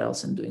somewhere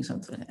else and doing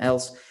something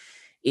else,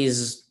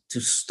 is to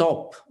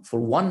stop for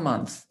 1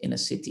 month in a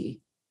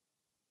city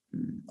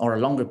or a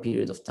longer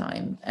period of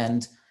time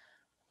and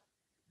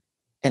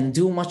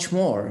do much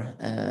more.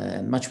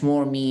 Much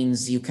more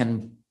means you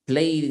can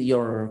play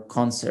your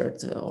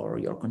concert or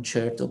your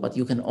concerto, but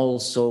you can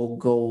also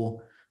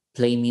go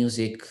play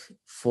music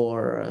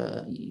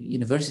for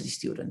university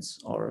students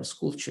or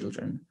school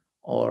children,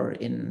 or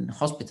in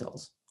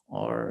hospitals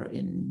or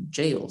in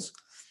jails.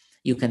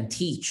 You can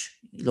teach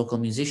local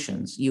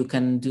musicians. You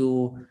can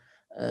do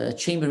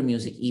chamber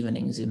music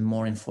evenings in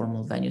more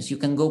informal venues. You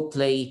can go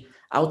play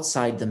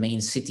outside the main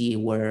city,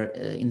 where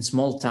in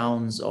small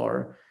towns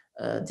or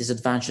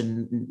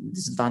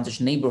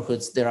disadvantaged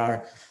neighborhoods, there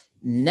are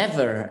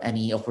never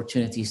any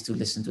opportunities to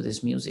listen to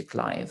this music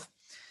live,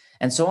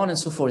 and so on and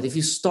so forth. If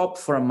you stop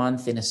for a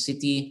month in a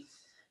city,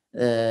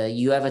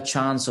 you have a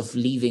chance of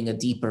leaving a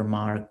deeper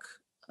mark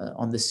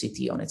on the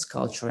city, on its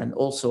culture, and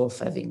also of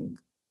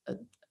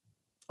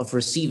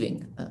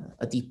receiving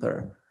a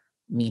deeper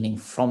meaning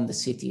from the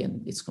city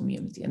and its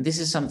community. And this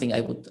is something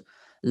I would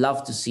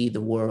love to see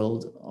the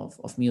world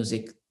of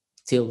music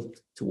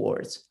tilt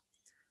towards.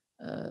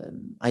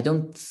 I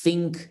don't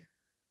think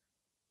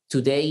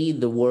today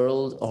the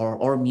world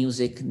or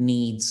music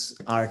needs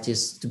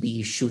artists to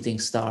be shooting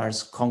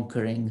stars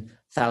conquering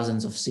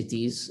thousands of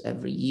cities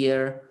every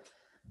year,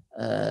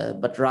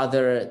 but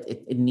rather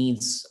it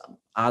needs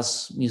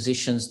us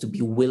musicians to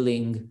be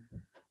willing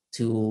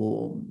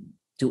to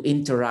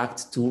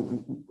interact,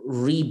 to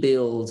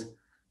rebuild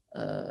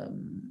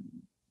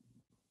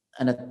an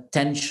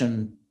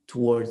attention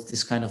towards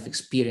this kind of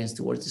experience,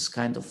 towards this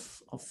kind of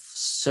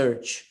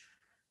search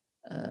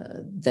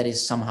that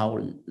is somehow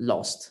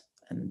lost.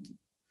 And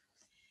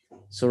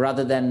so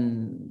rather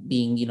than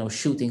being,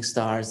 shooting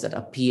stars that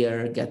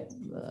appear, get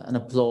an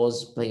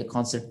applause, play a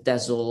concert,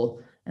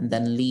 dazzle, and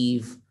then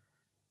leave,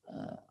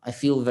 I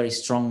feel very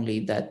strongly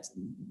that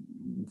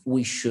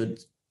we should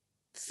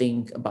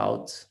think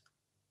about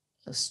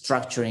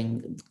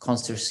structuring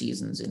concert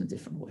seasons in a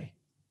different way.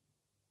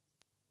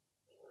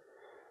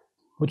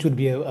 Which would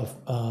be a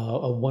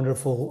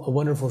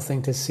wonderful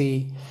thing to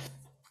see.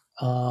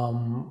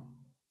 On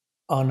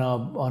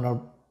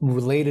a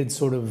related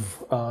sort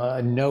of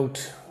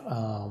note,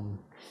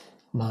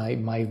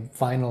 my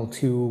final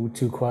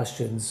two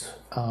questions.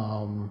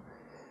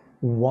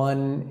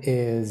 One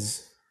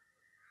is,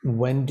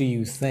 when do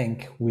you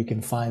think we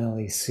can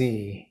finally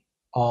see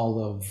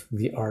all of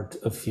the art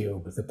of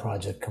Fugue, the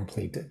project,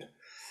 completed?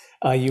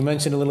 You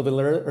mentioned a little bit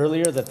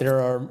earlier that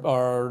there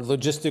are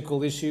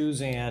logistical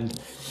issues and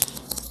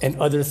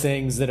other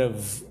things that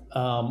have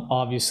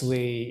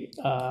obviously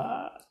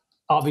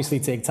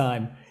take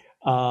time.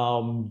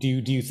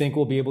 Do you think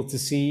we'll be able to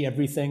see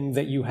everything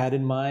that you had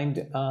in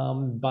mind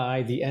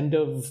by the end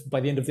of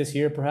this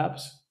year,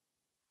 perhaps?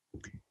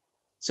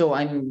 So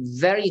I'm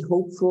very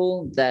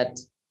hopeful that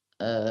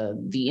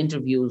the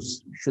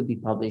interviews should be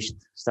published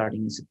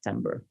starting in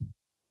September.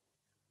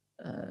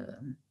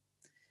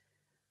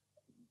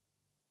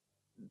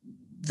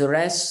 The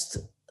rest,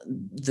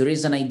 there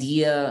is an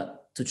idea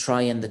to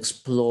try and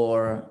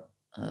explore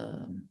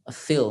a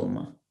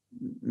film,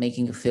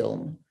 making a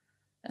film.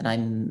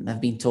 And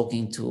I've been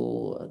talking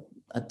to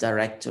an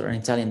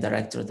Italian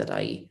director that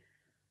I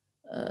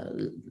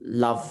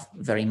love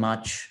very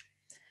much.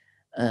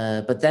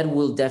 But that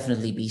will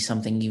definitely be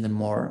something even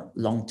more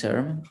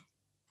long-term,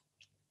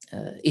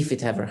 if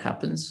it ever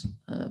happens,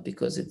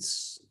 because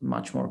it's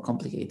much more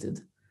complicated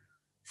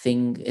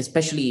thing,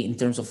 especially in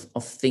terms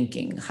of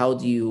thinking. How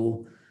do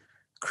you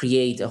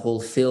create a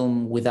whole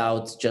film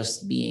without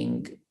just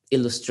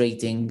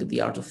illustrating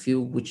the art of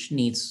Fugue, which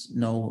needs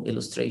no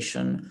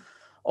illustration,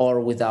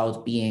 or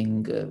without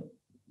being,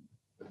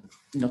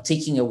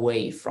 taking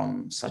away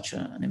from such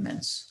an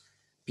immense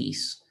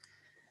piece?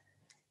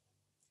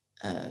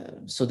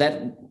 So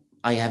that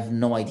I have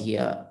no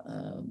idea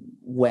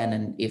when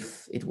and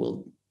if it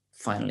will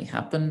finally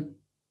happen.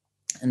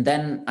 And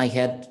then I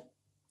had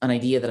an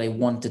idea that I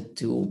wanted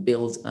to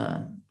build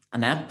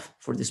an app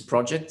for this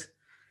project,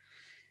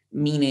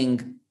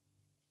 meaning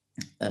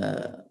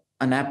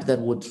an app that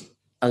would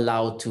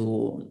allow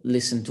to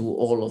listen to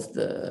all of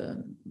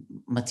the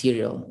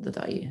material that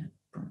I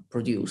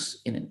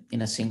produce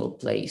in a single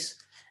place,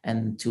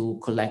 and to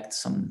collect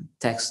some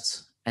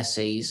texts,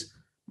 essays,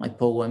 my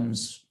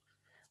poems,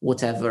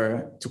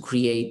 whatever, to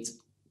create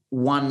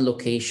one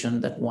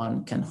location that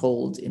one can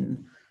hold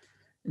in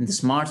the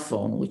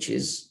smartphone, which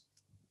is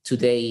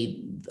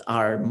today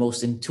our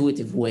most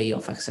intuitive way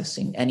of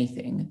accessing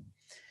anything,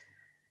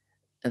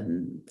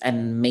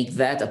 and make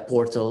that a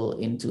portal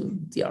into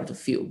the art of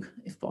Fugue,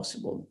 if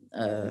possible.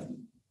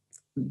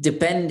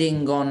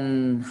 Depending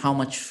on how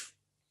much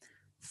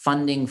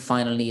funding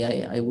finally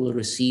I will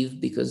receive,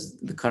 because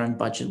the current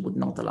budget would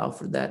not allow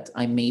for that,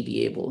 I may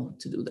be able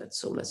to do that.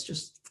 So let's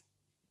just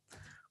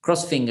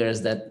cross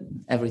fingers that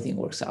everything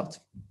works out.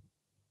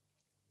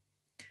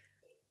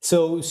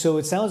 So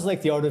it sounds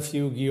like the Art of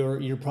Fugue,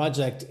 your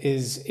project,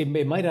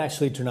 it might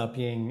actually turn out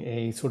being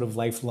a sort of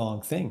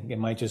lifelong thing. It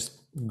might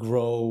just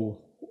grow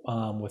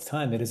with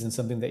time. It isn't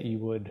something that you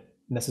would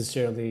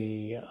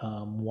necessarily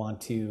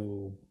want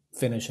to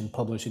finish and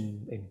publish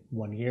in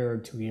 1 year or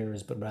 2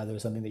 years, but rather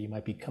something that you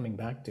might be coming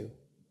back to.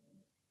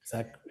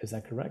 Is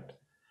that correct?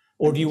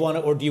 Or do you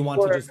want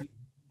to just,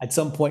 at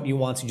some point, you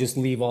want to just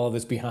leave all of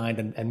this behind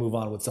and move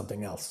on with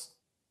something else?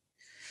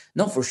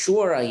 No, for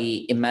sure.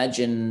 I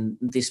imagine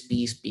this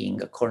piece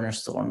being a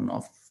cornerstone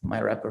of my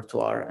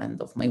repertoire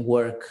and of my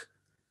work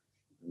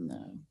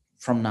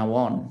from now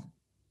on.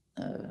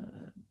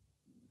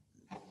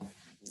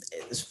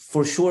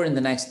 For sure, in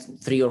the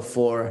next 3 or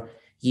 4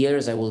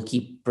 years, I will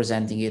keep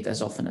presenting it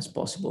as often as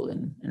possible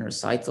in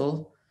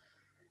recital,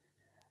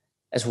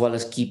 as well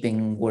as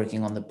keeping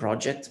working on the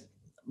project.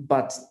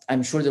 But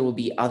I'm sure there will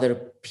be other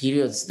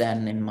periods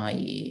then in my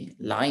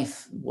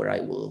life where I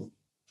will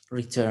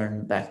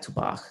return back to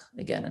Bach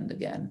again and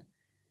again,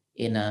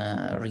 in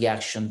a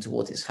reaction to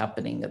what is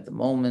happening at the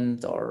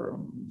moment,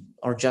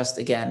 or just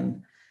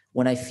again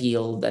when I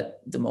feel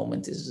that the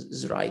moment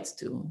is right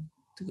to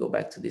go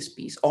back to this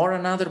piece or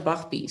another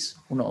Bach piece.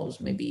 Who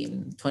knows? Maybe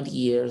in 20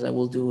 years I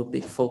will do a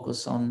big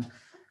focus on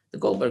the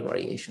Goldberg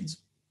variations.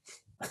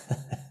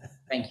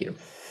 Thank you,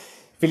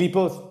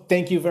 Filippo.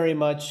 Thank you very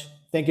much.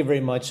 Thank you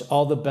very much.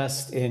 All the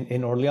best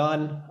in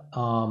Orleans,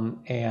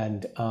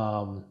 and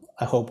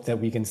I hope that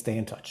we can stay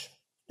in touch.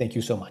 Thank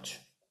you so much.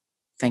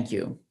 Thank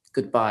you.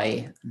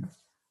 Goodbye.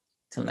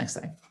 Till next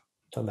time.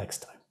 Till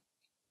next time.